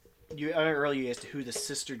 is you? I earlier asked who the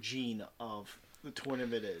sister Jean of the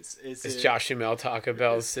tournament is. is it, Josh Duhamel Taco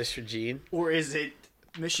Bell's sister Jean? or is it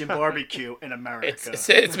Mission Barbecue in America?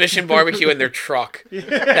 It's Mission Barbecue in their truck.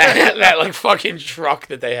 that like fucking truck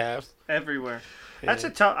that they have. everywhere. That's a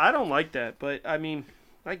tough. I don't like that, but I mean,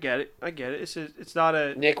 I get it. It's not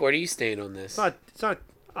a. Nick, where do you stand on this? It's not an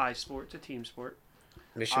eye sport. It's a team sport.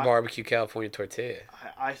 Mission Barbecue California tortilla.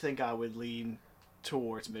 I think I would lean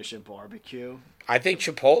towards Mission Barbecue. I think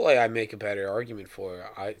Chipotle I make a better argument for.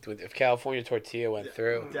 If California tortilla went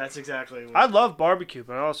through. That's exactly what I love barbecue,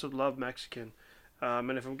 but I also love Mexican.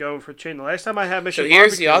 And if I'm going for chain, the last time I had Mission So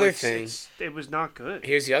here's Barbecue, the other thing. it was not good.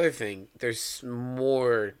 Here's the other thing. There's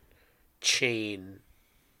more chain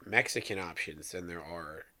Mexican options than there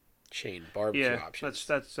are chain barbecue Yeah, options.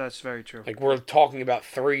 that's very true. Like we're talking about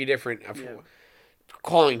 3 different. Yeah.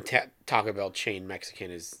 Calling Taco Bell chain Mexican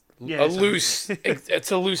is Yeah, a it's- loose.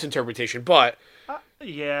 It's a loose interpretation, but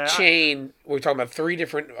Yeah, chain. We're talking about 3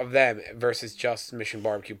 different of them versus just Mission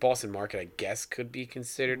Barbecue. Boston Market, I guess, could be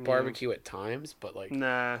considered barbecue at times, but like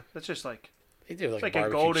nah, that's just like they do like, it's like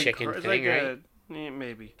barbecue a golden chicken it's thing, like right?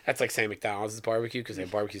 maybe. That's like saying McDonald's is barbecue because they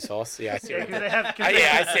have barbecue sauce. Yeah, I see. Yeah, Right 'cause there. they have. 'cause I they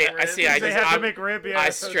have see. I see. I they just have the McRib. Yeah, I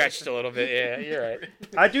stretched a little bit. Yeah, you're right.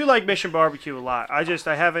 I do like Mission Barbecue a lot. I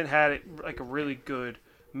haven't had it like a really good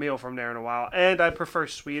meal from there in a while, and I prefer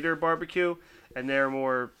sweeter barbecue, and they're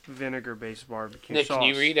more vinegar-based barbecue Nick, sauce. can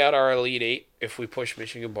you read out our Elite 8 if we push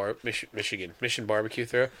Mission Barbecue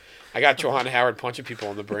through? I got Johanna Howard punching people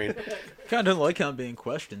in the brain. Kind of like how I'm being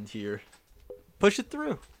questioned here. Push it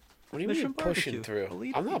through. What do you Mission mean pushing Barbecue. through?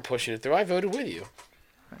 Elite I'm not pushing it through. I voted with you.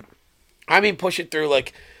 I mean push it through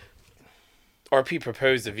like RP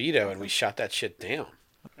proposed a veto and we shot that shit down.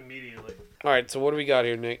 Immediately. All right, so what do we got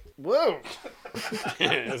here, Nick? Whoa!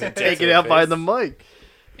 It was a Take death it out in by face. the mic.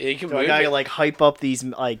 Yeah, you can Do move I gotta it. like hype up these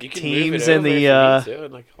like You can teams move it in over the? if you need to,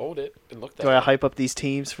 and like hold it and look that Do I way. hype up these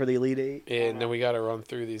teams for the Elite Eight? Yeah, and then we got to run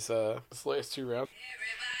through these this last 2 rounds.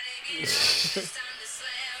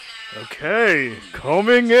 Okay,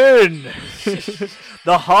 coming in,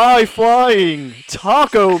 the high-flying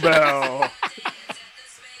Taco Bell,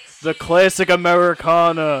 the classic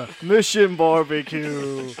Americana Mission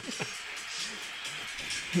Barbecue,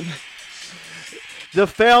 the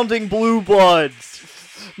founding Blue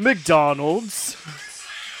Bloods, McDonald's,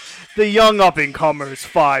 the young up-and-comers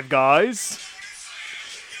Five Guys,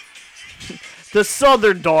 the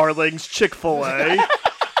Southern Darlings Chick-fil-A.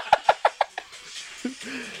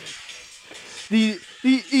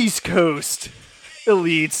 The East Coast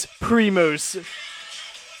elites, primos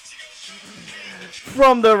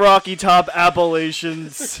from the Rocky Top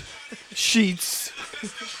Appalachians, Sheets,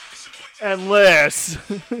 and last,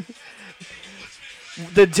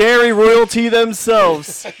 the dairy royalty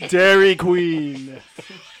themselves, Dairy Queen.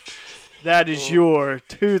 That is your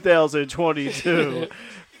 2022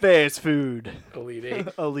 fast food Elite Eight.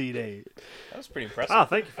 Elite Eight. That was pretty impressive. Oh,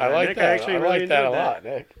 thank you for I that, like Nick. that. actually I really like that a enjoyed lot,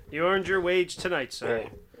 Nick. You earned your wage tonight, sir.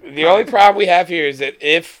 The only problem we have here is that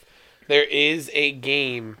if there is a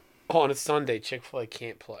game on a Sunday, Chick-fil-A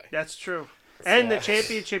can't play. That's true. And the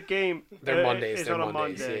championship game They're Mondays, is they're on a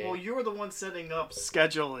Mondays, Monday. yeah. Well, you were the one setting up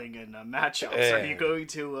scheduling and matchups. Yeah. Are you going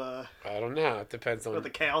to? I don't know. It depends Are on. the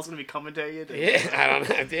cows going to be coming to you? Yeah, I don't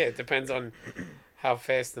know. Yeah, it depends on how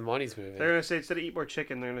fast the money's moving. They're going to say, instead of eat more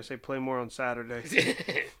chicken, they're going to say play more on Saturday.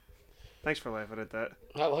 Thanks for laughing at that.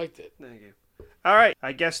 I liked it. Thank you. All right.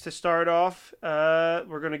 I guess to start off,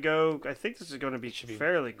 we're going to go. I think this is going to be Should be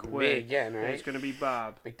fairly Me quick. again, And right? it's going to be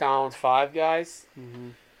Bob. McDonald's Five Guys.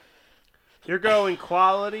 You're going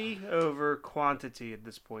quality over quantity at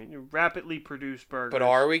this point. You rapidly produce burgers. But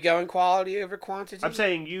are we going quality over quantity? I'm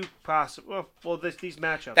saying you possibly. Well, these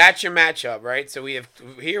matchups. That's your matchup, right? So we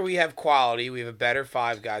have quality. We have a better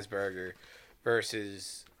Five Guys burger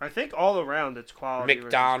versus I think all around it's quality. versus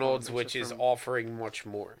McDonald's, quality. which So is from offering much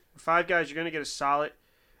more. Five Guys, you're going to get a solid.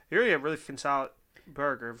 You're going to get a really solid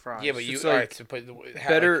burger and fries. Yeah, but you It's all like right. So put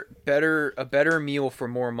a better meal for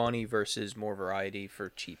more money versus more variety for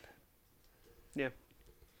cheap.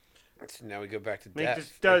 So now we go back to mean, depth.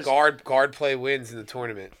 this does- Guard play wins in the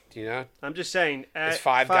tournament. Do you know? I'm just saying. It's At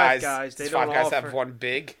Five Guys. they Does don't Five Guys offer, have one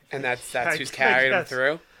big, and that's I who's carrying them guess.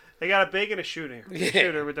 through. They got a big and a shooter. Yeah.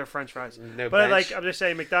 Shooter with their French fries. No But bench. like I'm just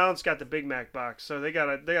saying, McDonald's got the Big Mac box, so they got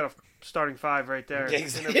a starting five right there. Yeah,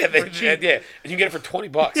 And yeah, for cheap. yeah, and you get it for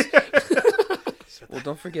 $20. Well,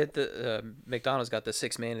 don't forget the McDonald's got the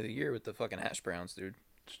 6th man of the year with the fucking hash browns, dude.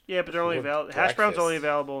 Yeah, but they're only For available. Hash browns breakfast. only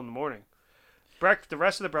available in the morning. The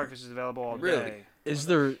rest of the breakfast is available all day. Is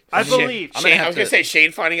there? I Shane- believe. Shane, I have was gonna to- say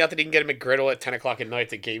Shane finding out that he can get a McGriddle at 10 o'clock at night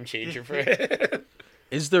is a game changer for him.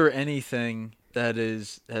 Is there anything that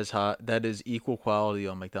is that is equal quality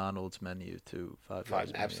on McDonald's menu to Five Guys?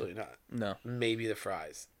 menu? Absolutely not. No, Maybe the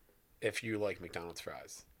fries, if you like McDonald's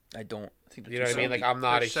fries. I don't. I think You know what I mean? Like I'm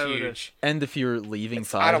not Or a soda. huge. And if you're leaving I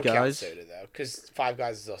Five don't count Guys, soda though, because Five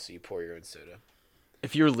Guys is also you pour your own soda.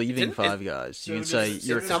 if you're leaving It's- Five Guys, you can does- say so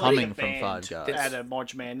you're does coming the from band Five Guys. at a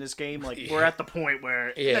March Madness game. Like Yeah. we're at the point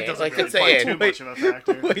where Yeah, that doesn't like, really it's play a- too wait, much of a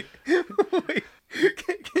factor. Wait,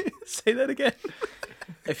 say that again.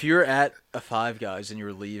 If you're at a Five Guys and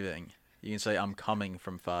you're leaving, you can say I'm coming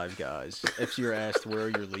from Five Guys. If you're asked where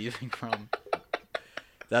you're leaving from,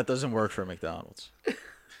 that doesn't work for McDonald's.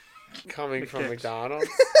 Coming from McDicks. McDonald's.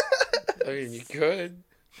 I mean, you could.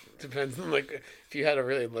 Depends on like if you had a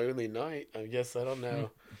really lonely night. I guess I don't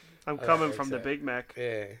know. I'm coming like from the that. Big Mac.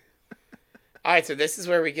 Yeah. All right, so this is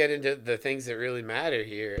where we get into the things that really matter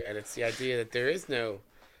here, and it's the idea that there is no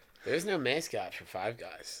mascot for Five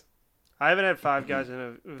Guys. I haven't had Five Guys in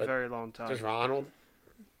a But very long time. There's Ronald.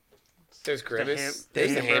 There's Grimace. the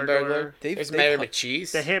There's the Hamburglar. Hamburglar. They've- There's they've Mayor hu-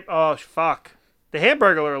 McCheese. Oh fuck, the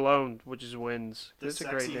Hamburglar alone, which is wins. The That's a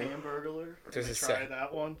great sexy name. hamburger. There's There's a try sec-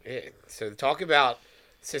 that one. Yeah. So talk about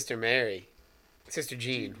Sister Mary, Sister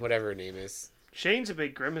Jean, whatever her name is. Shane's a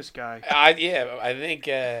big Grimace guy. I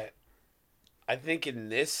think in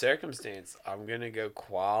this circumstance, I'm gonna go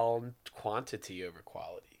quantity over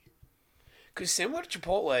quality. Cause similar to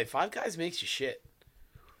Chipotle, Five Guys makes you shit.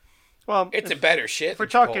 Well, It's a better shit. if we're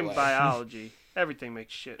than talking Chipotle. biology, everything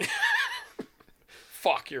makes shit.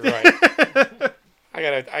 Fuck, you're right. I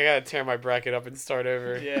gotta tear my bracket up and start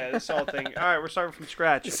over. Yeah, this whole thing. All right, we're starting from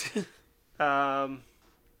scratch. Am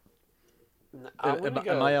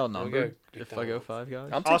I outnumbered if I go Five Guys?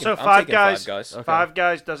 I'm Also, taking Five Guys. Five Guys. Okay. Five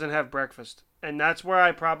Guys doesn't have breakfast, and that's where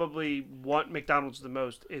I probably want McDonald's the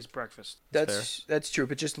most is breakfast. That's true,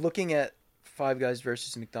 but just looking at Five Guys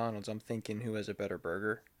versus McDonald's, I'm thinking who has a better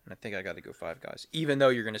burger, and I think I got to go Five Guys. Even though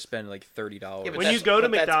you're going to spend like $30. Yeah, but When you that's- go to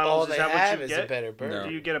but that's all McDonald's, is they that what have you is get? a better burger. No.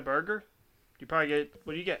 Do you get a burger? You probably get.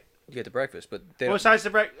 What do you get? You get the breakfast, but they Well, don't, besides the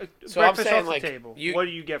So I'm breakfast saying, off like, the table, you- what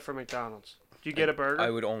do you get from McDonald's? Do you get a burger? I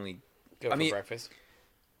would only Go I for mean- breakfast.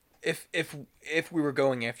 if we were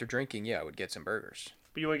going after drinking, yeah, I would get some burgers.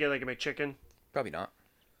 But you want to get like a McChicken? Probably not.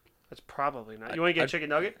 That's probably not. You want to get a chicken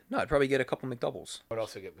nugget? No, I'd probably get a couple McDoubles. I would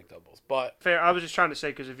also get McDoubles, but Fair. I was just trying to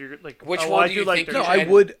say because if you're like, Which oh, one I do you like think their you No,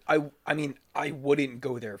 should- I would. I mean, I wouldn't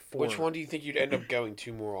go there for. which one do you think you'd end up going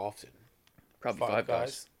to more often? Probably Five Five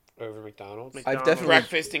Guys. over McDonald's. I've definitely.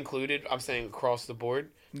 Breakfast included. I'm saying across the board,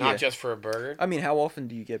 not Yeah. just for a burger. I mean, how often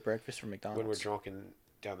do you get breakfast from When McDonald's? we're drunken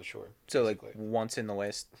down the shore. So like basically. once in the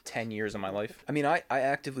last 10 years of my life. I mean, I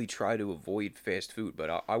actively try to avoid fast food,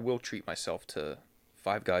 but I will treat myself to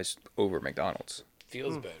Five Guys over McDonald's.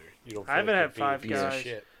 Feels better. You don't. Feel I haven't like had you're being a Five piece of Guys.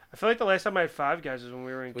 shit. I feel like the last time I had Five Guys is when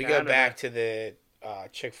we were in We Canada. go back to the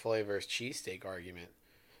Chick-fil-A versus cheesesteak argument.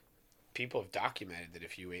 People have documented that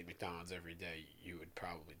if you ate McDonald's every day, you would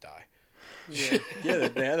probably die. Yeah, Yeah,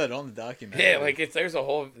 they had that on the documentary. Yeah, like there's a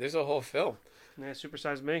whole film. yeah,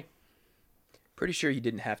 Supersize Me. Pretty sure he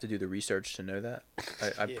didn't have to do the research to know that.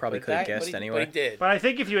 I Yeah, probably but could have that- guessed but anyway. he did. But I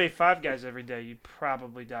think if you ate Five Guys every day, you'd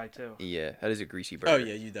probably die too. Yeah, that is a greasy burger. Oh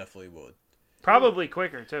yeah, you definitely would. Probably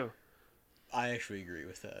quicker too. I actually agree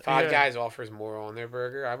with that. Five Yeah. Guys offers more on their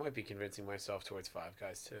burger. I might be convincing myself towards Five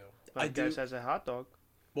Guys too. Five I do- Guys has a hot dog.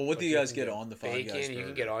 Well, what do you Like, guys get on the Five Bacon, Guys you can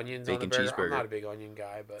burger? get onions on the Bacon burger. I'm cheeseburger. not a big onion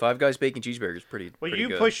guy, but Five Guys bacon cheeseburger is pretty. Well, pretty you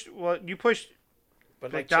good. pushed but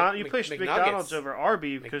McDonald's. You pushed McNuggets. McDonald's over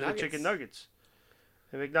Arby because of the McNuggets. chicken nuggets,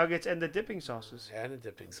 the McNuggets and the dipping sauces. And the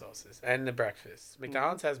dipping sauces and the breakfast.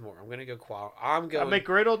 McDonald's has more. I'm gonna go I'm A going.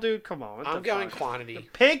 McGriddle, dude, come on. what I'm the going fuck? quantity.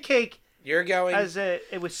 Pancake You're going as it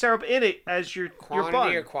with syrup in it as your quantity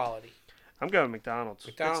bun. or quality. I'm going McDonald's.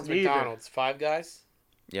 McDonald's, It's neither. McDonald's. Five Guys.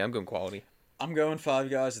 Yeah, I'm going quality. I'm going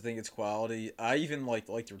Five Guys. I think it's quality. I even like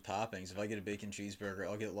their toppings. If I get a bacon cheeseburger,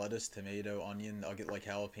 I'll get lettuce, tomato, onion. I'll get like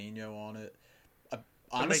jalapeno on it.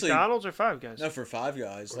 Honestly, McDonald's or Five Guys? no, for Five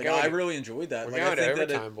Guys. We're Like going I to- really enjoyed that. We're Like I going to think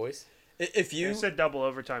that overtime, boys. if you It's a double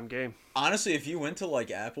overtime game. honestly, if you went to like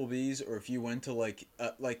Applebee's or if you went to like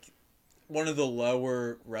one of the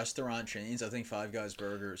lower restaurant chains, I think Five Guys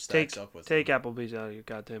burger stacks up with Take them. Applebee's out of your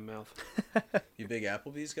goddamn mouth. You big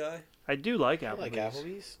Applebee's guy? I do like I Applebee's. like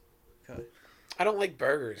Applebee's. Okay. I don't like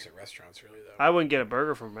burgers at restaurants really though. I wouldn't get a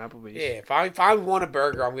burger from Applebee's. Yeah, if I want a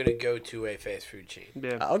burger, I'm gonna go to a fast food chain.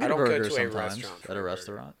 Yeah. I'll get I a don't go burger to a sometimes restaurant for at a a burger.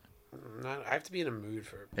 restaurant. I have to be in a mood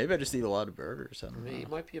for. Maybe I just eat a lot of burgers. I don't I mean, know. you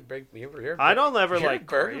might be a big. You're I don't ever You're a like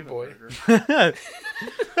burger crave a boy. burger.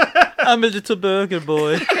 I'm a little burger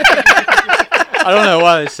boy. I don't know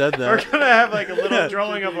why I said We're that. gonna have like a little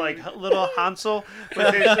drawing of like little Hansel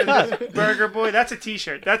with his burger boy. That's a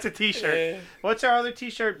T-shirt. That's a T-shirt. Yeah. What's our other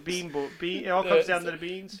T-shirt? Bean. It all comes down to the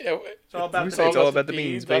beans. Yeah, It's all about It's the all beans. about the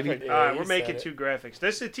beans, baby. All right, we're making two graphics.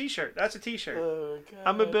 This is a T-shirt. That's a T-shirt. Oh, God.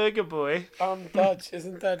 I'm a burger boy. I'm Dutch.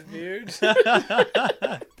 Isn't that weird?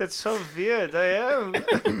 That's so weird. I am.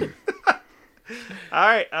 All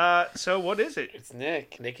right. So what is it? It's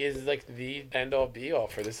Nick. Nick is like the end all be all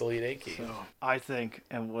for this Elite Eight game. So I think,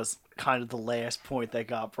 and was kind of the last point that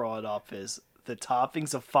got brought up, is the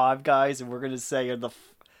toppings of Five Guys, and we're gonna say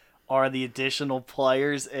are the additional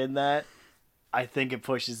players in that. I think it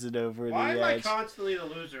pushes it over Why the am I edge. constantly the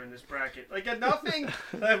loser in this bracket? Like nothing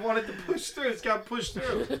that I wanted to push through has got pushed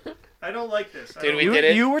through. I don't like this. I Dude, don't- we You, did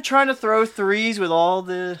it. you were trying to throw threes with all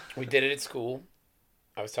the. We did it at school.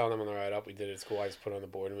 I was telling them on the ride up. We did it at school. I just put it on the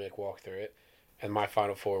board and we like walked through it. And my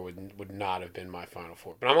Final Four would not have been my Final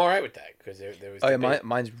Four, but I'm all right with that because there was Oh yeah, debate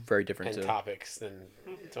mine's very different and too. topics,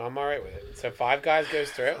 so I'm all right with it. So Five Guys goes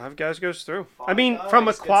through. Five Guys goes through. I mean, from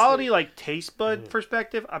a quality like taste bud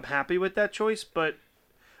perspective, I'm happy with that choice. But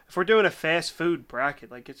if we're doing a fast food bracket,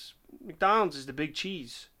 like it's McDonald's is the big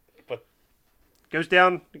cheese. But- goes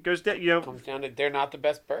down. It goes down. You know, Comes down to they're not the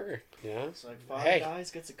best burger. You know. It's like Five Hey, Guys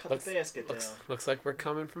gets to cut looks- the basket Looks like we're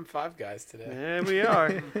coming from Five Guys today. there we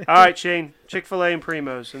are. All right, Shane. Chick-fil-A and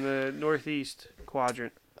Primo's in the Northeast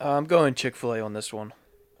quadrant. I'm going Chick-fil-A on this one.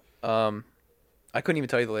 I couldn't even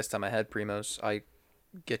tell you the last time I had Primos. I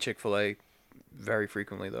get Chick-fil-A very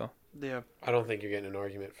frequently though. Yeah. I don't think you're getting an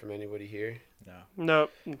argument from anybody here. No.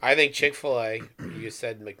 I think Chick-fil-A. You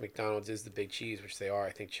said like McDonald's is the big cheese, which they are.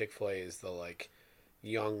 I think Chick-fil-A is the like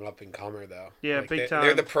young up and comer though. Yeah, Like, big they're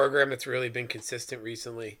time. the program that's really been consistent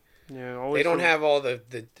recently. Yeah. Always They don't from- have all the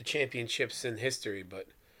championships in history, but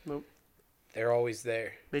Nope. they're always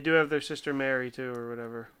there. They do have their sister Mary too, or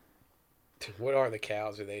whatever. What are the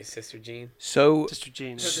cows? Are they Sister Jean? So Sister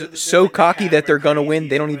Jean. so cocky that they're gonna win.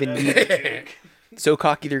 They don't even need. But So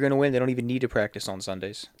cocky they're gonna win. They don't even need to practice on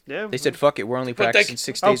Sundays. Yeah. They said, "Fuck it, we're only But they- practicing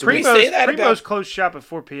 6 Oh, days a week." say that Primo's about- closed shop at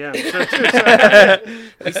 4 p.m. So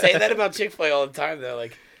we say that about Chick-fil-A all the time, though.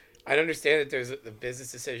 Like, I understand that there's a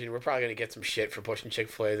business decision. We're probably gonna get some shit for pushing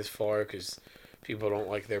Chick-fil-A this far because people don't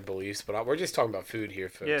like their beliefs. But we're just talking about food here,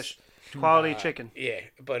 folks. yes, quality chicken. Yeah,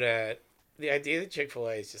 but the idea that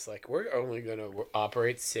Chick-fil-A is just like we're only gonna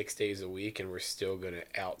operate 6 days a week, and we're still gonna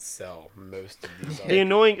outsell most of these. The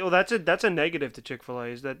annoying. Well, that's a negative to Chick-fil-A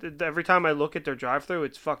is that every time I look at their drive-through,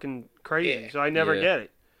 it's fucking crazy. Yeah. So I never Yeah. get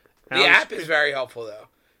it. The app is very helpful though.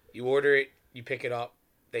 You order it, you pick it up.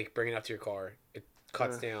 they bring it up to your car. It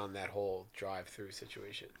cuts down that whole drive-through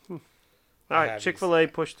situation. All I right, haven't Chick-fil-A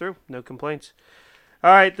pushed through. No complaints.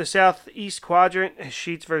 All right, the Southeast Quadrant,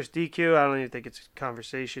 Sheets versus DQ. I don't even think it's a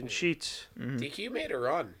conversation. Sheets. DQ made a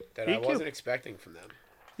run that I DQ. wasn't expecting from them.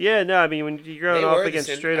 Yeah, no, I mean, when you're going up against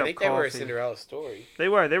straight up I think they were a coffee. Cinderella story. They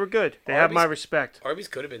were good. They have my Arby's- respect. Arby's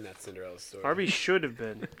could have been that Cinderella story. Arby's should have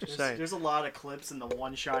been. Just saying. There's a lot of clips in the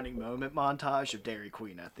One Shining Moment montage of Dairy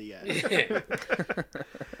Queen at the end.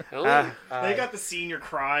 They got the senior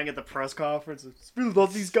crying at the press conference. I really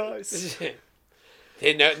love these guys.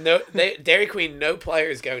 Dairy Queen, no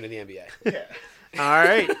players going to the NBA. Yeah. All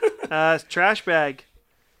right, trash bag.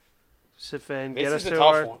 Sifan, get This us is a to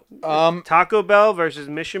tough our one. Taco Bell versus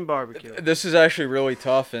Mission Barbecue. This is actually really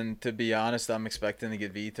tough, and to be honest, I'm expecting to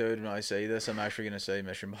get vetoed when I say this. I'm actually going to say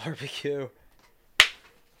Mission Barbecue.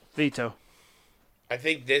 Veto. I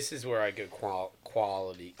think this is where I go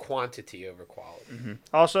quantity over quality.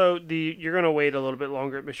 Also, you're gonna wait a little bit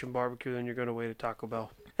longer at Mission Barbecue than you're gonna wait at Taco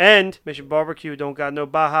Bell. And Mission Barbecue don't got no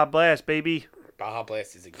Baja Blast, baby, Baja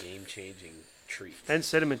Blast is a game-changing treat. and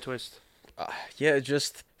cinnamon twist. Yeah,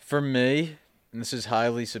 just for me, and this is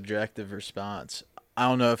highly subjective response. I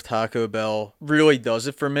don't know if Taco Bell really does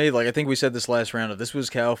it for me. Like, I think we said this last round. If this was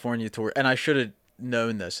California Tour, and I should have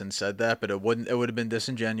known this and said that, but it would have been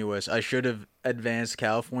disingenuous. I should have advanced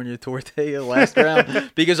California Tortilla last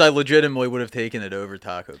round because I legitimately would have taken it over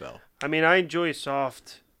Taco Bell. I mean, I enjoy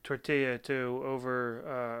soft tortilla too over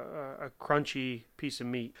a crunchy piece of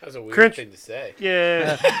meat. That's a weird Crunch- thing to say.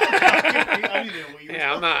 Yeah, I didn't know what you were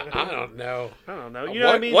Yeah, talking I don't know. I don't know. You know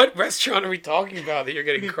what I mean? What restaurant are we talking about that you're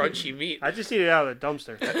getting crunchy meat? I just eat it out of the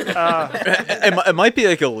dumpster. It might be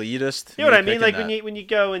like elitist. You know what I me mean? Like picking when you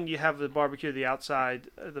go and you have the barbecue, the outside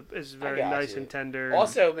is very got nice you. and tender.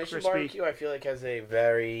 Also, and Mission crispy. Barbecue, I feel like, has a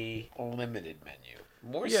very limited menu.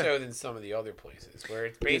 More Yeah. so than some of the other places, where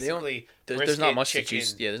it's they don't- basically There's brisket, not much chicken, to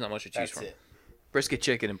choose. Yeah, there's not much to choose That's from. it. Brisket,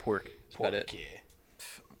 chicken, and pork. That's about Pork, it.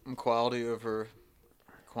 yeah. quality over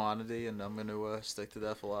quantity, and I'm going to stick to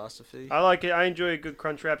that philosophy. I like it. I enjoy a good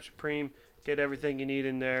Crunchwrap Supreme. Get everything you need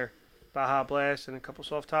in there. Baja Blast and a couple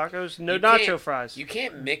soft tacos. No You nacho can't- fries. You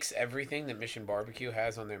can't mix everything that Mission Barbecue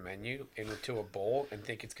has on their menu into a bowl and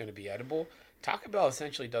think it's going to be edible. Taco Bell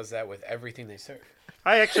essentially does that with everything they serve.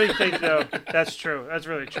 I actually think though that's true. That's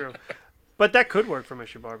really true. But that could work for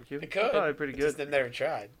Mission Barbecue. It could. Probably pretty Just good. they've never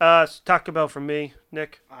tried. Taco Bell from me,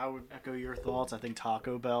 Nick. I would echo your thoughts. I think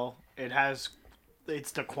Taco Bell,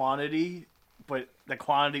 it's the quantity, but the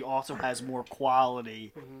quantity also has more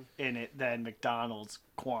quality in it than McDonald's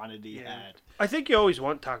quantity had. I think you always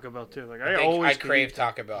want Taco Bell too. Like I I always crave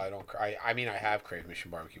Taco Bell. I mean, I have craved Mission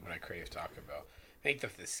Barbecue, but I crave Taco Bell. I think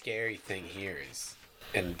the scary thing here is,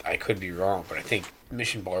 and I could be wrong, but I think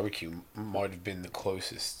Mission Barbecue might have been the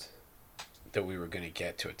closest that we were going to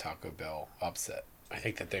get to a Taco Bell upset. I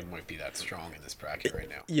think that they might be that strong in this bracket right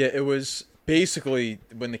now. Yeah, it was basically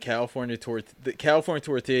when the California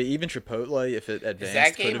Tortilla, even Chipotle, if it Is that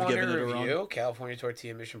advanced, could game have given under it a run. review? California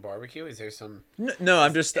Tortilla Mission Barbecue? Is there some? No,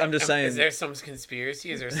 I'm just saying. Is there some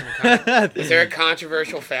conspiracy? Is there some? Is there a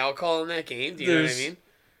controversial foul call in that game? Do you know what I mean?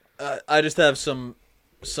 I just have some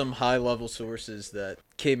high level sources that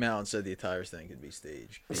came out and said the entire thing could be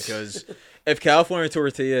staged. Because if California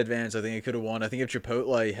Tortilla advanced, I think it could have won. I think if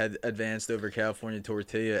Chipotle had advanced over California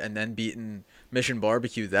Tortilla and then beaten Mission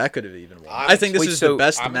Barbecue, that could have even won. I think this Wait, is so the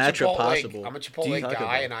best I'm a matchup Chipotle- possible. I'm a Chipotle Taco guy,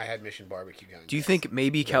 Bell. and I had Mission Barbecue going. Do you think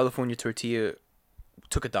maybe California Tortilla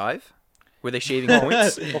took a dive? Were they shaving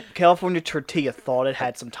points? Well, California Tortilla thought it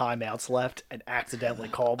had some timeouts left and accidentally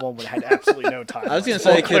called one when it had absolutely no timeouts. I was gonna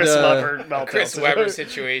say it could, Chris Webber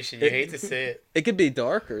situation? You hate to see it. It could be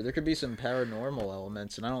darker. There could be some paranormal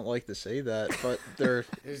elements, and I don't like to say that, but there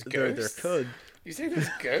ghosts? could. You say there's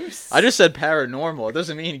ghosts? I just said paranormal. It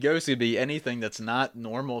doesn't mean ghosts could be anything that's not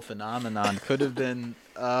normal phenomenon. Could have been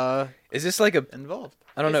Is this like a? involved.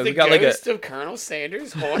 I don't know. Is the We got like a. ghost of Colonel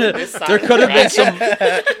Sanders haunting this side There of the could have been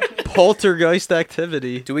bracket? some poltergeist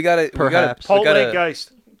activity. Do we got a? Perhaps. We got a.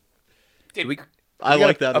 Poltergeist. Did We, I got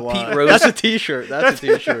like that a a lot. Pete Rose- That's a T-shirt. That's a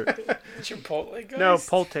T-shirt. Chipotle ghost? No,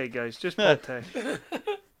 Poltergeist. Just Polte.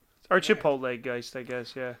 Or Chipotle Geist, I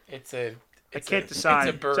guess. Yeah. It's a. It's can't a, decide.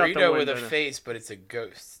 It's a It's out the burrito with a window now. face, but it's a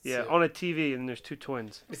ghost. Yeah. So- On a TV, and there's two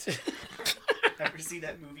twins. Ever see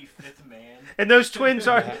that movie Fifth Man? And those twins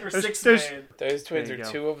are Or those, Sixth those- Man? Those twins There are you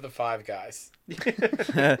go. two of the five guys.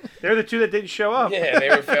 they're the two that didn't show up. Yeah, they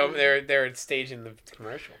were filming. They were staging the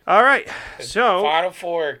commercial. All right. So Final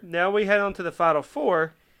four. now we head on to the Final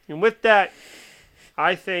Four, and with that,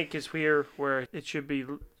 I think is here where it should be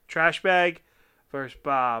Trash Bag versus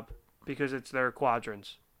Bob because it's their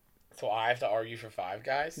quadrants. So I have to argue for Five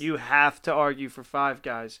Guys? You have to argue for Five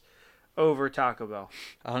Guys over Taco Bell.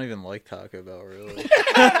 I don't even like Taco Bell, really.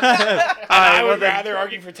 I would rather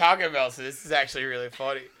argue for Taco Bell, so this is actually really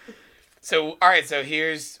funny. So, all right, so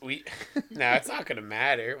here's... No, it's not going to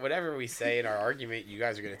matter. Whatever we say in our argument, you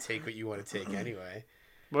guys are going to take what you want to take anyway.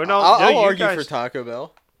 Well, I'll you argue guys- for Taco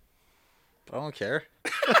Bell. I don't care.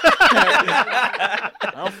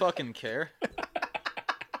 I don't fucking care.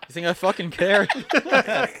 You think I fucking care?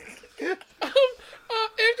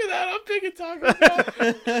 After that, I'm picking Taco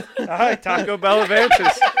Bell. All right, Taco Bell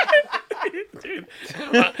advances. Dude,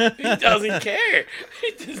 he doesn't care.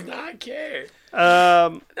 He does not care.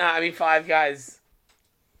 Nah, I mean, Five Guys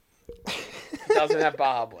doesn't have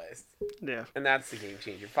Baja Blast. Yeah. And that's the game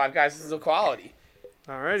changer. Five Guys is a quality. It's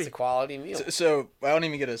a Alrighty. quality meal. So I don't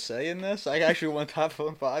even get a say in this. I actually want top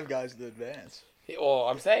Five Guys to advance. Well,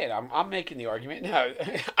 I'm saying, I'm making the argument. No,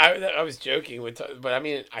 I was joking with, but I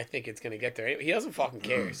mean, I think it's gonna get there. Anyway. He doesn't fucking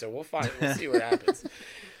care, so we'll see what happens.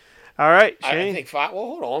 All right, I Shane. think five. Well,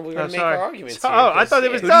 hold on, we're gonna make sorry. our arguments. So- here, oh, I because- thought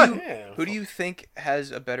it was yeah, done. yeah. Who do you think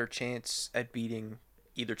has a better chance at beating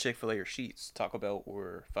either Chick-fil-A or Sheetz, Taco Bell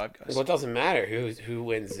or Five Guys? Well, it doesn't matter who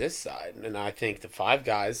wins this side, and I think the Five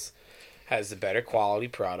Guys has the better quality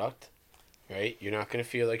product. Right, you're not gonna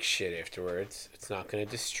feel like shit afterwards. It's not gonna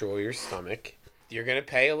destroy your stomach. You're going to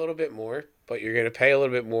pay a little bit more, but you're going to pay a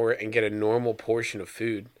little bit more and get a normal portion of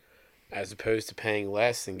food as opposed to paying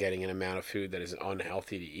less and getting an amount of food that is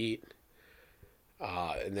unhealthy to eat.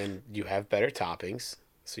 And then you have better toppings,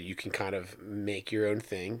 so you can kind of make your own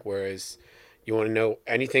thing. Whereas you want to know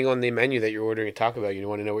anything on the menu that you're ordering at Taco Bell, you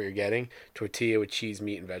want to know what you're getting. Tortilla with cheese,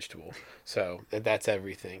 meat, and vegetable. So that's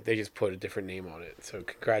everything. They just put a different name on it. So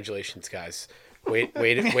congratulations, guys. Way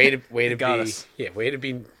to Got be us. way to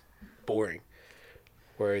be boring.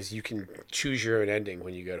 Whereas you can choose your own ending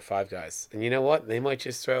when you go to Five Guys. And you know what? They might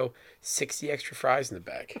just throw 60 extra fries in the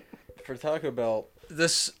bag. For Taco Bell,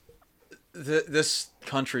 this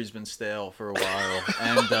country's been stale for a while,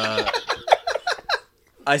 and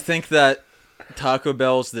I think that Taco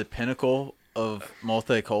Bell's the pinnacle of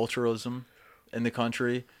multiculturalism in the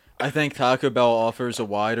country. I think Taco Bell offers a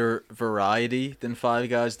wider variety than Five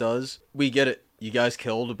Guys does. We get it. You guys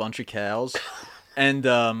killed a bunch of cows, and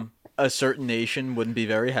a certain nation wouldn't be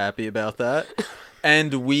very happy about that.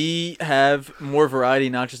 And we have more variety,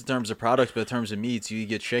 not just in terms of products, but in terms of meats. You could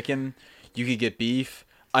get chicken, you could get beef.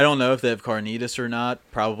 I don't know if they have carnitas or not.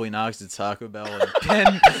 Probably not, because it's Taco Bell.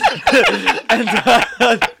 And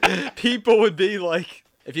people would be like,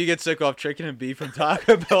 if you get sick off chicken and beef from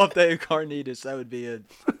Taco Bell, if they have carnitas,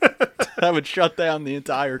 that would shut down the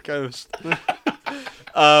entire coast.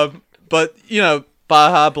 But,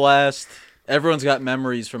 Baja Blast. Everyone's got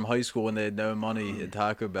memories from high school when they had no money at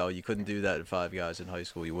Taco Bell. You couldn't do that at Five Guys in high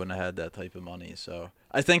school. You wouldn't have had that type of money. So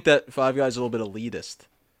I think that Five Guys is a little bit elitist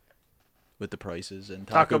with the prices. And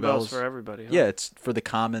Taco Bell's for everybody. Huh? Yeah, it's for the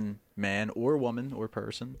common man or woman or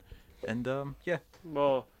person. And, yeah.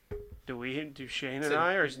 Well, do Shane and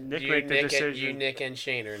I, or is Nick make the decision? Nick and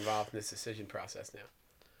Shane are involved in this decision process now.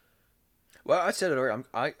 Well, I said it earlier.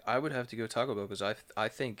 I would have to go Taco Bell because I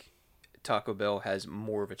think Taco Bell has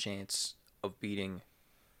more of a chance of beating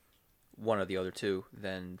one of the other two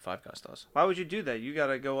than Five Guys does. Why would you do that? You got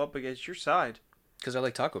to go up against your side. Because I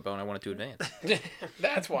like Taco Bell and I want it to advance.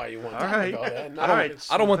 That's why you want All Taco right. Bell. Then. All right.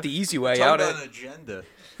 I don't want the easy way Talk out. about an agenda.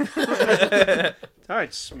 All right,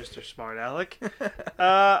 Mr. Smart Alec.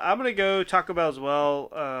 I'm going to go Taco Bell as well.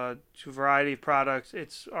 To a variety of products.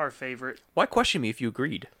 It's our favorite. Why question me if you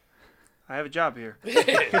agreed? I have a job here.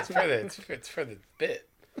 it's for the bit.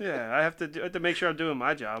 Yeah, I have to make sure I'm doing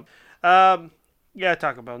my job. Yeah,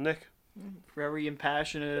 Taco Bell. Nick? Very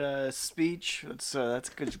impassionate speech. That's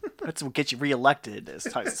good. That's what gets you reelected. As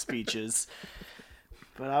types of speeches.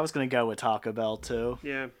 But I was gonna go with Taco Bell too.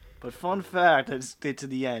 Yeah. But fun fact, let's get to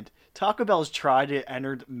the end. Taco Bell has tried to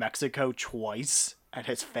enter Mexico twice and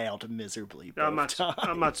has failed miserably. I'm not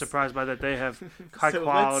times. surprised by that. They have high So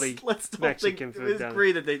quality let's don't Mexican think, food It's down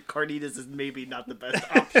agree that the carnitas is maybe not the best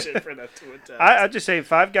option for them to attempt. I'm just saying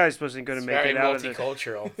Five Guys wasn't going to It's make very it out of it.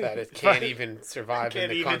 multicultural that it can't even survive in Can't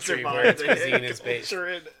the even country survive where its the cuisine is based. culture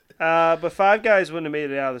in- But Five Guys wouldn't have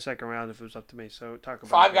made it out of the second round if it was up to me. So Taco Bell.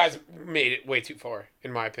 Five Guys made it way too far,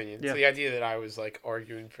 in my opinion. Yeah. So the idea that I was like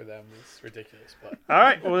arguing for them is ridiculous. But All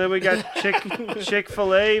right. Well, then we got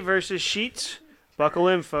Chick-fil-A versus Sheetz. Buckle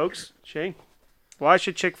in, folks. Shane, why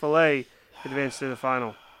should Chick-fil-A advance to the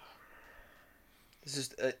final? This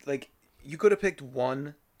is like you could have picked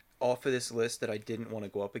one off of this list that I didn't want to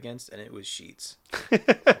go up against, and it was Sheetz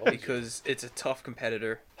because it's a tough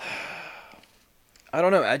competitor. I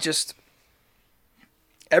don't know.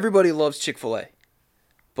 Everybody loves Chick-fil-A,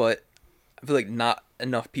 but I feel like not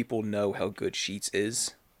enough people know how good Sheetz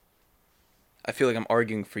is. I feel like I'm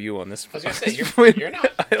arguing for you on this. I was gonna say point. you're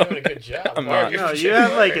not doing a good job. I'm not. No, you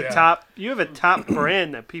have like a top. You have a top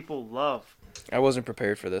brand that people love. I wasn't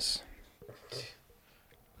prepared for this.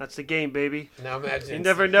 That's the game, baby. Now imagine You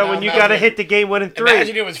never know when you gotta hit the game-winning three.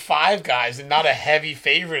 Imagine it was Five Guys and not a heavy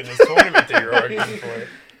favorite in this tournament that you're arguing for.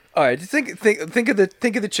 All right, think of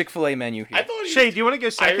the Chick-fil-A menu here. I thought he Shay, do you want to go I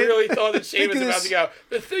second? really thought that Shane Think was of about this- to go.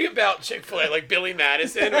 The thing about Chick-fil-A, like Billy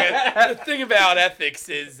Madison, man, the thing about ethics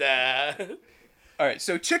is, All right,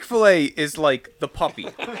 so Chick-fil-A is like the puppy.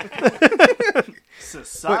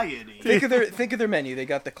 Society. think of their menu. They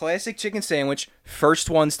got the classic chicken sandwich, first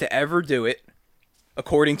ones to ever do it,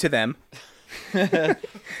 according to them.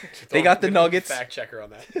 They got the nuggets. Fact checker on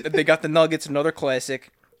that. They got the nuggets, another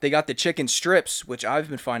classic. They got the chicken strips, which I've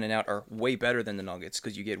been finding out are way better than the nuggets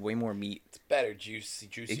because you get way more meat. It's better, juicy.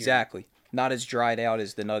 Exactly. Not as dried out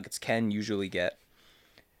as the nuggets can usually get.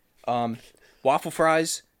 Waffle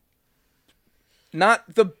fries.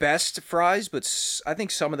 Not the best fries, but I think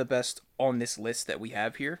some of the best on this list that we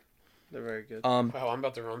have here. They're very good. Wow, I'm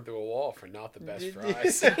about to run through a wall for not the best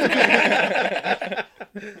fries.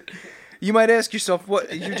 You might ask yourself,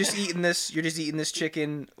 what you're just eating this? You're just eating this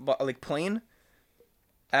chicken like plain?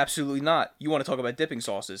 Absolutely not. You want to talk about dipping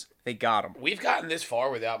sauces? They got them. We've gotten this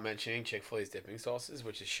far without mentioning Chick-fil-A's dipping sauces,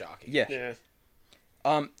 which is shocking. Yeah.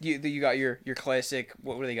 Yeah. You got your classic.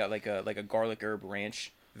 What do they got? Like a garlic herb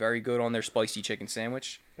ranch. Very good on their spicy chicken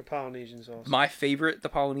sandwich. The Polynesian sauce. My favorite, the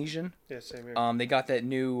Polynesian. Yeah, same here. They got that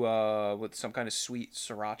new with some kind of sweet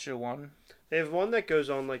sriracha one. They have one that goes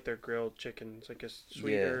on like their grilled chicken. It's like a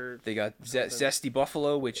sweeter. Yeah. They got something. zesty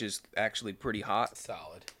buffalo, which is actually pretty hot.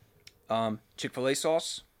 Solid. Chick-fil-A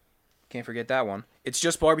sauce. Can't forget that one. It's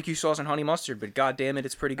just barbecue sauce and honey mustard, but god damn it,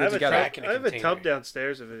 it's pretty I good have, a together. crack in a I have a container. tub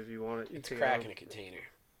downstairs of it if you want it. You It's can crack go. in a container.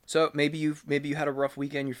 So maybe you had a rough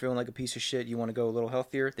weekend, you're feeling like a piece of shit, you want to go a little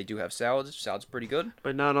healthier. They do have salads. Salads pretty good.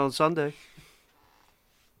 But not on Sunday.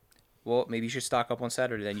 Well, maybe you should stock up on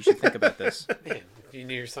Saturday then. You should think about this. Man, you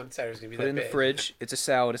knew your sunset was gonna be Put that it in the big. fridge. It's a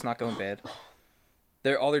salad. It's not going bad.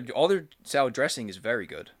 All their salad dressing is very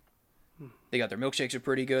good. They got their milkshakes are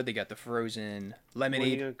pretty good. They got the frozen When are you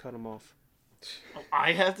lemonade. gonna cut them off?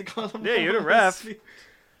 I have to call them. Yeah, you're the ref.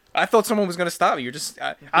 I thought someone was gonna stop me. You're just.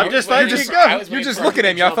 I'm just waiting letting for- you I go. was You're waiting just for looking him at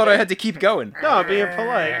to me. I jump thought I in. had to keep going. No, being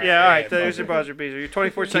polite. Yeah, all right. There's your buzzer beater. Your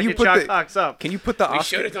 24 Can you second put shot the- clock's up. Can you put the We Oscar?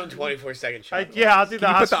 should have done 24-second shot. Yeah, I'll do the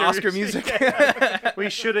Can you put Oscar, the Oscar music? We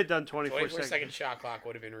should have done 24 24 seconds. second shot clock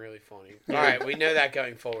would have been really funny. All right, we know that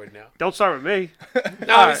going forward now. Don't start with me.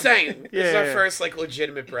 No, I'm saying this is Yeah, our yeah. first like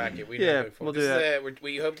legitimate bracket. We know Yeah, going forward. we'll do This is that.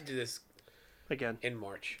 we hope to do this Again. in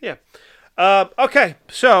March. Yeah. Okay,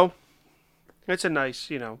 so it's a nice,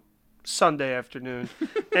 Sunday afternoon,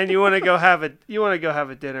 and you want to go have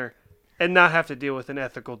a dinner, and not have to deal with an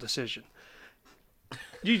ethical decision.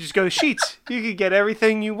 You just go to Sheetz. You can get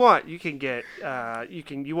everything you want. You can get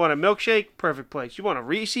you want a milkshake, perfect place. You want a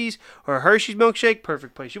Reese's or a Hershey's milkshake,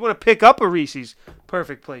 perfect place. You want to pick up a Reese's,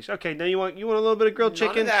 perfect place. Okay, now you want a little bit of grilled None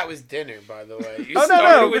chicken. of that was dinner, by the way. You Oh, no,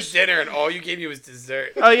 started no, with dinner, and all you gave me was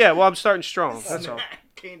dessert. Oh yeah, well I'm starting strong. That's all.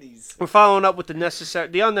 Candies. We're following up with the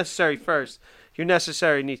unnecessary first. Your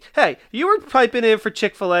necessary needs. Hey, you were piping in for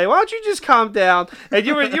Chick-fil-A. Why don't you just calm down? And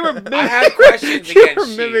you were. I had questions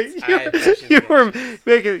against Sheetz. I had questions You against were Sheetz.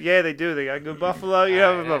 making. Yeah, they do. They got good buffalo. You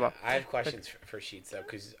have blah, blah. I have questions for Sheetz though,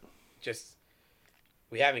 because just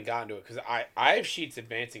we haven't gotten to it because I have Sheetz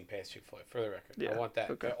advancing past Chick-fil-A for the record. Yeah, I want that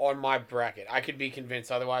okay. on my bracket. I could be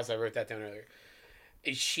convinced otherwise. I wrote that down earlier.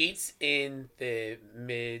 Is Sheetz in the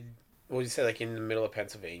mid? What would you say, like in the middle of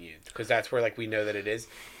Pennsylvania? Because that's where like we know that it is.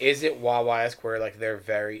 Is it Wawa-esque where like they're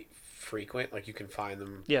very frequent? Like you can find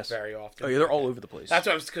them Yes. very often. Oh yeah, they're all over the place. That's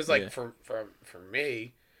what I'm because like Yeah. for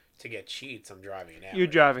me to get Sheetz, I'm driving an hour. You're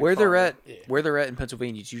driving. Where they're far. at. Yeah. Where they're at in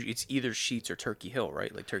Pennsylvania, it's either Sheetz or Turkey Hill,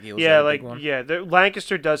 right? Like Turkey Hill. Yeah,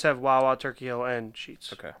 Lancaster does have Wawa, Turkey Hill, and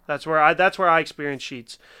Sheetz. Okay. That's where I experienced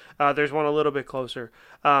Sheetz. There's one a little bit closer.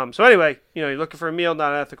 So anyway, you're looking for a meal,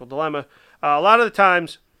 not an ethical dilemma. A lot of the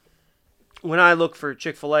times, when I look for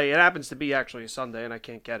Chick-fil-A, it happens to be actually a Sunday, and I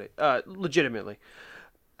can't get it legitimately.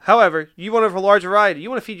 However, you want a large variety. You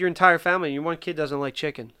want to feed your entire family. And your one kid doesn't like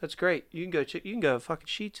chicken. That's great. You can go fucking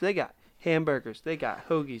Sheetz. They got hamburgers. They got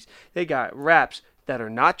hoagies. They got wraps that are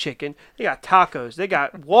not chicken. They got tacos. They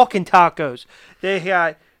got walking tacos. They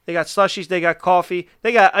got slushies. They got coffee.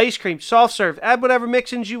 They got ice cream, soft serve. Add whatever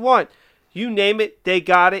mixins you want. You name it, they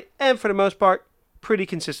got it. And for the most part, pretty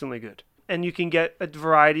consistently good. And you can get a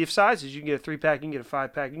variety of sizes. You can get a 3-pack, you can get a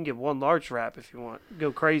 5-pack, you can get one large wrap if you want.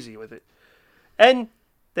 Go crazy with it. And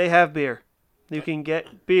they have beer. You can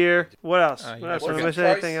get beer. What else? you What else? got Did I What's miss the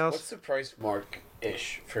price- anything else? What's the price mark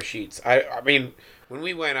ish for sheets? I mean, when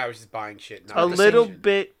we went, I was just buying shit. Not A the little season.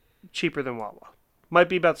 bit cheaper than Wawa. Might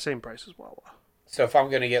be about the same price as Wawa. So if I'm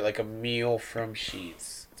gonna get like a meal from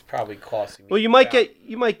Sheets, it's probably costing me. Well, you might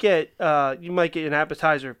about- get an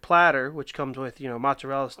appetizer platter, which comes with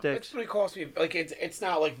mozzarella It's sticks. gonna cost me like it's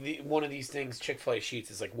not like one of these things. Chick-fil-A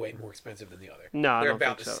Sheets is like way more expensive than the other. No, I they're don't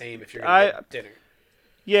about think the so. same if you're gonna get dinner.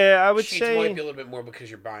 Yeah, I would Sheets say. might be a little bit more because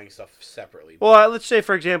you're buying stuff separately. Well, let's say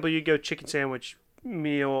for example, you go chicken sandwich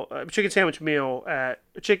meal at chicken sandwich meal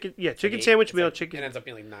chicken It ends up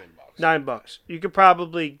being like $9. $9. You could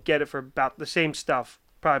probably get it for about the same stuff,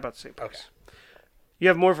 probably about the same price. Okay. You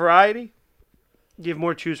have more variety, you have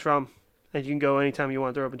more to choose from, and you can go anytime you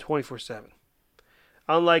want. They're open 24/7.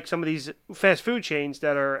 Unlike some of these fast food chains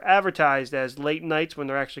that are advertised as late nights when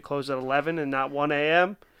they're actually closed at 11 and not 1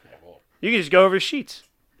 a.m., Yeah, well, you can just go over to Sheets,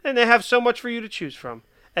 and they have so much for you to choose from.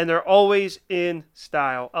 And they're always in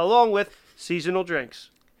style, along with seasonal drinks.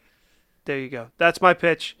 There you go. That's my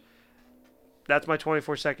pitch. That's my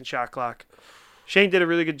 24-second shot clock. Shane did a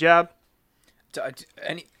really good job.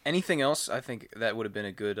 Anything else? I think that would have been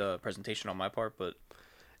a good presentation on my part, but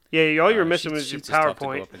Yeah, all you were missing was your Sheets is tough to go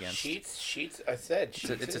PowerPoint. up against. Sheets. I said Sheets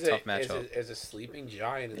it's a is tough matchup. Is a sleeping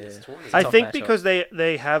giant in this tournament. I tough think matchup. because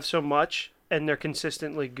they have so much and they're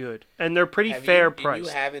consistently good and they're pretty Have fair you, priced.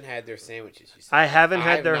 You haven't had their sandwiches. You said. I haven't I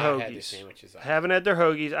had have their not had their hoagies. sandwiches. I haven't had their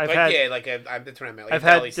hoagies. I've Like, had yeah, like that's what I meant. Like I've a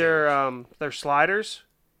deli had sandwich. their sliders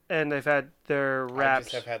and they've had their I wraps.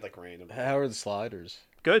 just have had like random. How are the sliders?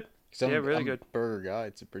 Good. 'Cause Yeah, really good. I'm a burger guy.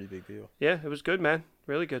 It's a pretty big deal. Yeah, it was good, man.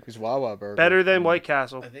 Really good. Because Wawa burger. Better than White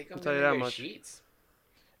Castle. I think I'm I'll tell you gonna that go much. Sheets.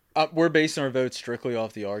 We're basing our votes strictly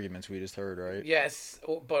off the arguments we just heard, right? Yes,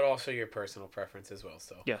 but also your personal preference as well.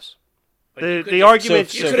 So Yes. Like, you could The just-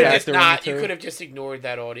 argument You So could have just factor not. into You it? could have just ignored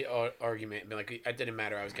that argument and been like, "It didn't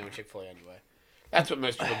matter. I was going Chick-fil-A anyway." That's what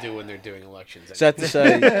most people do when they're doing elections. Is that to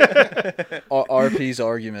say, RP's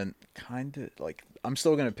argument kind of like I'm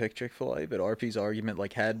still gonna pick Chick-fil-A, but RP's argument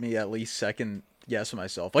like had me at least second guess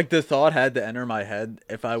myself. Like the thought had to enter my head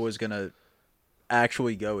if I was gonna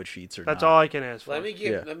actually go with Sheets or That's not. all I can ask for. Let me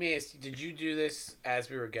give. Yeah. Let me ask you. Did you do this as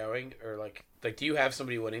we were going, or like do you have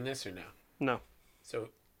somebody winning this or no? No. So,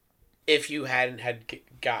 if you hadn't had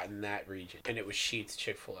gotten that region and it was Sheets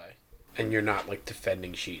Chick-fil-A, and you're not like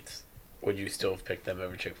defending Sheets, would you still have picked them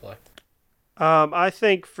over Chick-fil-A? I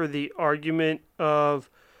think for the argument of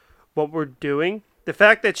what we're doing, the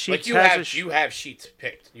fact that Sheets Like has you have Sheets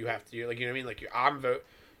picked. You have to. You know what I mean? Like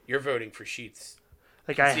you're voting for Sheets.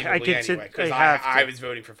 I Conceivably can anyway, sit. because I have to. I was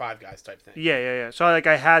voting for Five Guys type thing. Yeah. So I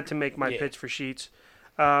had to make my Yeah. pitch for Sheets.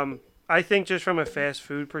 I think just from a fast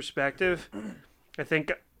food perspective, I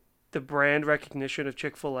think the brand recognition of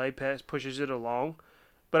Chick-fil-A pushes it along,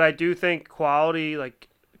 but I do think quality's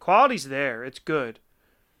there. It's good.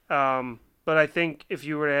 But I think if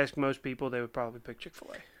you were to ask most people, they would probably pick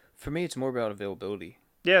Chick-fil-A. for me, it's more about availability.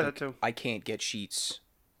 Yeah, that too. I can't get Sheets.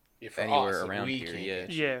 Yeah, for Anywhere us, like, around we here, can't yeah. get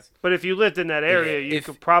Yeah, Sheets. but if you lived in that area, Yeah, you if-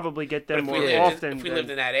 could probably get But them more lived, often. if we lived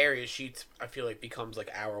in that area, Sheets, I feel like becomes like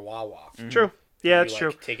our Wawa. True. Yeah, We, that's like,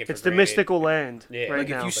 true. take it for It's the granted. mystical land Yeah. right Like,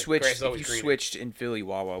 now. If you Like, switched, grass is if always you greener. switched in Philly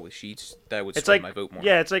Wawa with Sheets, that would It's sway like my vote more.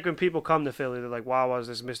 yeah, it's like when people come to Philly, they're like, "Wawa's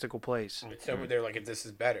this mystical place." It's over there like this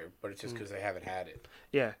is better, but it's just because they haven't had it.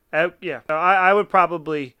 Yeah, I would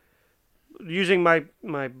probably, using my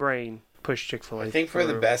brain, push Chick-fil-A. I think for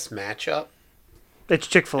the best matchup, it's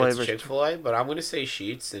Chick-fil-A it's versus Chick-fil-A, but I'm going to say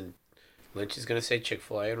Sheets, and Lynch is going to say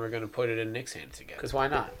Chick-fil-A, and we're going to put it in Nick's hands again. Because why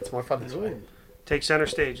not? It's more fun this way. take center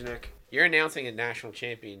stage, Nick. You're announcing a national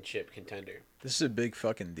championship contender. This is a big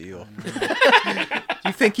fucking deal.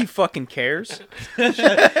 You think he fucking cares? He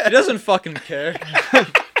doesn't fucking care.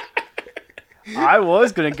 I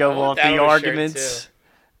was gonna go I want off that the on a shirt, arguments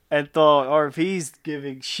and thought RP's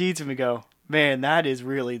giving Sheets and we go, man, that is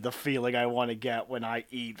really the feeling I want to get when I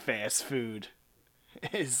eat fast food.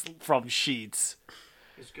 Is from Sheets.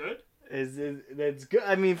 It's good. That's good.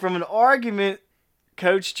 I mean, from an argument,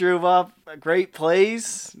 Coach drew up great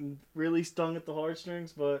plays, really stung at the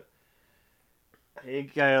heartstrings, but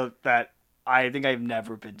I think I've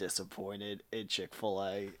never been disappointed in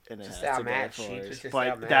Chick-fil-A, and it Just has to go outmatched. for Sheets it. was just But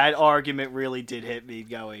outmatched. that argument really did hit me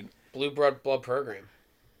going, Blue blood program.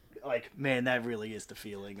 like, man, that really is the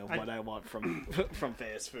feeling of what I want from from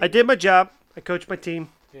fast food. I did my job. I coached my team.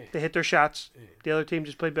 Yeah. They hit their shots. The other team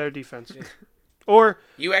just played better defense. Or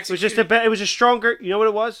You it was just executed. it was a stronger. You know what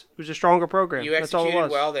it was? It was a stronger program. You That's all it executed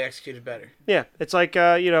was. well. They executed better. Yeah, it's like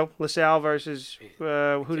LaSalle versus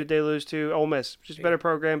who did they lose to? Ole Miss. Just a better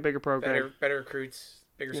program, bigger program. Better recruits.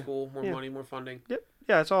 Bigger school. More Yeah. money. More funding. Yep.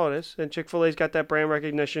 Yeah, that's all it is. And Chick-fil-A's got that brand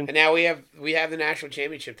recognition. And now we have the national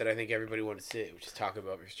championship that I think everybody wanted to see, which is Taco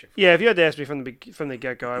Bell versus Chick-fil-A. Yeah, if you had to ask me from the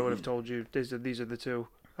get-go, I would have told you these are the two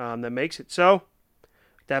that makes it. So,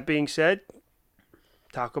 that being said,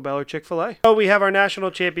 Taco Bell or Chick-fil-A. So we have our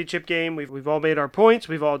national championship game. We've all made our points.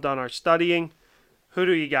 We've all done our studying. Who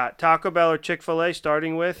do you got? Taco Bell or Chick-fil-A?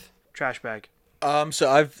 Starting with Trash Bag. So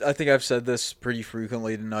I think I've said this pretty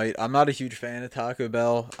frequently tonight. I'm not a huge fan of Taco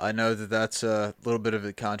Bell. I know that that's a little bit of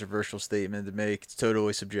a controversial statement to make. It's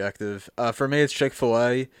totally subjective. For me, it's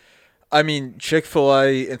Chick-fil-A. I mean,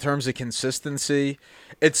 Chick-fil-A, in terms of consistency,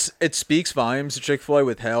 it speaks volumes to Chick-fil-A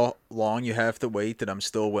with how long you have to wait that I'm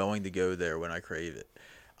still willing to go there when I crave it.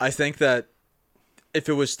 I think that if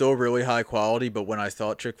it was still really high quality, but when I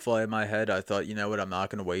thought Chick-fil-A in my head, I thought, you know what, I'm not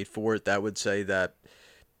going to wait for it, that would say that,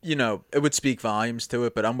 you know, it would speak volumes to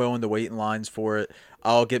it, but I'm willing to wait in lines for it.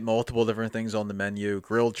 I'll get multiple different things on the menu: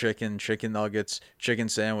 grilled chicken, chicken nuggets, chicken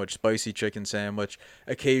sandwich, spicy chicken sandwich,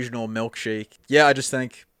 occasional milkshake. Yeah, I just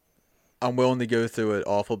think I'm willing to go through an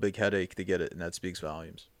awful big headache to get it, and that speaks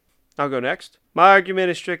volumes. I'll go next. My argument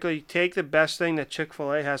is strictly take the best thing that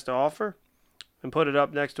Chick-fil-A has to offer and put it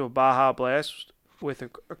up next to a Baja Blast with a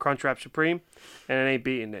Crunchwrap Supreme, and it ain't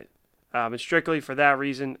beating it. And strictly for that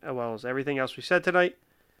reason, as well as everything else we said tonight,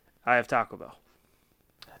 I have Taco Bell.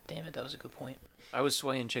 God damn it, that was a good point. I was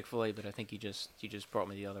swaying Chick-fil-A, but I think you just brought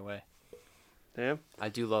me the other way. Damn. I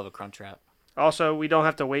do love a Crunchwrap. Also, we don't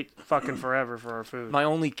have to wait fucking forever for our food. My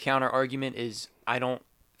only counter argument is I don't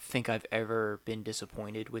think I've ever been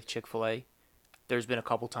disappointed with Chick-fil-A. There's been a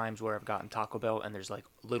couple times where I've gotten Taco Bell and there's like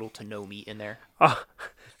little to no meat in there.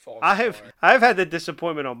 I've had the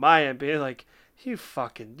disappointment on my end, being like, you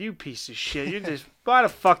piece of shit. You just, why the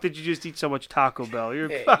fuck did you just eat so much Taco Bell? You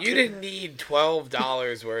didn't need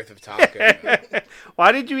 $12 worth of Taco Bell.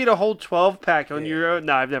 Why did you eat a whole 12-pack on your own?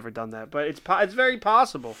 No, I've never done that, but it's very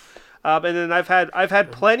possible. And then I've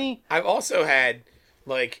had plenty. I've also had,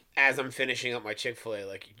 like, as I'm finishing up my Chick-fil-A,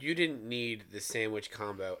 like, you didn't need the sandwich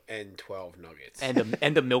combo and 12 nuggets. And a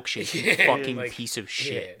milkshake, you fucking like, piece of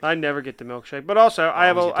shit. Yeah. I never get the milkshake. But also, I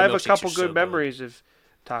have a couple good so memories of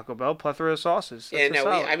Taco Bell, plethora of sauces. Yeah,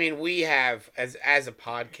 no, we have, as a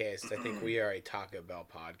podcast, I think we are a Taco Bell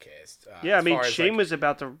podcast. Yeah, I mean, Shane was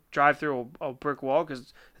about to drive through a brick wall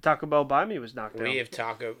because the Taco Bell by me was knocked down. We have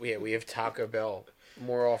Taco Bell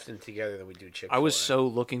more often together than we do Chick-fil-A. I was so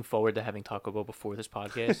looking forward to having Taco Bell before this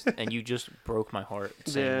podcast, and you just broke my heart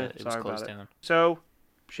saying that it was closed down. So,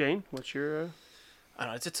 Shane, what's your... I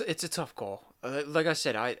don't know, it's a tough call. Like I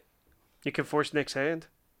said, You can force Nick's hand?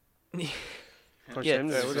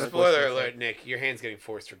 Spoiler alert, Nick. Your hand's getting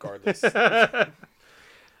forced regardless. I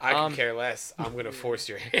can care less. I'm going to force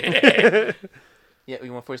your hand. Yeah,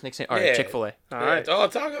 we want to force Nick's hand? All right, Chick-fil-A. All right. Oh,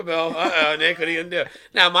 Taco Bell. Uh-oh, Nick, what are you going to do?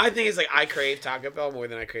 Now, my thing is, like, I crave Taco Bell more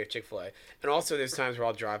than I crave Chick-fil-A. And also, there's times where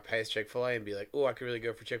I'll drive past Chick-fil-A and be like, oh, I could really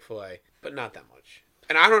go for Chick-fil-A. But not that much.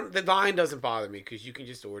 And the line doesn't bother me because you can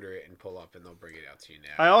just order it and pull up and they'll bring it out to you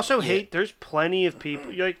now. I also hate, there's plenty of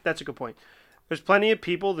people, that's a good point. There's plenty of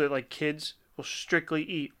people that, like, kids will strictly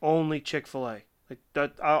eat only Chick-fil-A. Like,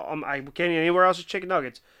 that, I can't eat anywhere else with chicken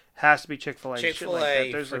nuggets. Has to be Chick-fil-A.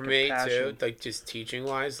 Chick-fil-A, like for like me, too, like, just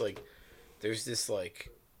teaching-wise, like, there's this, like,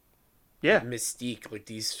 mystique. Like,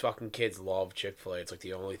 these fucking kids love Chick-fil-A. It's, like,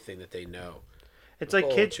 the only thing that they know. It's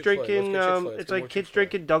like kids drinking. It's like kids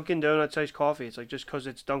drinking Dunkin' Donuts iced coffee. It's like just because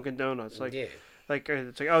it's Dunkin' Donuts. Like, like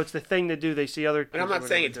it's like it's the thing to do. They see other. And I'm not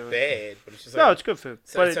saying it's bad, but it's just like, no, it's good food.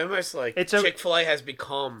 So but it's almost like Chick-fil-A has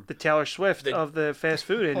become the Taylor Swift of the fast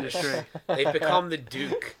food industry. They've become the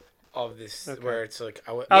Duke of this, where it's like,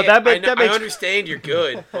 I understand you're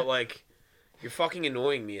good, but like. You're fucking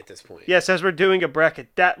annoying me at this point. Yes, as we're doing a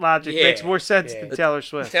bracket, that logic makes more sense than Taylor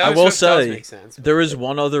Swift. I will say, there is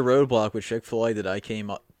one other roadblock with Chick-fil-A that I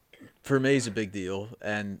came up. For me, is a big deal,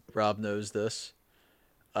 and Rob knows this.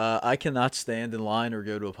 I cannot stand in line or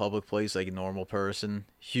go to a public place like a normal person.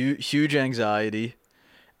 Huge anxiety.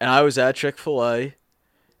 And I was at Chick-fil-A,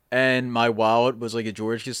 and my wallet was like a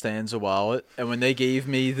George Costanza wallet. And when they gave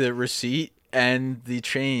me the receipt and the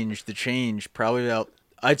change, probably about...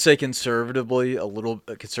 I'd say conservatively,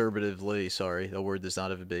 sorry, the word does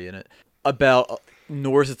not have a B in it, about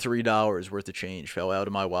north of $3 worth of change fell out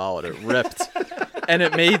of my wallet. It ripped. And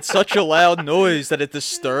it made such a loud noise that it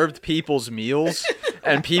disturbed people's meals.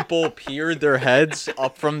 And people peered their heads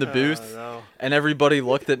up from the booth. No. And everybody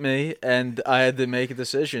looked at me, and I had to make a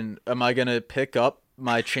decision. Am I going to pick up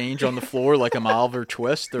my change on the floor like I'm Oliver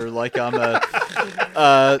Twist, or like I'm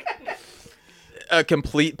a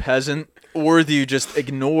complete peasant? Or do you just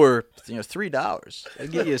ignore, $3? I'll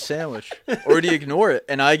get you a sandwich. Or do you ignore it?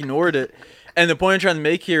 And I ignored it. And the point I'm trying to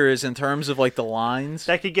make here is in terms of like the lines.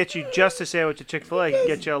 That could get you just a sandwich at Chick-fil-A. Could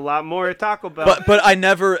get you a lot more at Taco Bell. But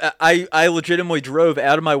I legitimately drove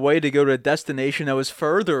out of my way to go to a destination that was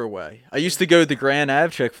further away. I used to go to the Grand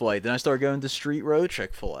Ave Chick-fil-A. Then I started going to Street Road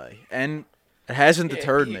Chick-fil-A. And it hasn't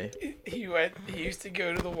deterred me. He used to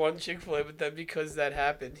go to the one Chick-fil-A, but then because that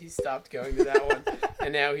happened, he stopped going to that one,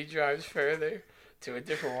 and now he drives further to a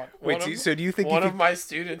different one. Wait, so do you think one of my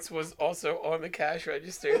students was also on the cash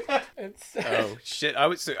register? Oh shit! I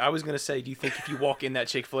was gonna say, do you think if you walk in that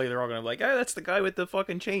Chick-fil-A, they're all gonna be like, "Oh, that's the guy with the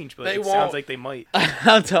fucking change"? But it sounds like they might.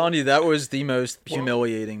 I'm telling you, that was the most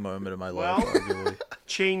humiliating moment of my life. Arguably.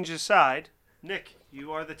 Change aside, Nick,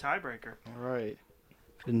 you are the tiebreaker. All right.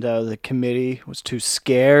 And the committee was too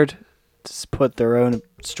scared to put their own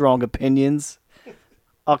strong opinions.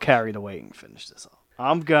 I'll carry the weight and finish this off.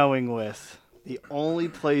 I'm going with the only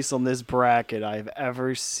place on this bracket I've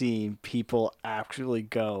ever seen people actually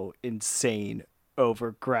go insane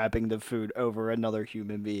over grabbing the food over another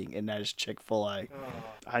human being, and that is Chick-fil-A.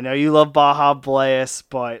 I know you love Baja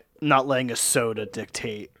Blast, but not letting a soda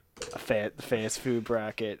dictate a fast food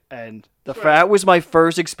bracket. And that was my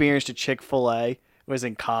first experience to Chick-fil-A. Was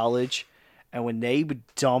in college, and when they would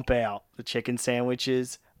dump out the chicken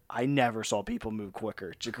sandwiches, I never saw people move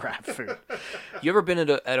quicker to grab food. You ever been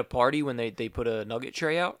at a party when they put a nugget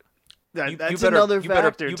tray out? That's another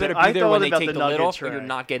factor. You better I be there when thought they about take the the lid nugget off, or tray. you're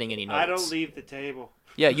not getting any nuggets. I don't leave the table.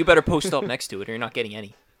 Yeah, you better post up next to it, or you're not getting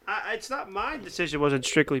any. It's not my decision. It wasn't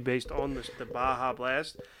strictly based on the Baja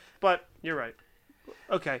Blast, but you're right.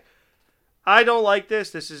 Okay, I don't like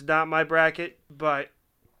this. This is not my bracket, but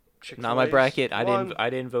Not my bracket. I one.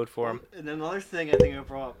 didn't vote for him. And another thing I think I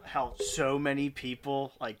brought up, how so many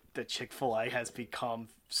people, like the Chick-fil-A has become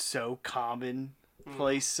so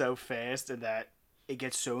commonplace so fast, and that it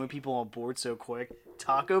gets so many people on board so quick.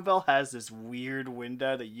 Taco Bell has this weird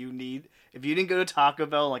window that you need. If you didn't go to Taco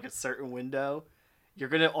Bell in like a certain window, you're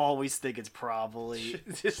going to always think it's probably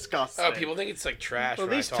disgusting. Oh, people think it's like trash. Well, at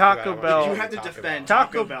when I least talk Taco about it. Bell- You have to defend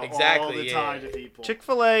Taco Taco Bell Exactly, all the yeah. time to people.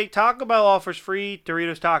 Chick-fil-A, Taco Bell offers free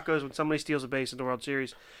Doritos tacos when somebody steals a base in the World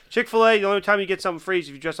Series. Chick-fil-A, the only time you get something free is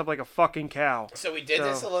if you dress up like a fucking cow. So we did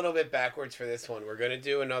this a little bit backwards for this one. We're going to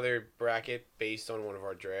do another bracket based on one of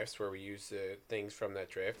our drafts where we use the things from that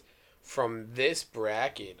draft. From this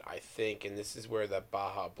bracket, I think, and this is where the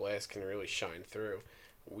Baja Blast can really shine through,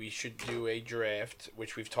 we should do a draft,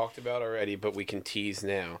 which we've talked about already, but we can tease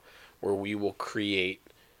now, where we will create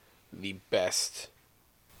the best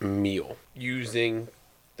meal using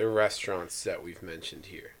the restaurants that we've mentioned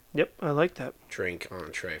here. Yep, I like that. Drink,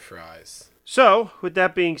 entree, fries. So, with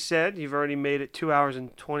that being said, you've already made it 2 hours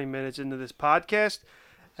and 20 minutes into this podcast.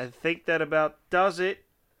 I think that about does it.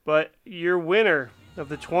 But your winner of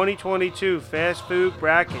the 2022 fast food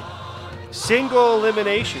bracket, single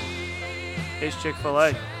elimination, is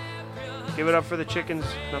Chick-fil-A. Give it up for the chickens,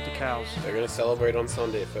 not the cows. They're going to celebrate on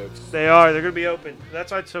Sunday, folks. They are. They're going to be open.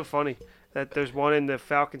 That's why it's so funny that there's one in the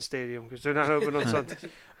Falcon Stadium, because they're not open on Sunday.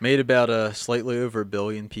 Made about slightly over 1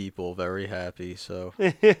 billion people very happy. So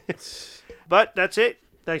But that's it.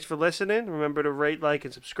 Thanks for listening. Remember to rate, like,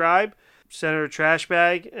 and subscribe. Senator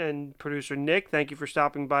Trashbag and producer Nick, thank you for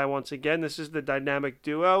stopping by once again. This is the dynamic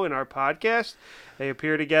duo in our podcast. They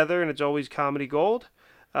appear together, and it's always comedy gold.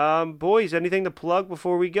 Boys, anything to plug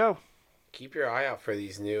before we go? Keep your eye out for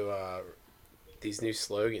these new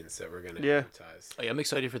slogans that we're going to Yeah. advertise. Oh, yeah, I'm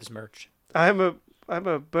excited for this merch. I'm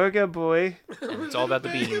a burger boy. It's all about the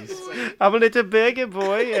beans. I'm a little burger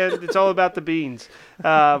boy, and it's all about the beans.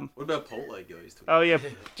 what about Poltergeist? Oh, yeah.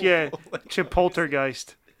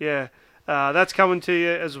 Chipoltergeist. Yeah. That's coming to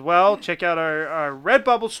you as well. Check out our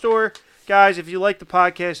Redbubble store. Guys, if you like the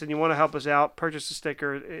podcast and you want to help us out, purchase a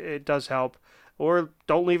sticker. It does help. Or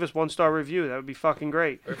don't leave us 1-star review. That would be fucking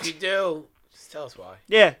great. Or if you do, just tell us why.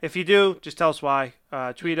 Yeah, if you do, just tell us why.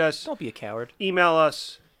 Tweet us. Don't be a coward. Email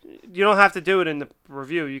us. You don't have to do it in the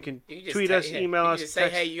review. You can You can just tweet us, email us. Just say,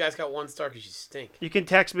 text. hey, you guys got 1 star because you stink. You can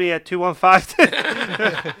text me at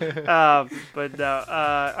 215. All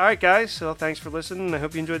right, guys. So thanks for listening. I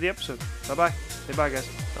hope you enjoyed the episode. Bye-bye. Say bye, guys.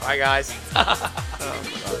 Bye, guys.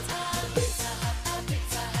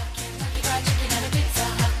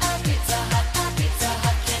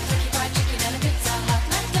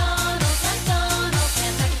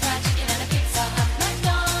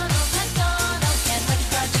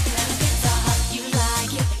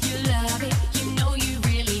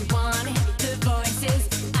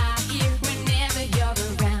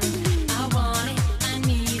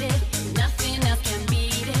 Nothing else can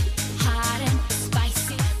beat it. Hot and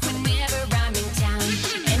spicy whenever I'm in town.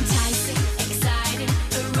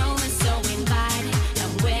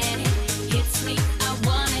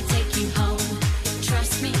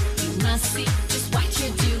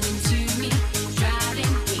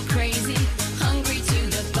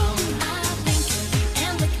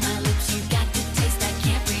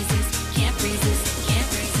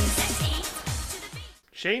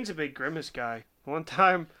 Shane's a big Grimace guy. One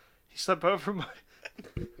time, he slept over my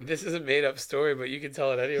This is a made up story, but you can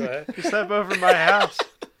tell it anyway. he slept over my house.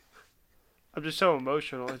 I'm just so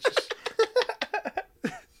emotional. It's just.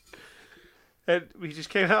 And we just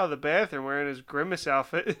came out of the bathroom wearing his Grimace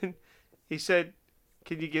outfit, and he said,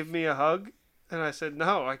 "Can you give me a hug?" And I said,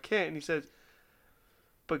 "No, I can't." And he said,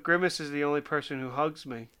 "But Grimace is the only person who hugs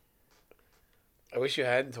me." I wish you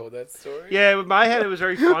hadn't told that story. Yeah, in my head it was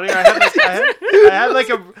very funny. I had like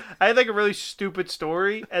a really stupid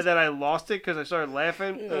story, and then I lost it because I started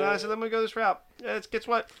laughing. And I said, "I'm gonna go this route." Yeah, guess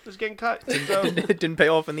what? It's getting cut. So, It didn't pay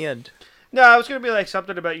off in the end. no, I was gonna be like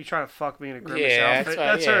something about you trying to fuck me in a Grimace Yeah, outfit.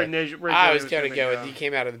 that's That's fine, her yeah. originally I was going to gonna go with he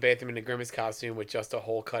came out of the bathroom in a Grimace costume with just a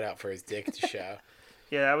hole cut out for his dick to show.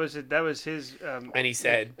 Yeah, that was his. And he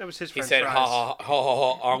said, that was his. he French said, fries. ha, ha, ha,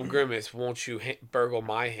 ha, ha, I'm Grimace. Won't you burgle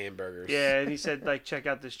my hamburgers? Yeah, and he said like, check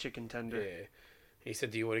out this chicken tender. Yeah. He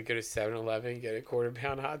said, do you want to go to 7-Eleven and get a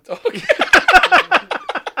quarter-pound hot dog?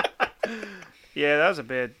 Yeah, that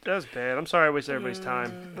was bad. I'm sorry I wasted everybody's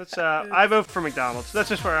time. Let's. I vote for McDonald's. That's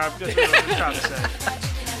just where I'm just trying to say.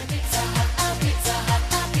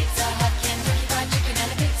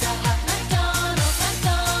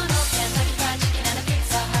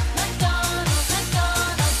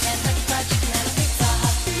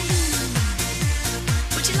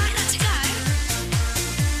 Would you like that to go?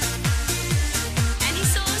 Any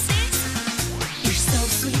sauces? You're so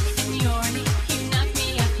sweet and yawny. You knock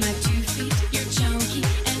me off my 2 feet. You're chunky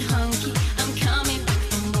and hunky. I'm coming back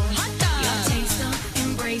for more. Hot dog. Your taste of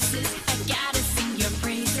embraces. I gotta sing your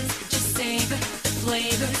praises. Just savor the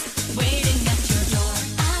flavors. Waiting at your door.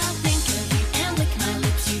 I'll think of you and lick my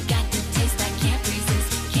lips. You got the taste I can't resist.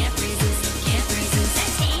 Can't resist. Can't resist.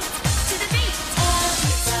 Let's eat to the beat.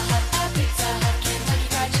 Pizza Hut, Pizza Hut, Kentucky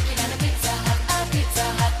Fried Chicken and a Pizza Hut, Pizza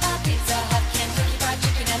Hut, Pizza Hut, Kentucky Fried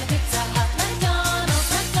Chicken and a Pizza Hut, McDonald's,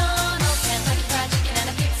 Kentucky Fried Chicken and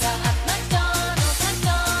a Pizza Hut,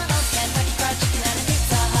 McDonald's, Kentucky Fried Chicken and a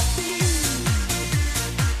Pizza Hut.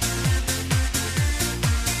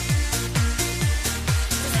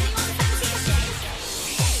 Does anyone fancy a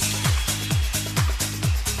shake?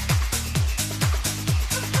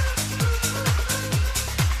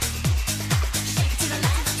 Shake it to the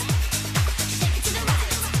left, shake it to the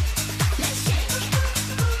right. Let's shake.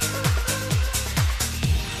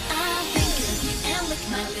 I think of you and lick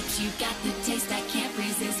my lips. You got the